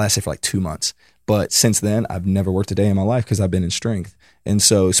that lasted for like 2 months. But since then, I've never worked a day in my life because I've been in strength. And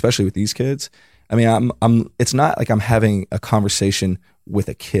so, especially with these kids, I mean, it's not like I'm having a conversation with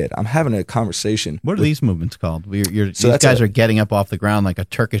a kid. I'm having a conversation. What are these movements called? These So guys are getting up off the ground like a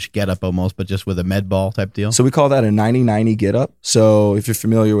Turkish get up almost, but just with a med ball type deal. So we call that a 90-90 get up. So if you're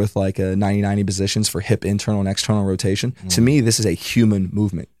familiar with like a 90-90 positions for hip internal and external rotation, to me, this is a human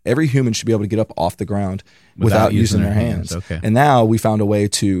movement. Every human should be able to get up off the ground without using their hands. Okay. And now we found a way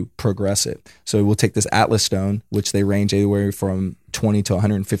to progress it. So we'll take this Atlas stone, which they range anywhere from 20 to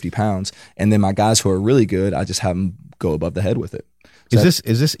 150 pounds. And then my guys who are really good, I just have them go above the head with it. So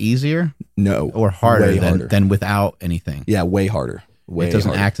is this easier? No. Or harder than without anything? Yeah, way harder. It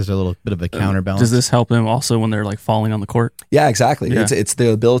doesn't act as a little bit of a counterbalance. Does this help them also when they're like falling on the court? Yeah, exactly. Yeah. It's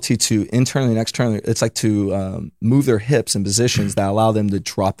the ability to internally and externally. It's like to move their hips in positions that allow them to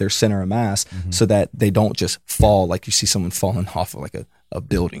drop their center of mass, so that they don't just fall like you see someone falling off of like a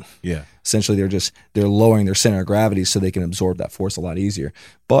building. Yeah. Essentially, they're lowering their center of gravity so they can absorb that force a lot easier.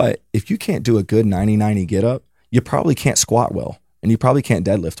 But if you can't do a good 90-90 get up, you probably can't squat well. And you probably can't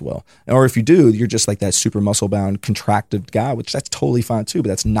deadlift well. Or if you do, you're just like that super muscle bound, contracted guy, which that's totally fine too, but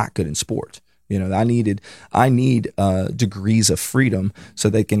that's not good in sport. You know, I need degrees of freedom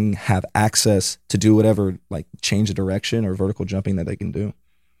so they can have access to do whatever, like change of direction or vertical jumping that they can do.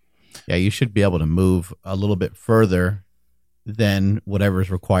 Yeah, you should be able to move a little bit further than whatever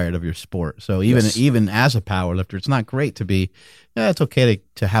is required of your sport. So even as a power lifter, it's not great to be, it's okay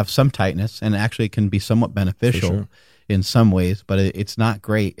to have some tightness, and actually it can be somewhat beneficial. For sure. In some ways, but it's not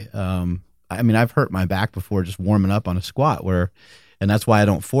great. I mean, I've hurt my back before just warming up on a squat and that's why I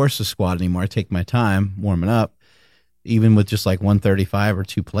don't force the squat anymore. I take my time warming up, even with just like 135 or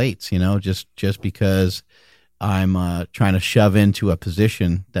 2 plates, just because I'm trying to shove into a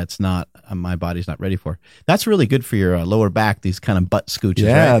position that's not, my body's not ready for. That's really good for your lower back, these kind of butt scooches,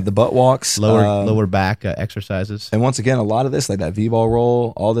 Yeah, right? the butt walks. Lower back exercises. And once again, a lot of this, like that V-ball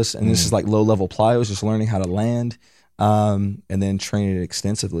roll, all this, and this is like low-level plyos, just learning how to land. And then train it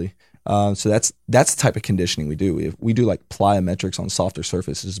extensively. So that's the type of conditioning we do. If we do like plyometrics on softer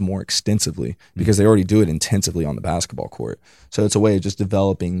surfaces more extensively because they already do it intensively on the basketball court. So it's a way of just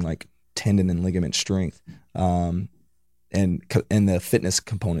developing like tendon and ligament strength, and the fitness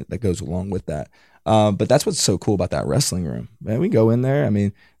component that goes along with that. But that's what's so cool about that wrestling room. Man, we go in there. I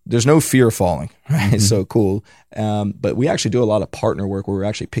mean, there's no fear of falling. Right? It's so cool. But we actually do a lot of partner work where we're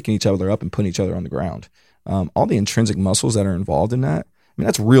actually picking each other up and putting each other on the ground. All the intrinsic muscles that are involved in that, I mean,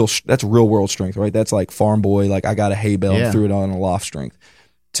 that's real world strength, right? That's like farm boy, like I got a hay bale and threw it on a loft strength.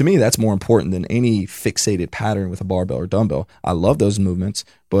 To me, that's more important than any fixated pattern with a barbell or dumbbell. I love those movements,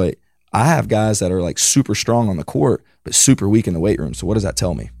 but I have guys that are like super strong on the court, but super weak in the weight room. So what does that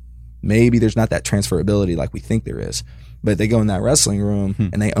tell me? Maybe there's not that transferability like we think there is. But they go in that wrestling room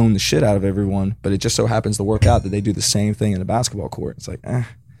and they own the shit out of everyone, but it just so happens to work out that they do the same thing in a basketball court. It's like,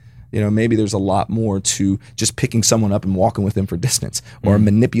 maybe there's a lot more to just picking someone up and walking with them for distance, or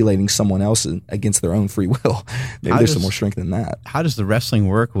manipulating someone else against their own free will. Maybe there's some more strength in that. How does the wrestling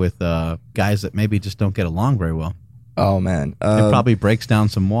work with guys that maybe just don't get along very well? Oh, man. It probably breaks down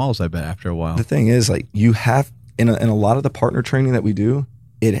some walls, I bet, after a while. The thing is, like, you have, in a lot of the partner training that we do,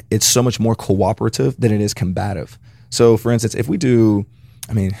 it's so much more cooperative than it is combative. So, for instance, if we do,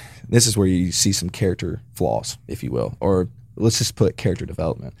 this is where you see some character flaws, if you will, or let's just put character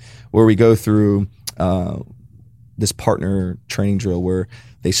development, where we go through this partner training drill where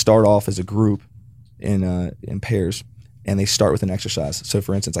they start off as a group in pairs, and they start with an exercise. So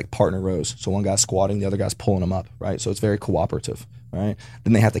for instance, like partner rows. So one guy's squatting, the other guy's pulling them up, right? So it's very cooperative, right?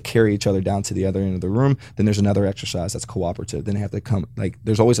 Then they have to carry each other down to the other end of the room. Then there's another exercise that's cooperative. Then they have to come, like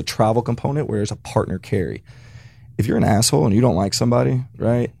there's always a travel component where there's a partner carry. If you're an asshole and you don't like somebody,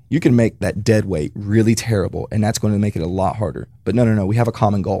 right, you can make that dead weight really terrible, and that's going to make it a lot harder. But no, we have a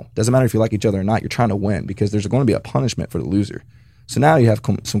common goal. Doesn't matter if you like each other or not, you're trying to win because there's going to be a punishment for the loser. So now you have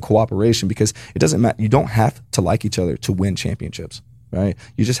some cooperation because it doesn't matter. You don't have to like each other to win championships, right?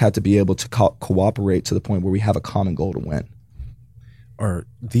 You just have to be able to cooperate to the point where we have a common goal to win. Or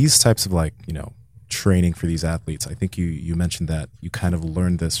these types of training for these athletes, I think you mentioned that you kind of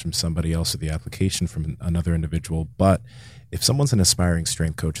learned this from somebody else or the application from another individual. But if someone's an aspiring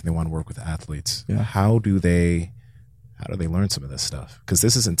strength coach and they want to work with athletes, how do they learn some of this stuff? Because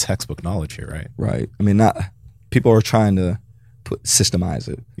this isn't textbook knowledge here, right? Right. People are trying to systemize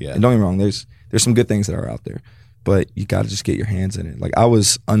it. Yeah. And don't get me wrong, there's some good things that are out there, but you got to just get your hands in it. Like I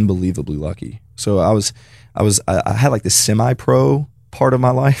was unbelievably lucky. So I had like this semi-pro part of my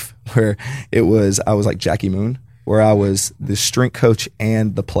life where I was like Jackie Moon, where I was the strength coach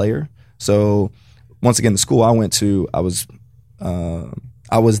and the player. So once again, the school I went to, I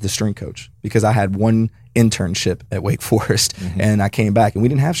I was the strength coach because I had one internship at Wake Forest and I came back and we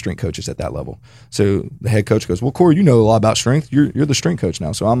didn't have strength coaches at that level. So the head coach goes, well, Cory, you know a lot about strength. You're the strength coach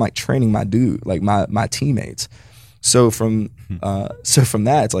now. So I'm like training my dude, like my teammates. So from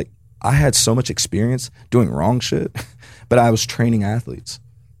that, it's like I had so much experience doing wrong shit, but I was training athletes.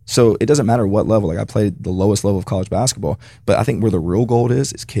 So it doesn't matter what level. Like I played the lowest level of college basketball, but I think where the real gold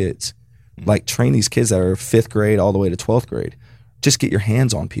is kids. Like train these kids that are 5th grade all the way to 12th grade. Just get your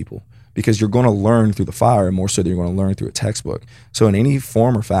hands on people because you're going to learn through the fire more so than you're going to learn through a textbook. So in any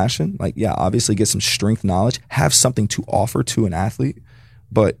form or fashion, like, yeah, obviously get some strength knowledge, have something to offer to an athlete.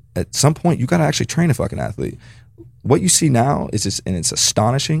 But at some point, you got to actually train a fucking athlete. What you see now is just, and it's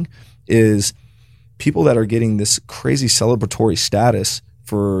astonishing, is people that are getting this crazy celebratory status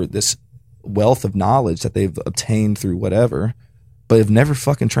for this wealth of knowledge that they've obtained through whatever, but have never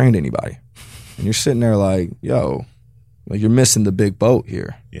fucking trained anybody. And you're sitting there like, yo, like you're missing the big boat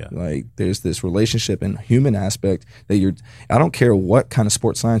here. Yeah. Like there's this relationship and human aspect that I don't care what kind of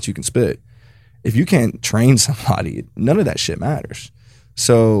sports science you can spit. If you can't train somebody, none of that shit matters.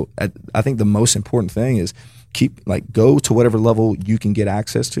 So I think the most important thing is go to whatever level you can get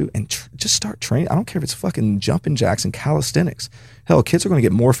access to and just start training. I don't care if it's fucking jumping jacks and calisthenics. Hell, kids are going to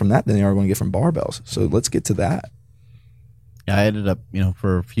get more from that than they are going to get from barbells. So let's get to that. Yeah, I ended up,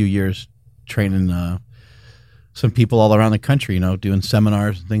 for a few years training some people all around the country, doing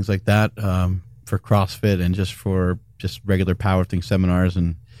seminars and things like that for CrossFit and just for regular powerlifting seminars.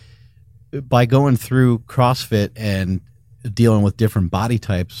 And by going through CrossFit and dealing with different body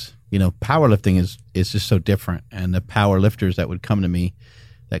types, powerlifting is just so different. And the power lifters that would come to me,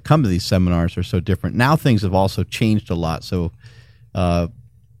 that come to these seminars, are so different. Now things have also changed a lot. So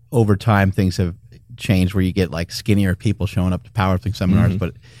over time, things have changed where you get like skinnier people showing up to powerlifting seminars,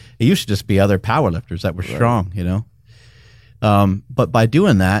 but it used to just be other powerlifters that were strong, but by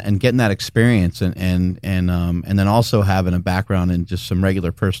doing that and getting that experience and then also having a background in just some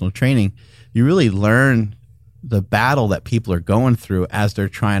regular personal training, you really learn the battle that people are going through as they're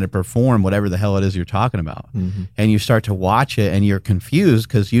trying to perform whatever the hell it is you're talking about. And you start to watch it and you're confused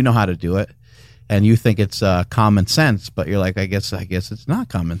because you know how to do it and you think it's common sense, but you're like, I guess it's not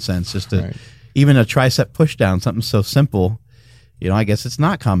common sense. Just to even a tricep push down, something so simple, I guess it's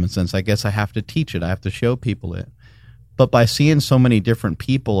not common sense. I guess I have to teach it. I have to show people it. But by seeing so many different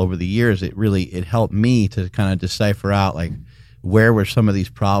people over the years, it helped me to kind of decipher out like where were some of these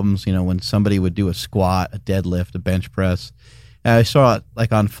problems, when somebody would do a squat, a deadlift, a bench press. And I saw it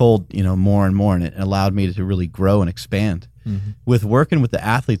like unfold, more and more, and it allowed me to really grow and expand. With working with the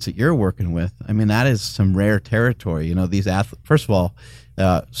athletes that you're working with, I mean, that is some rare territory. These athletes, first of all,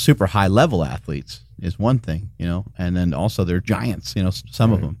 super high level athletes is one thing, and then also they're giants,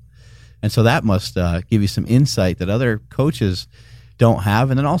 some of them. And so that must give you some insight that other coaches don't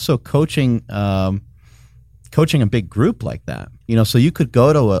have. And then also coaching a big group like that, so you could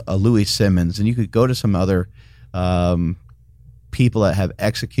go to a Louis Simmons and you could go to some other people that have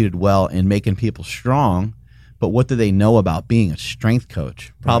executed well in making people strong. But what do they know about being a strength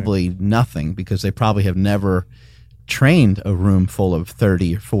coach? Probably nothing, because they probably have never trained a room full of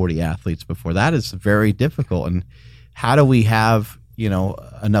 30 or 40 athletes before. That is very difficult. And how do we have,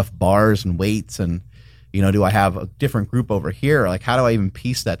 enough bars and weights and, do I have a different group over here? Like, how do I even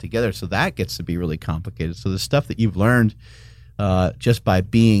piece that together? So that gets to be really complicated. So the stuff that you've learned just by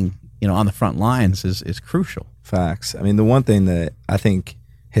being, on the front lines is crucial. Facts. I mean, the one thing that I think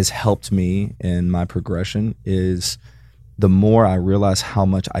has helped me in my progression is the more I realize how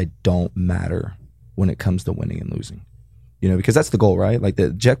much I don't matter when it comes to winning and losing, because that's the goal, right? Like the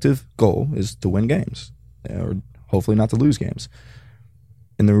objective goal is to win games or hopefully not to lose games.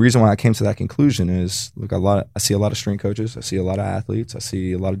 And the reason why I came to that conclusion is, look, I see a lot of strength coaches, I see a lot of athletes, I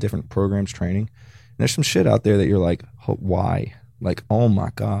see a lot of different programs training. And there's some shit out there that you're like, why? Like, oh my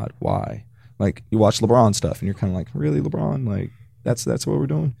God, why? Like you watch LeBron stuff and you're kind of like, really, LeBron? Like that's what we're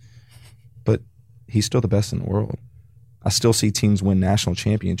doing? But he's still the best in the world. I still see teams win national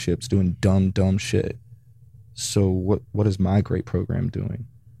championships doing dumb shit. So what is my great program doing,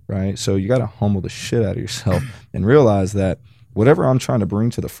 right? So you got to humble the shit out of yourself and realize that whatever I'm trying to bring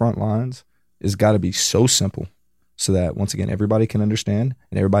to the front lines has got to be so simple so that, once again, everybody can understand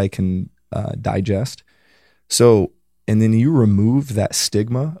and everybody can digest. So, and then you remove that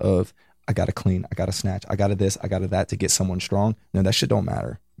stigma of, I got to clean, I got to snatch, I got to this, I got to that to get someone strong. No, that shit don't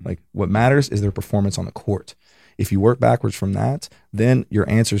matter. Like what matters is their performance on the court. If you work backwards from that, then your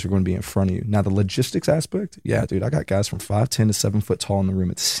answers are going to be in front of you. Now, the logistics aspect, yeah, dude, I got guys from 5'10" to 7 foot tall in the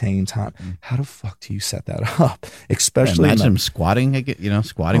room at the same time. How the fuck do you set that up? Especially imagine them squatting,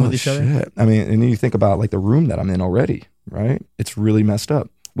 squatting with each other. I mean, and then you think about like the room that I'm in already. right? It's really messed up.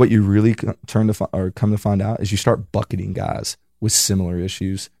 What you really come to find out is you start bucketing guys with similar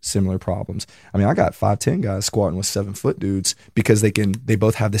issues, similar problems. I mean, I got 5'10" guys squatting with 7-foot dudes because they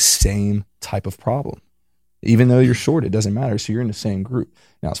both have the same type of problem. Even though you're short, it doesn't matter. So you're in the same group.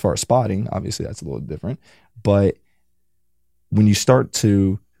 Now, as far as spotting, obviously that's a little different. But when you start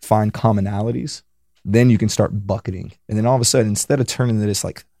to find commonalities, then you can start bucketing. And then all of a sudden, instead of turning this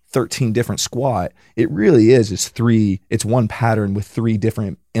like 13 different squat, it really is just it's one pattern with 3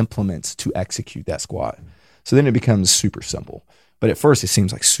 different implements to execute that squat. So then it becomes super simple. But at first it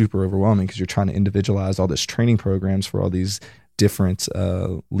seems like super overwhelming because you're trying to individualize all this training programs for all these different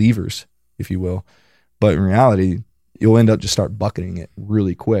levers, if you will. But in reality, you'll end up just start bucketing it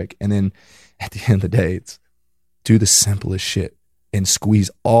really quick. And then at the end of the day, it's do the simplest shit and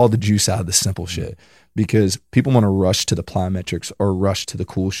squeeze all the juice out of the simple shit. Because people want to rush to the plyometrics or rush to the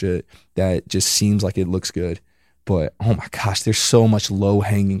cool shit that just seems like it looks good. But oh my gosh, there's so much low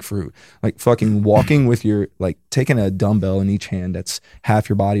hanging fruit. Like fucking walking with like taking a dumbbell in each hand that's half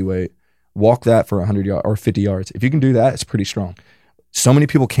your body weight, walk that for 100 yards or 50 yards. If you can do that, it's pretty strong. So many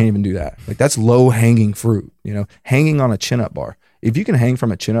people can't even do that. Like that's low hanging fruit, hanging on a chin up bar. If you can hang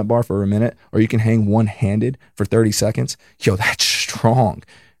from a chin up bar for a minute, or you can hang one handed for 30 seconds, that's strong.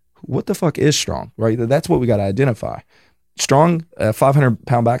 What the fuck is strong, right? That's what we got to identify. Strong,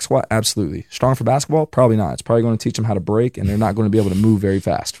 500-pound back squat, absolutely. Strong for basketball? Probably not. It's probably going to teach them how to break, and they're not going to be able to move very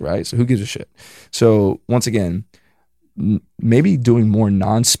fast, right? So who gives a shit? So once again, maybe doing more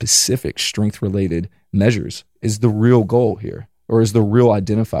non-specific strength-related measures is the real goal here, or is the real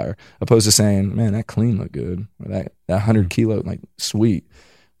identifier, opposed to saying, man, that clean looked good, or that 100 kilo, like, sweet.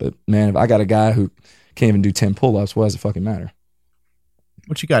 But man, if I got a guy who can't even do 10 pull-ups, what does it fucking matter?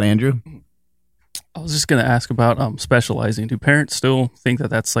 What you got, Andrew? I was just going to ask about specializing. Do parents still think that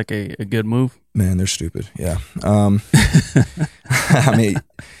that's like a good move? Man, they're stupid. Yeah. I mean,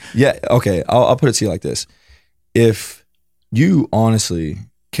 yeah. Okay. I'll put it to you like this. If you honestly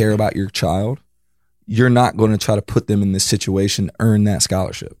care about your child, you're not going to try to put them in this situation to earn that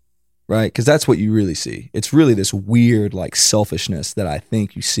scholarship, right? Because that's what you really see. It's really this weird like selfishness that I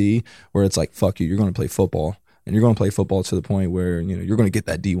think you see where it's like, fuck you, you're going to play football. And you're going to play football to the point where, you're going to get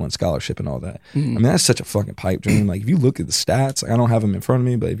that D1 scholarship and all that. I mean, that's such a fucking pipe dream. Like, if you look at the stats, I don't have them in front of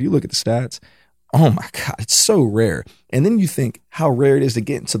me, but if you look at the stats, oh my God, it's so rare. And then you think how rare it is to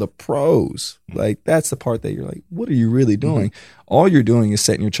get into the pros. Like, that's the part that you're like, what are you really doing? All you're doing is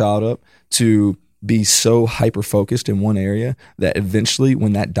setting your child up to be so hyper-focused in one area that eventually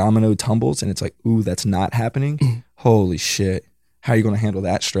when that domino tumbles and it's like, ooh, that's not happening, holy shit, how are you going to handle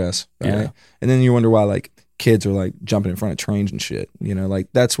that stress, right? Yeah. And then you wonder why, like, kids are like jumping in front of trains and shit, like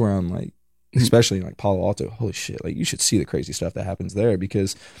that's where I'm like, especially in like Palo Alto, holy shit, like you should see the crazy stuff that happens there,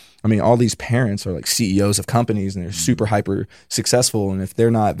 because I mean, all these parents are like CEOs of companies and they're super hyper successful, and if they're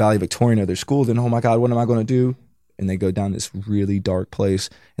not valedictorian of their school, then oh my God, what am I going to do? And they go down this really dark place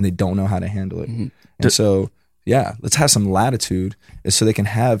and they don't know how to handle it. And so yeah, let's have some latitude so they can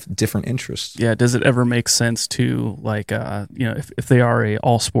have different interests. Yeah. Does it ever make sense to like, if they are a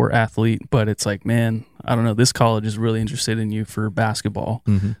all sport athlete, but it's like, man, I don't know, this college is really interested in you for basketball.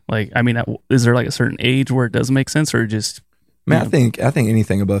 Like, I mean, is there like a certain age where it does make sense, or just? Man, I think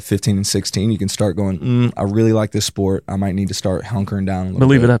anything above 15 and 16, you can start going, I really like this sport. I might need to start hunkering down a little bit. But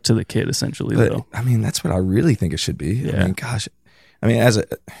leave it up to the kid, essentially, though. I mean, that's what I really think it should be. Yeah. I mean, gosh,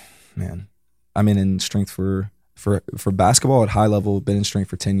 I'm in strength for basketball at high level, been in strength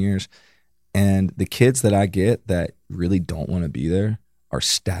for 10 years. And the kids that I get that really don't want to be there are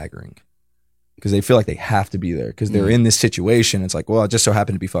staggering because they feel like they have to be there because they're in this situation. It's like, well, I just so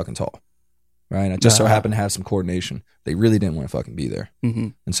happen to be fucking tall, right? I just so happen to have some coordination. They really didn't want to fucking be there.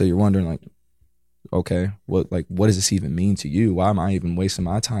 And so you're wondering like, okay, what does this even mean to you? Why am I even wasting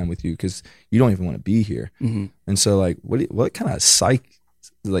my time with you? Because you don't even want to be here. And so like, what kind of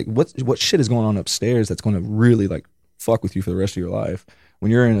like what shit is going on upstairs that's going to really like fuck with you for the rest of your life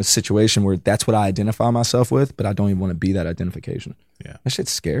when you're in a situation where that's what I identify myself with, but I don't even want to be that identification. Yeah, that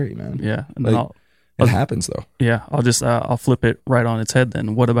shit's scary, man. Yeah, and like, it happens though. Yeah, I'll flip it right on its head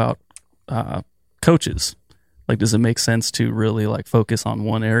then. What about coaches? Like, does it make sense to really like focus on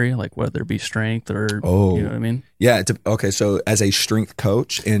one area, like whether it be strength or, you know what I mean? Yeah. Okay. So as a strength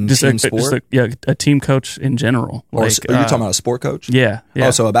coach in team sport? A team coach in general. Like, are you talking about a sport coach? Yeah.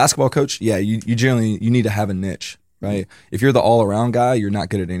 Oh, so a basketball coach? Yeah. You generally, you need to have a niche, right? If you're the all around guy, you're not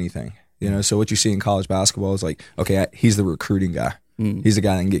good at anything, So what you see in college basketball is like, okay, he's the recruiting guy. He's the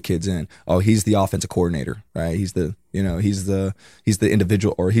guy that can get kids in. Oh, he's the offensive coordinator, right? He's the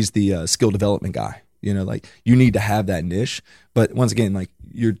individual, or he's the skill development guy. Like you need to have that niche, but once again, like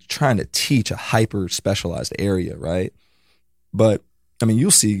you're trying to teach a hyper specialized area, right? But I mean,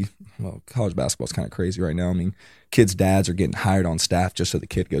 you'll see, well, college basketball is kind of crazy right now. I mean, kids' dads are getting hired on staff just so the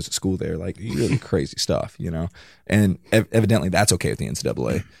kid goes to school there. Like, really crazy stuff, you know? And evidently that's okay with the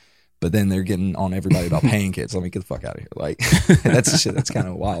NCAA. But then they're getting on everybody about paying kids. Let me get the fuck out of here. Like, that's shit that's kind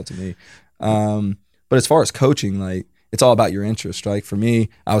of wild to me. But as far as coaching, like, it's all about your interest. Like, for me,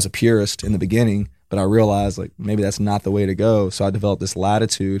 I was a purist in the beginning, but I realized, like, maybe that's not the way to go. So I developed this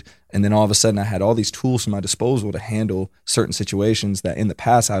latitude. And then all of a sudden I had all these tools at my disposal to handle certain situations that in the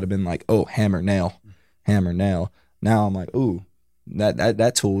past I would have been like, oh, hammer, nail. Now I'm like, ooh,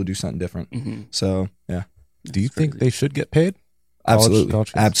 that tool would do something different. Mm-hmm. So, yeah. Do you think they should get paid? Absolutely.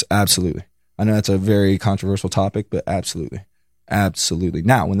 Absolutely. I know that's a very controversial topic, but absolutely.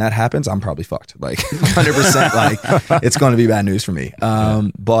 Now, when that happens, I'm probably fucked. Like, 100%. Like, it's going to be bad news for me.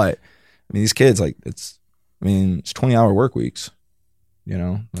 But, I mean, these kids, like, it's 20-hour work weeks. You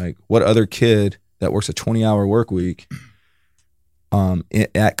know, like, what other kid that works a 20-hour work week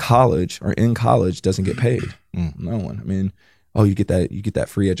at college or in college doesn't get paid? No one. I mean, oh, you get that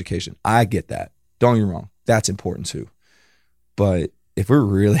free education. I get that. Don't get me wrong. That's important too. But if we're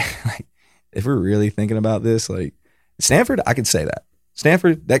really thinking about this, like, Stanford, I could say that.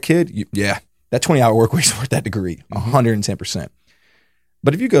 Stanford, that kid, that 20-hour work week's worth that degree, 110%.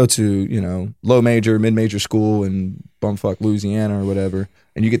 But if you go to, you know, low major, mid-major school in bumfuck Louisiana or whatever,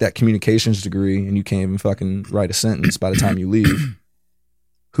 and you get that communications degree and you can't even fucking write a sentence by the time you leave,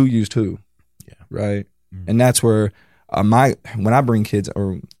 who used who? Yeah. Right? Mm-hmm. And that's where when I bring kids,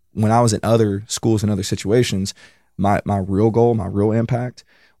 or when I was in other schools and other situations, my real goal, my real impact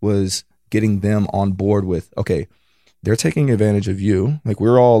was getting them on board with, okay, they're taking advantage of you. Like,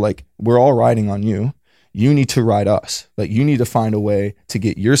 we're all riding on you. You need to ride us. Like, you need to find a way to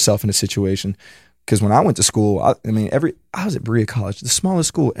get yourself in a situation. Because when I went to school, I was at Berea College, the smallest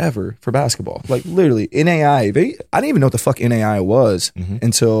school ever for basketball. Like, literally, NAI. I didn't even know what the fuck NAI was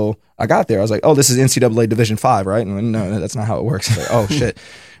until I got there. I was like, oh, this is NCAA Division 5, right? And I'm like, no, that's not how it works. Like, oh, shit.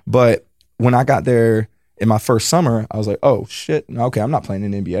 But when I got there in my first summer, I was like, oh, shit. Okay, I'm not playing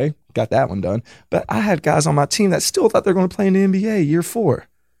in the NBA. Got that one done. But I had guys on my team that still thought they're going to play in the NBA year 4.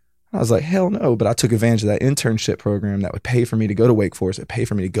 I was like, hell no. But I took advantage of that internship program that would pay for me to go to Wake Forest. It would pay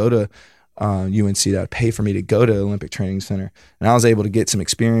for me to go to UNC. That would pay for me to go to Olympic Training Center. And I was able to get some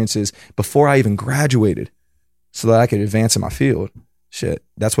experiences before I even graduated so that I could advance in my field. Shit,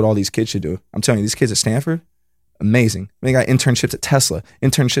 that's what all these kids should do. I'm telling you, these kids at Stanford, amazing. They got internships at Tesla,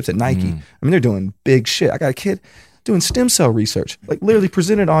 internships at Nike. I mean, they're doing big shit. I got a kid doing stem cell research, like literally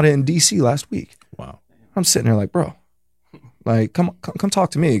presented on it in DC last week. Wow. I'm sitting there like, bro, like, come talk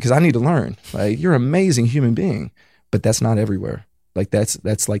to me because I need to learn. Like, you're an amazing human being, but that's not everywhere. Like,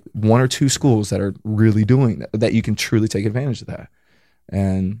 that's like 1 or 2 schools that are really doing that you can truly take advantage of that.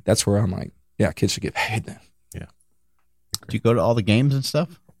 And that's where I'm like, yeah, kids should get paid then. Yeah. Do you go to all the games and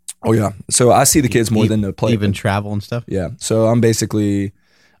stuff? Oh yeah. So I see the kids more than the play. Even travel and stuff? Yeah. So I'm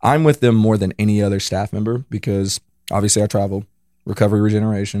with them more than any other staff member because obviously I travel, recovery,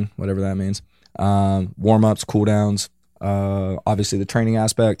 regeneration, whatever that means. Warm-ups, cool-downs, obviously the training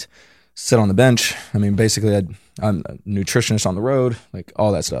aspect, sit on the bench. I mean, basically I'm a nutritionist on the road, like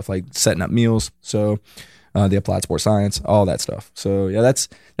all that stuff, like setting up meals. So the applied sports science, all that stuff. So yeah,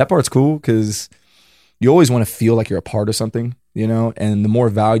 that part's cool because you always want to feel like you're a part of something, you know, and the more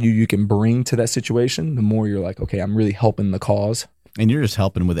value you can bring to that situation, the more you're like, okay, I'm really helping the cause. And you're just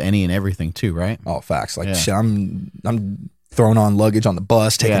helping with any and everything too, right? Oh, facts. Like, shit, I'm throwing on luggage on the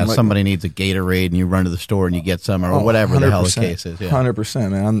bus. Somebody needs a Gatorade and you run to the store and you get some or whatever the hell the case is.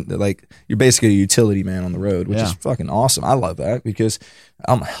 100%, man. I'm like, you're basically a utility man on the road, which is fucking awesome. I love that because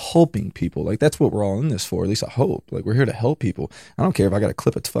I'm helping people. Like, that's what we're all in this for. At least I hope. Like, we're here to help people. I don't care if I got to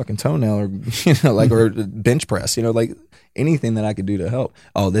clip a fucking toenail or, you know, like, or bench press, you know, like anything that I could do to help.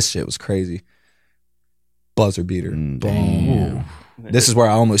 Oh, this shit was crazy. Buzzer beater. Boom. This is where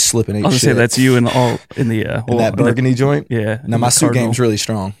I almost slip and ate shit. I was going to say, that's you in that burgundy joint? Yeah. Now, my suit game's really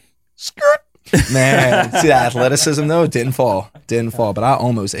strong. Skirt. Man, see that athleticism, though? It didn't fall. But I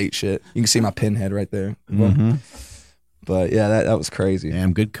almost ate shit. You can see my pinhead right there. Mm-hmm. But, yeah, that was crazy.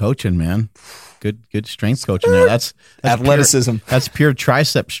 Damn, good coaching, man. Good strength coaching there. That's athleticism. That's pure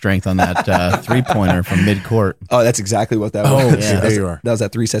tricep strength on that 3-pointer from mid-court. Oh, that's exactly what that was. Oh, yeah. There you are. That was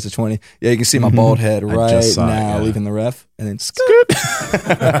at 3 sets of 20. Yeah, you can see my bald head right now leaving the ref. And then scoot.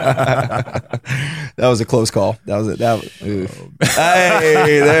 That was a close call. Hey,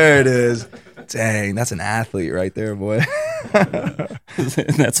 there it is. dang, that's an athlete right there, boy.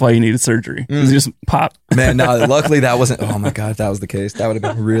 That's why you needed surgery. It just pop. Man, no, luckily that wasn't. Oh my God, if that was the case, that would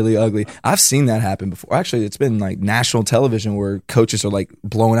have been really ugly. I've seen that happen before. Actually, it's been like national television where coaches are like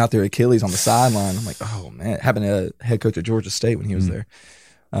blowing out their Achilles on the sideline. I'm like, oh man, it happened to a head coach at Georgia State when he was there.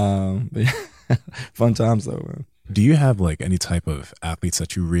 But fun times though, man. Do you have like any type of athletes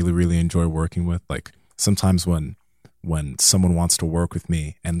that you really, really enjoy working with? Like sometimes when someone wants to work with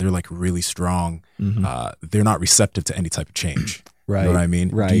me and they're like really strong, they're not receptive to any type of change. Right. You know what I mean?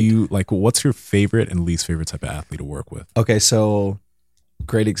 Right. Do you like, what's your favorite and least favorite type of athlete to work with? Okay, so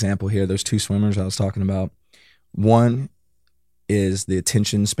great example here. Those two swimmers I was talking about. One is the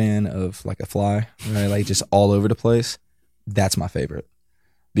attention span of like a fly, right? Like just all over the place. That's my favorite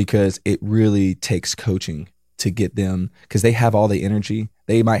because it really takes coaching to get them, because they have all the energy.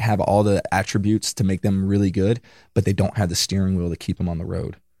 They might have all the attributes to make them really good, but they don't have the steering wheel to keep them on the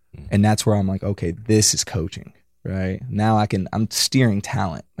road. And that's where I'm like, okay, this is coaching, right? Now I'm steering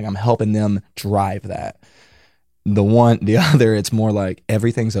talent. Like I'm helping them drive that. The other, it's more like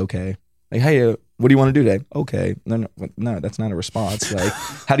everything's okay. Like, hey, what do you want to do today? Okay. No, that's not a response. Like,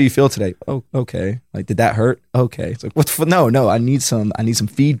 how do you feel today? Oh, okay. Like, did that hurt? Okay. It's like, no, I need some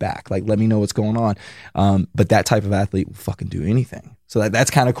feedback. Like, let me know what's going on. But that type of athlete will fucking do anything. So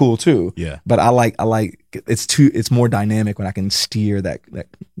that's kind of cool too. Yeah. But I like it's more dynamic when I can steer that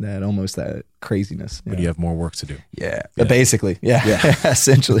almost that craziness. But you have more work to do. Yeah. Basically. Yeah.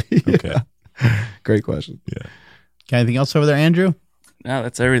 Essentially. Okay. Yeah. Great question. Yeah. Got anything else over there, Andrew? No,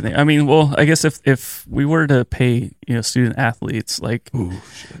 that's everything. I mean, well, I guess if we were to pay, student athletes, like,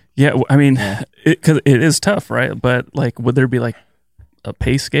 I mean, because it is tough, right? But like, would there be like a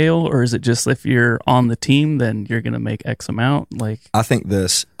pay scale, or is it just if you're on the team, then you're going to make X amount? Like, I think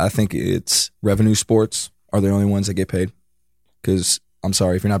it's revenue sports are the only ones that get paid. Because I'm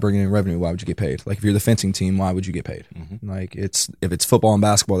sorry, if you're not bringing in revenue, why would you get paid? Like if you're the fencing team, why would you get paid? Like if it's football and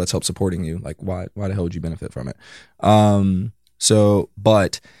basketball that's help supporting you, like why the hell would you benefit from it?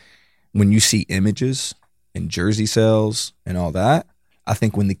 But when you see images and jersey sales and all that, I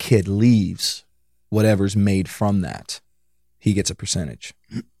think when the kid leaves, whatever's made from that, he gets a percentage,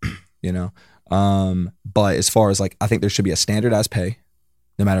 But as far as like, I think there should be a standardized pay,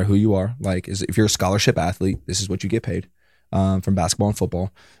 no matter who you are. Like if you're a scholarship athlete, this is what you get paid from basketball and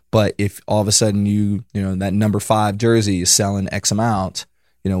football. But if all of a sudden that number 5 jersey is selling X amount,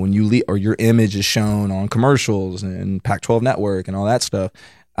 when you leave, or your image is shown on commercials and Pac-12 Network and all that stuff,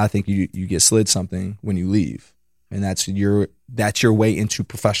 I think you get slid something when you leave, and that's your way into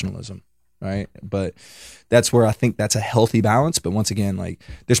professionalism, right? But that's where I think that's a healthy balance. But once again, like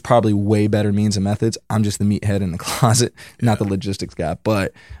there's probably way better means and methods. I'm just the meathead in the closet, not the logistics guy.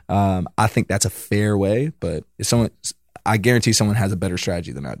 But I think that's a fair way. But I guarantee someone has a better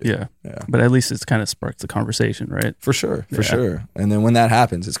strategy than I do. Yeah. But at least it's kind of sparked the conversation, right? For sure. And then when that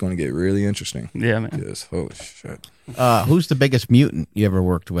happens, it's going to get really interesting. Yeah, man. Yes. Holy shit. Who's the biggest mutant you ever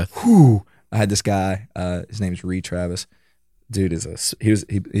worked with? I had this guy. His name is Reed Travis. Dude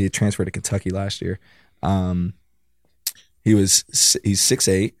he transferred to Kentucky last year. He's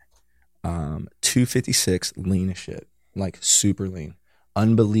 6'8", 256, lean as shit, like super lean,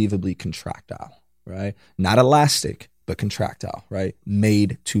 unbelievably contractile, right? Not elastic, but contractile, right?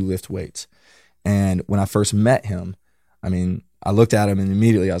 Made to lift weights. And when I first met him, I mean, I looked at him and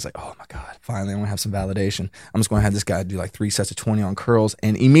immediately I was like, oh my God, finally I'm going to have some validation. I'm just going to have this guy do like 3 sets of 20 on curls,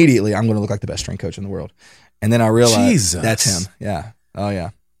 and immediately I'm going to look like the best strength coach in the world. And then I realized that's him. Yeah. Oh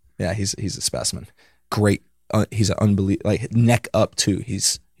yeah. Yeah. He's a specimen. Great. He's an unbelievable, like neck up too.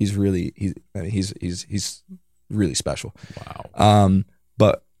 He's really special. Wow.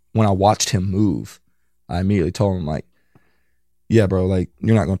 But when I watched him move, I immediately told him like, yeah, bro, like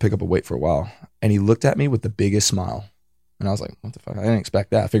you're not going to pick up a weight for a while. And he looked at me with the biggest smile. And I was like, what the fuck? I didn't expect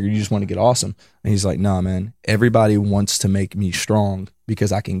that. I figured you just want to get awesome. And he's like, nah, man, everybody wants to make me strong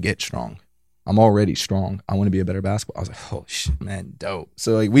because I can get strong. I'm already strong. I want to be a better basketball. I was like, oh shit, man, dope.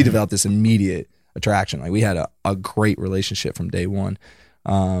 So like we developed this immediate attraction. Like we had a great relationship from day one.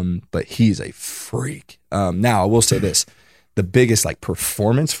 But he's a freak. Now I will say this, the biggest like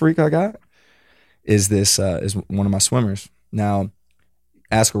performance freak I got is one of my swimmers. Now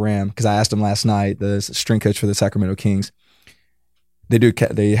ask Ram, because I asked him last night, the strength coach for the Sacramento Kings.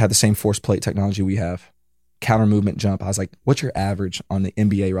 They have the same force plate technology we have. Counter movement jump. I was like, what's your average on the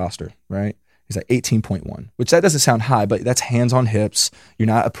NBA roster, right? He's like 18.1, which that doesn't sound high, but that's hands on hips. You're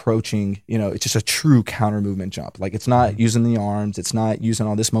not approaching, it's just a true counter movement jump. Like it's not using the arms. It's not using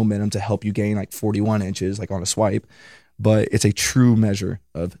all this momentum to help you gain like 41 inches, like on a swipe, but it's a true measure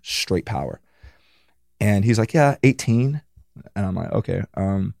of straight power. And he's like, yeah, 18. And I'm like, okay.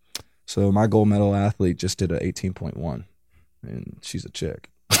 So my gold medal athlete just did a 18.1, and she's a chick,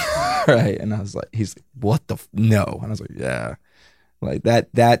 right? And I was like, he's like, what the no? And I was like, yeah, like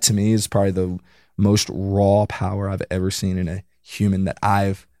that to me is probably the most raw power I've ever seen in a human that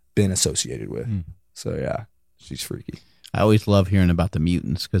I've been associated with. So yeah, she's freaky. I always love hearing about the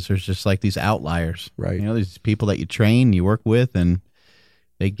mutants because there's just like these outliers, right? You know, these people that you train, you work with, and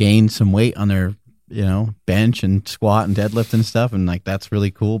they gain some weight on their, you know, bench and squat and deadlift and stuff, and like that's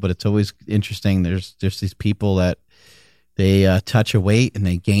really cool. But it's always interesting. There's just these people that they touch a weight and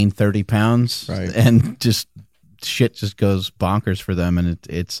they gain 30 pounds, right? And just shit just goes bonkers for them, and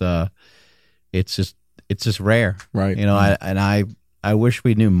it's just rare, right? You know, I wish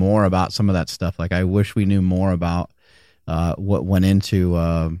we knew more about some of that stuff. Like I wish we knew more about what went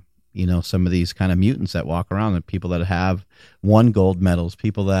into you know, some of these kind of mutants that walk around, the people that have won gold medals,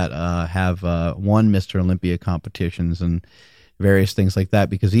 people that have won Mr. Olympia competitions and various things like that.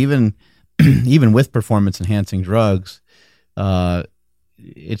 Because even with performance enhancing drugs,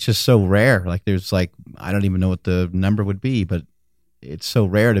 it's just so rare. Like there's like, I don't even know what the number would be, but it's so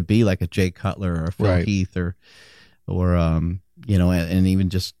rare to be like a Jay Cutler or a Phil Heath or you know, and even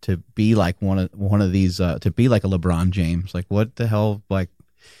just to be like one of these, to be like a LeBron James. Like what the hell? Like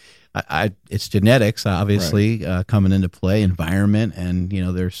it's genetics, obviously, coming into play, environment, and you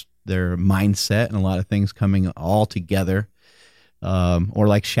know, there's their mindset and a lot of things coming all together. Or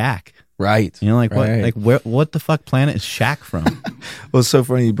like Shaq. Right. You know, like what the fuck planet is Shaq from? Well, it's so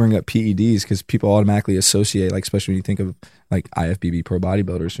funny you bring up PEDs because people automatically associate, like, especially when you think of like IFBB pro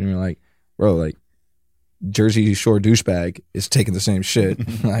bodybuilders, and you're like, bro, like Jersey Shore douchebag is taking the same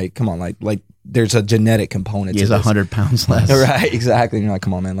shit. Like, come on, like there's a genetic component. He has 100 pounds less. Right, exactly. And you're like,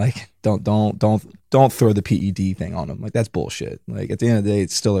 come on, man, like don't throw the PED thing on them. Like that's bullshit. Like at the end of the day,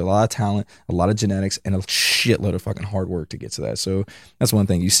 it's still a lot of talent, a lot of genetics, and a shitload of fucking hard work to get to that. So that's one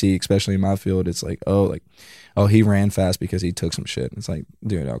thing you see, especially in my field. It's like, oh, he ran fast because he took some shit. It's like,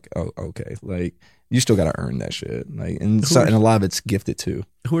 dude, okay. Like you still got to earn that shit. Like, and a lot of it's gifted too.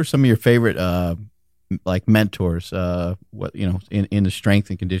 Who are some of your favorite like mentors, what, you know, in the strength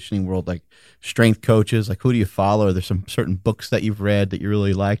and conditioning world, like strength coaches? Like who do you follow? Are there some certain books that you've read that you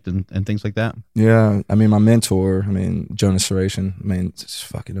really liked and things like that? Yeah, I mean, my mentor, Jonas Saracen, it's a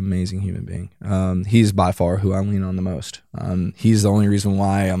fucking amazing human being. He's by far who I lean on the most. He's the only reason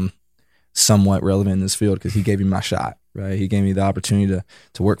why I'm somewhat relevant in this field, because he gave me my shot, right? He gave me the opportunity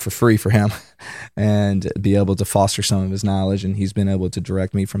to work for free for him and be able to foster some of his knowledge, and he's been able to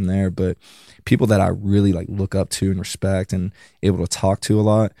direct me from there. But people that I really like look up to and respect and able to talk to a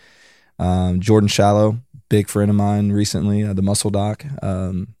lot, Jordan Shallow, big friend of mine recently, the muscle doc.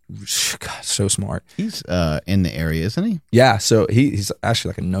 God, so smart. He's in the area, isn't he? Yeah, so he's actually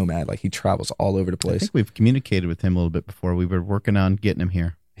like a nomad. Like he travels all over the place. I think we've communicated with him a little bit before. We were working on getting him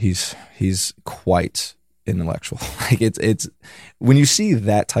here. He's quite intellectual. Like it's when you see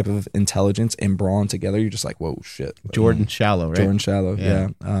that type of intelligence and brawn together, you're just like, whoa, shit. Jordan Shallow, right? Jordan Shallow, yeah.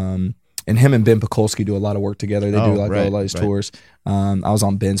 And him and Ben Pekulski do a lot of work together. They do like a lot of these tours. I was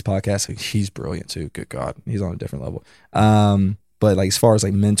on Ben's podcast. He's brilliant too. Good God, he's on a different level. But like as far as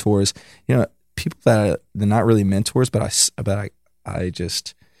like mentors, you know, people they're not really mentors, but I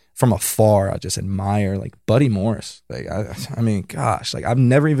just from afar I just admire, like Buddy Morris. Like I mean, gosh, like I've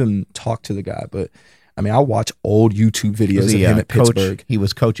never even talked to the guy, but I mean, I watch old YouTube videos of him at Pittsburgh. He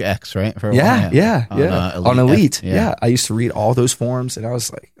was Coach X, right? For yeah. On Elite. Yeah. I used to read all those forums, and I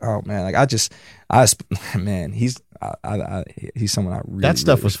was like, oh man, like man, he's someone I really, that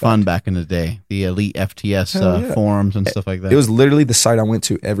stuff really was respect. Fun back in the day. The Elite FTS forums and stuff like that. It was literally the site I went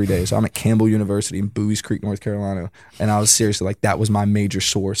to every day. So I'm at Campbell University in Bowies Creek, North Carolina, and I was seriously like, that was my major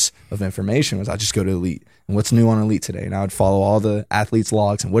source of information. Was I just go to Elite and what's new on Elite today, and I would follow all the athletes'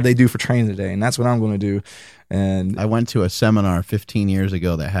 logs and what do they do for training today, and that's what I'm going to do. And I went to a seminar 15 years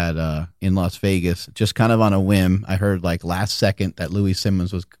ago that had in Las Vegas, just kind of on a whim. I heard like last second that Louis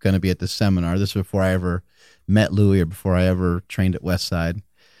Simmons was going to be at this seminar. This was before I ever met Louis or before I ever trained at Westside.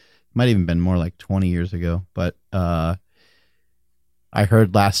 Might even been more like 20 years ago. But I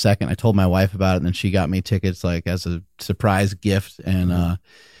heard last second. I told my wife about it, and then she got me tickets like as a surprise gift. And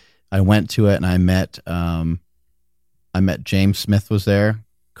I went to it, and I met James Smith was there,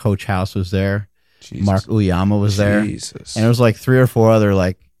 Coach House was there. Jesus. Mark Uyama was there, Jesus. And it was like 3 or 4 other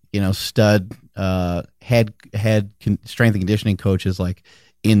like, you know, stud head strength and conditioning coaches like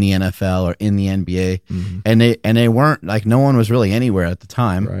in the NFL or in the NBA, and they weren't like, no one was really anywhere at the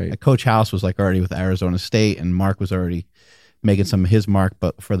time. Right. Like, Coach House was like already with Arizona State, and Mark was already making some of his mark,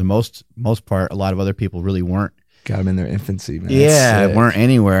 but for the most part, a lot of other people really weren't. Got them in their infancy, man. Yeah, weren't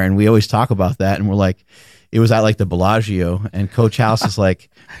anywhere. And we always talk about that. And we're like, it was at like the Bellagio. And Coach House is like,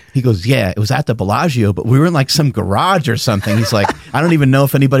 he goes, yeah, it was at the Bellagio, but we were in like some garage or something. He's like, I don't even know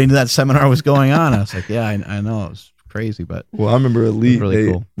if anybody knew that seminar was going on. I was like, yeah, I know. It was crazy, but well, I remember Elite, really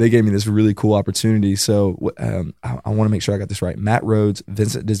cool. They gave me this really cool opportunity. So I want to make sure I got this right. Matt Rhodes,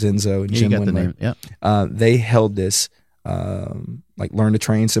 Vincent DeZenzo, and Jim Windler. Yeah. They held this like learn to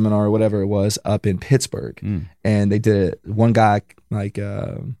train seminar or whatever it was up in Pittsburgh, and they did it. One guy like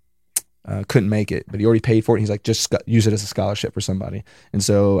couldn't make it, but he already paid for it. He's like, just use it as a scholarship for somebody. And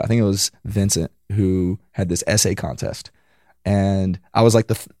so I think it was Vincent who had this essay contest, and I was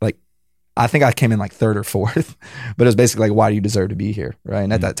like I think I came in like third or fourth, but it was basically like, why do you deserve to be here, right?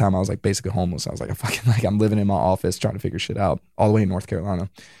 And at that time I was like basically homeless. I was like, I'm living in my office trying to figure shit out all the way in North Carolina.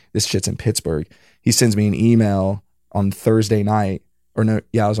 This shit's in Pittsburgh. He sends me an email on Thursday night, it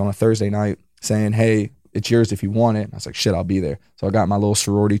was on a Thursday night saying, hey, it's yours if you want it. And I was like, shit, I'll be there. So I got my little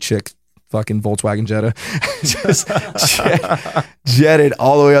sorority chick fucking Volkswagen Jetta, just jetted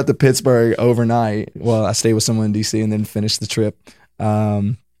all the way up to Pittsburgh overnight. Well, I stayed with someone in DC and then finished the trip.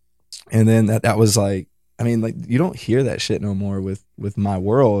 And then that was like, I mean, like, you don't hear that shit no more with my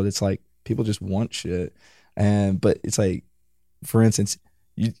world. It's like people just want shit. But it's like, for instance,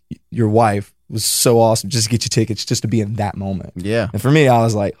 your wife was so awesome just to get you tickets just to be in that moment. Yeah. And for me, I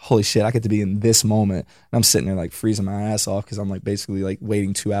was like, holy shit, I get to be in this moment. And I'm sitting there like freezing my ass off because I'm like basically like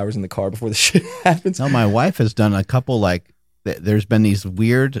waiting 2 hours in the car before the shit happens. No, my wife has done a couple, like, there's been these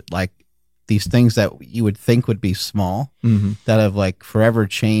weird, like, these things that you would think would be small that have like forever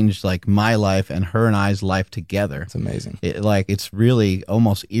changed like my life and her and I's life together. It's amazing. It's really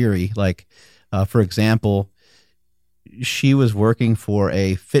almost eerie. Like, for example, she was working for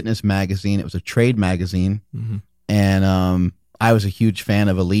a fitness magazine. It was a trade magazine. And I was a huge fan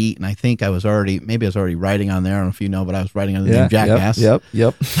of Elite. And I think I was already writing on there. I don't know if you know, but I was writing on the name Jackass. Yep.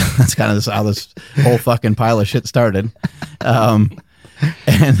 That's kind of how this whole fucking pile of shit started.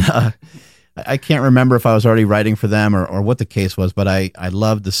 I can't remember if I was already writing for them or what the case was, but I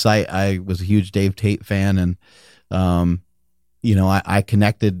loved the site. I was a huge Dave Tate fan, and I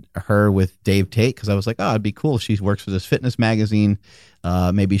connected her with Dave Tate because I was like, oh, it'd be cool. She works for this fitness magazine.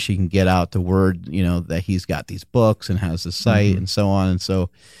 Maybe she can get out the word, that he's got these books and has this site and so on. And so,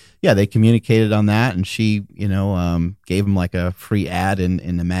 yeah, they communicated on that, and she, gave him like a free ad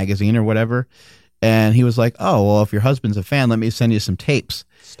in the magazine or whatever. And he was like, oh, well, if your husband's a fan, let me send you some tapes.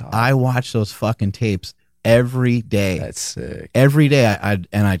 Stop. I watch those fucking tapes every day. That's sick. Every day I'd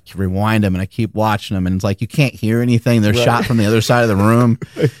rewind them and I keep watching them, and it's like you can't hear anything. They're shot from the other side of the room.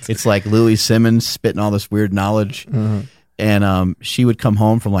 It's like Louis Simmons spitting all this weird knowledge. And she would come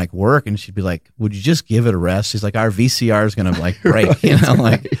home from like work and she'd be like, would you just give it a rest? She's like, our VCR is going to like break,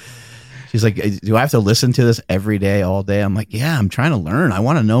 She's like, do I have to listen to this every day, all day? I'm like, yeah, I'm trying to learn. I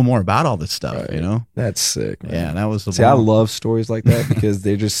want to know more about all this stuff, That's sick, man. Yeah, that was the I love stories like that because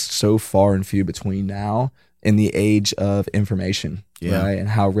they're just so far and few between now in the age of information, right? And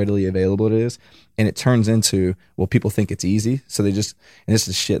how readily available it is. And it turns into, well, people think it's easy. So they just, and this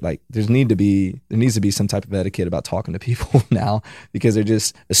is shit, like there needs to be some type of etiquette about talking to people now because they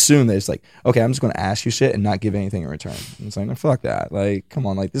just assume that it's like, okay, I'm just going to ask you shit and not give anything in return. And it's like, no, fuck that. Like, come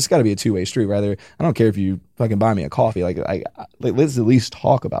on, like this has got to be a two-way street. Rather, I don't care if you fucking buy me a coffee. Like let's at least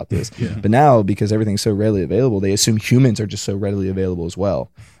talk about this. But now, because everything's so readily available, they assume humans are just so readily available as well.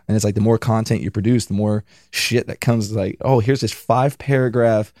 And it's like the more content you produce, the more shit that comes like, oh, here's this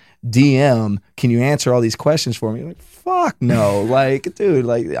 5-paragraph DM. Can you answer all these questions for me? You're like, fuck no. Like, dude,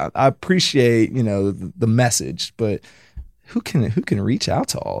 like I appreciate, the message, but who can reach out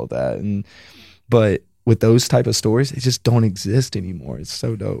to all of that? But with those type of stories, they just don't exist anymore. It's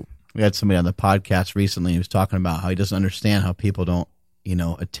so dope. We had somebody on the podcast recently who was talking about how he doesn't understand how people don't,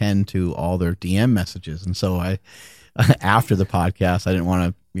 attend to all their DM messages. And so after the podcast, I didn't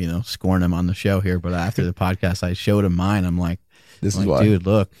want to, scorn him on the show here, but after the podcast, I showed him mine. I'm like, this is why, dude,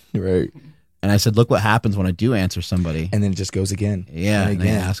 look. Right. And I said, look what happens when I do answer somebody. And then it just goes again. Yeah. And they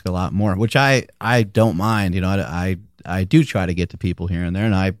ask a lot more, which I don't mind. I do try to get to people here and there,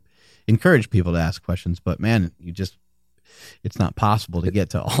 and I encourage people to ask questions, but man, it's not possible to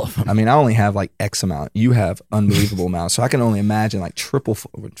get to all of them. I mean, I only have like X amount. You have unbelievable amounts. So I can only imagine like triple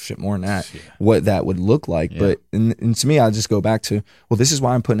shit more than that, what that would look like. Yeah. But and to me, I just go back to, well, this is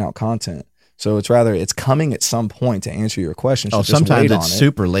why I'm putting out content. So it's coming at some point to answer your question. So sometimes it's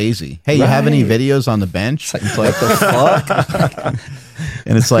super lazy. Hey, you have any videos on the bench? It's like what the fuck?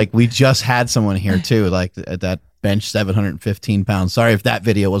 And it's like, we just had someone here too, like that bench 715 pounds. Sorry if that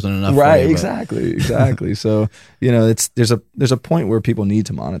video wasn't enough. Right, for you, exactly. So, there's a point where people need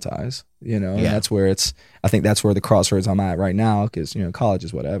to monetize, and that's where I think that's where the crossroads I'm at right now, because, college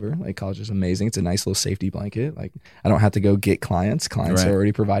is whatever. Like, college is amazing. It's a nice little safety blanket. Like, I don't have to go get clients. Clients are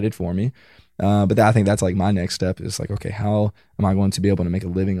already provided for me. But I think that's like my next step is like, okay, how am I going to be able to make a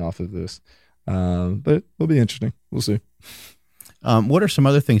living off of this? But it'll be interesting. We'll see. What are some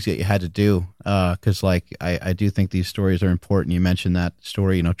other things that you had to do? Because I do think these stories are important. You mentioned that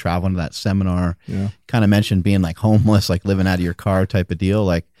story, traveling to that seminar. Yeah. Kind of mentioned being like homeless, like living out of your car type of deal.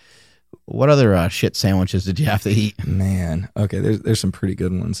 Like, what other shit sandwiches did you have to eat? Man, okay, there's some pretty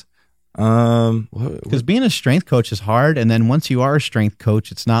good ones. Because being a strength coach is hard, and then once you are a strength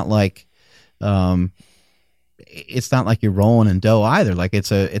coach, it's not like you're rolling in dough either. Like,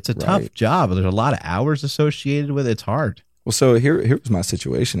 it's a tough job. There's a lot of hours associated with it. It's hard. Well, so here was my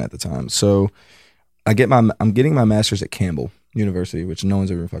situation at the time. So I'm getting my master's at Campbell University, which no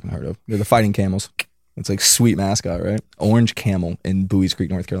one's ever fucking heard of. They're the Fighting Camels. It's like sweet mascot, right? Orange camel in Bowie's Creek,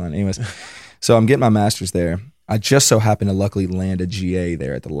 North Carolina. Anyways, so I'm getting my master's there. I just so happened to luckily land a GA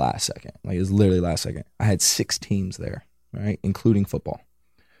there at the last second. Like, it was literally last second. I had 6 teams there, right, including football.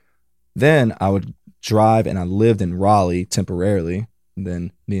 Then I would drive, and I lived in Raleigh temporarily. And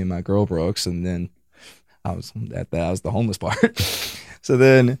then me and my girl Brooks, and then that was the homeless part. So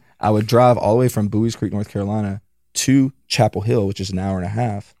then I would drive all the way from Bowie's Creek, North Carolina to Chapel Hill, which is an hour and a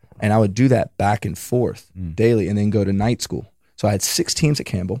half. And I would do that back and forth daily, and then go to night school. So I had 6 teams at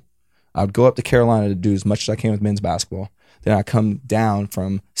Campbell. I would go up to Carolina to do as much as I can with men's basketball. Then I come down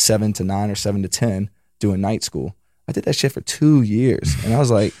from 7 to 9 or 7 to 10 doing night school. I did that shit for 2 years. And I was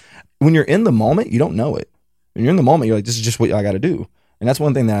like, when you're in the moment, you don't know it. When you're in the moment, you're like, this is just what I got to do. And that's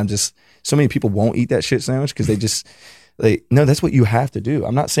one thing that so many people won't eat that shit sandwich because they just, like, no, that's what you have to do.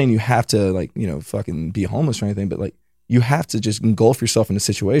 I'm not saying you have to, like, fucking be homeless or anything, but like, you have to just engulf yourself in a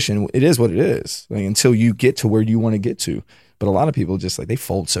situation. It is what it is, like, until you get to where you want to get to. But a lot of people just, like, they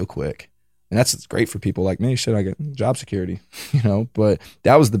fold so quick. And that's great for people like me. Shit, I get job security, But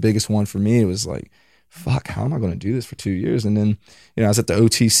that was the biggest one for me. It was like, fuck, how am I going to do this for 2 years? And then, I was at the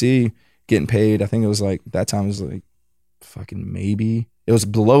OTC getting paid. I think it was like, that time it was like, fucking maybe. It was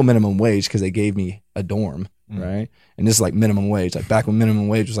below minimum wage because they gave me a dorm, right? And this is like minimum wage. Like, back when minimum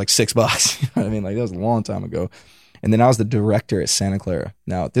wage was like $6. You know what I mean? Like, that was a long time ago. And then I was the director at Santa Clara.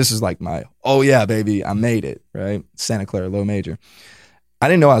 Now, this is like my, oh yeah, baby, I made it, right? Santa Clara, low major. I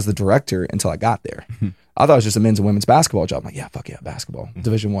didn't know I was the director until I got there. I thought it was just a men's and women's basketball job. I'm like, yeah, fuck yeah, basketball.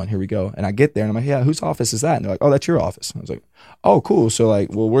 Division I, here we go. And I get there and I'm like, yeah, whose office is that? And they're like, oh, that's your office. And I was like, oh, cool. So like,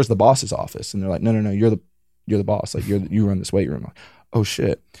 well, where's the boss's office? And they're like, no, you're the boss. Like, you run this weight room. I'm like, oh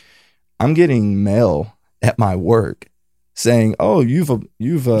shit. I'm getting mail at my work saying, oh, you've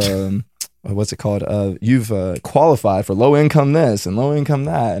what's it called? You've qualified for low income this and low income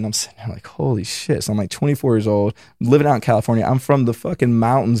that. And I'm sitting there like, holy shit. So I'm like 24 years old, living out in California. I'm from the fucking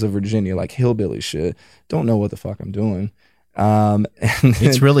mountains of Virginia, like hillbilly shit. Don't know what the fuck I'm doing. And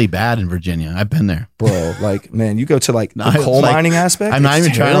it's really bad in Virginia. I've been there, bro. Like, man, you go to like the coal mining aspect. I'm not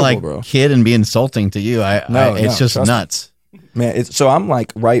even trying to like kid and be insulting to you. It's just nuts. Man, so I'm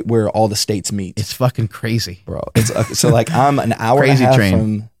like right where all the states meet. It's fucking crazy, bro. It's so like I'm an hour and a half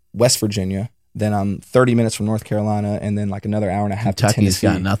from West Virginia, then I'm 30 minutes from North Carolina, and then like another hour and a half to Tennessee. Kentucky's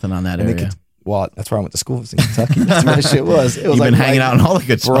got nothing on that area. Well, that's where I went to school, was in Kentucky. That's where that shit was. It was. You've been hanging out in all the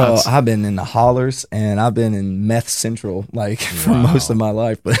good spots. Bro, I've been in the hollers, and I've been in meth central, like, for most of my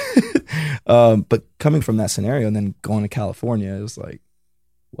life. But coming from that scenario and then going to California, it was like,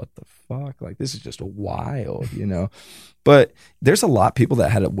 what the fuck? Like, this is just wild, But there's a lot of people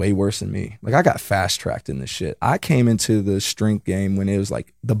that had it way worse than me. Like, I got fast tracked in this shit. I came into the strength game when it was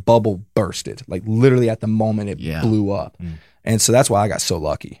like the bubble bursted. Like, literally at the moment it blew up. And so that's why I got so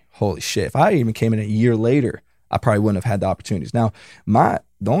lucky. Holy shit. If I even came in a year later, I probably wouldn't have had the opportunities. Now, I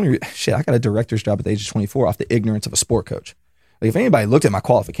got a director's job at the age of 24 off the ignorance of a sport coach. Like, if anybody looked at my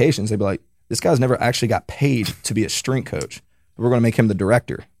qualifications, they'd be like, this guy's never actually got paid to be a strength coach. We're going to make him the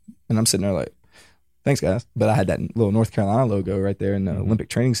director. And I'm sitting there like, thanks, guys. But I had that little North Carolina logo right there in the Olympic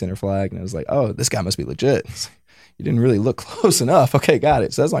Training Center flag. And I was like, oh, this guy must be legit. You didn't really look close enough. Okay, got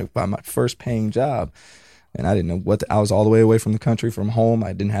it. So that's like my first paying job. And I didn't know I was all the way away from the country, from home.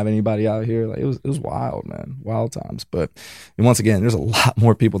 I didn't have anybody out here. Like, it was wild, man. Wild times. But once again, there's a lot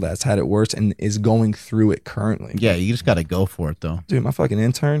more people that's had it worse and is going through it currently. Yeah, you just got to go for it, though. Dude, my fucking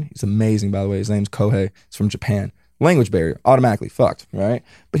intern, he's amazing, by the way. His name's Kohei. He's from Japan. Language barrier, automatically fucked, right?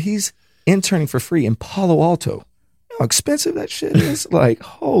 But he's interning for free in Palo Alto. how expensive that shit is? Like,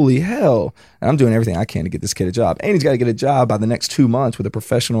 holy hell. And I'm doing everything I can to get this kid a job. And he's got to get a job by the next 2 months with a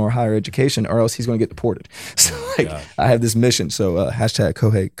professional or higher education, or else he's going to get deported. So, like, I have this mission. So, hashtag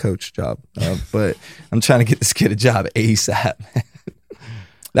Kohei coach job. But I'm trying to get this kid a job ASAP.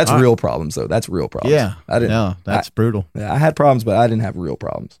 That's real problems, though. That's real problems. Yeah. That's brutal. I had problems, but I didn't have real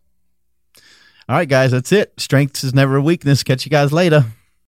problems. All right, guys, that's it. Strengths is never a weakness. Catch you guys later.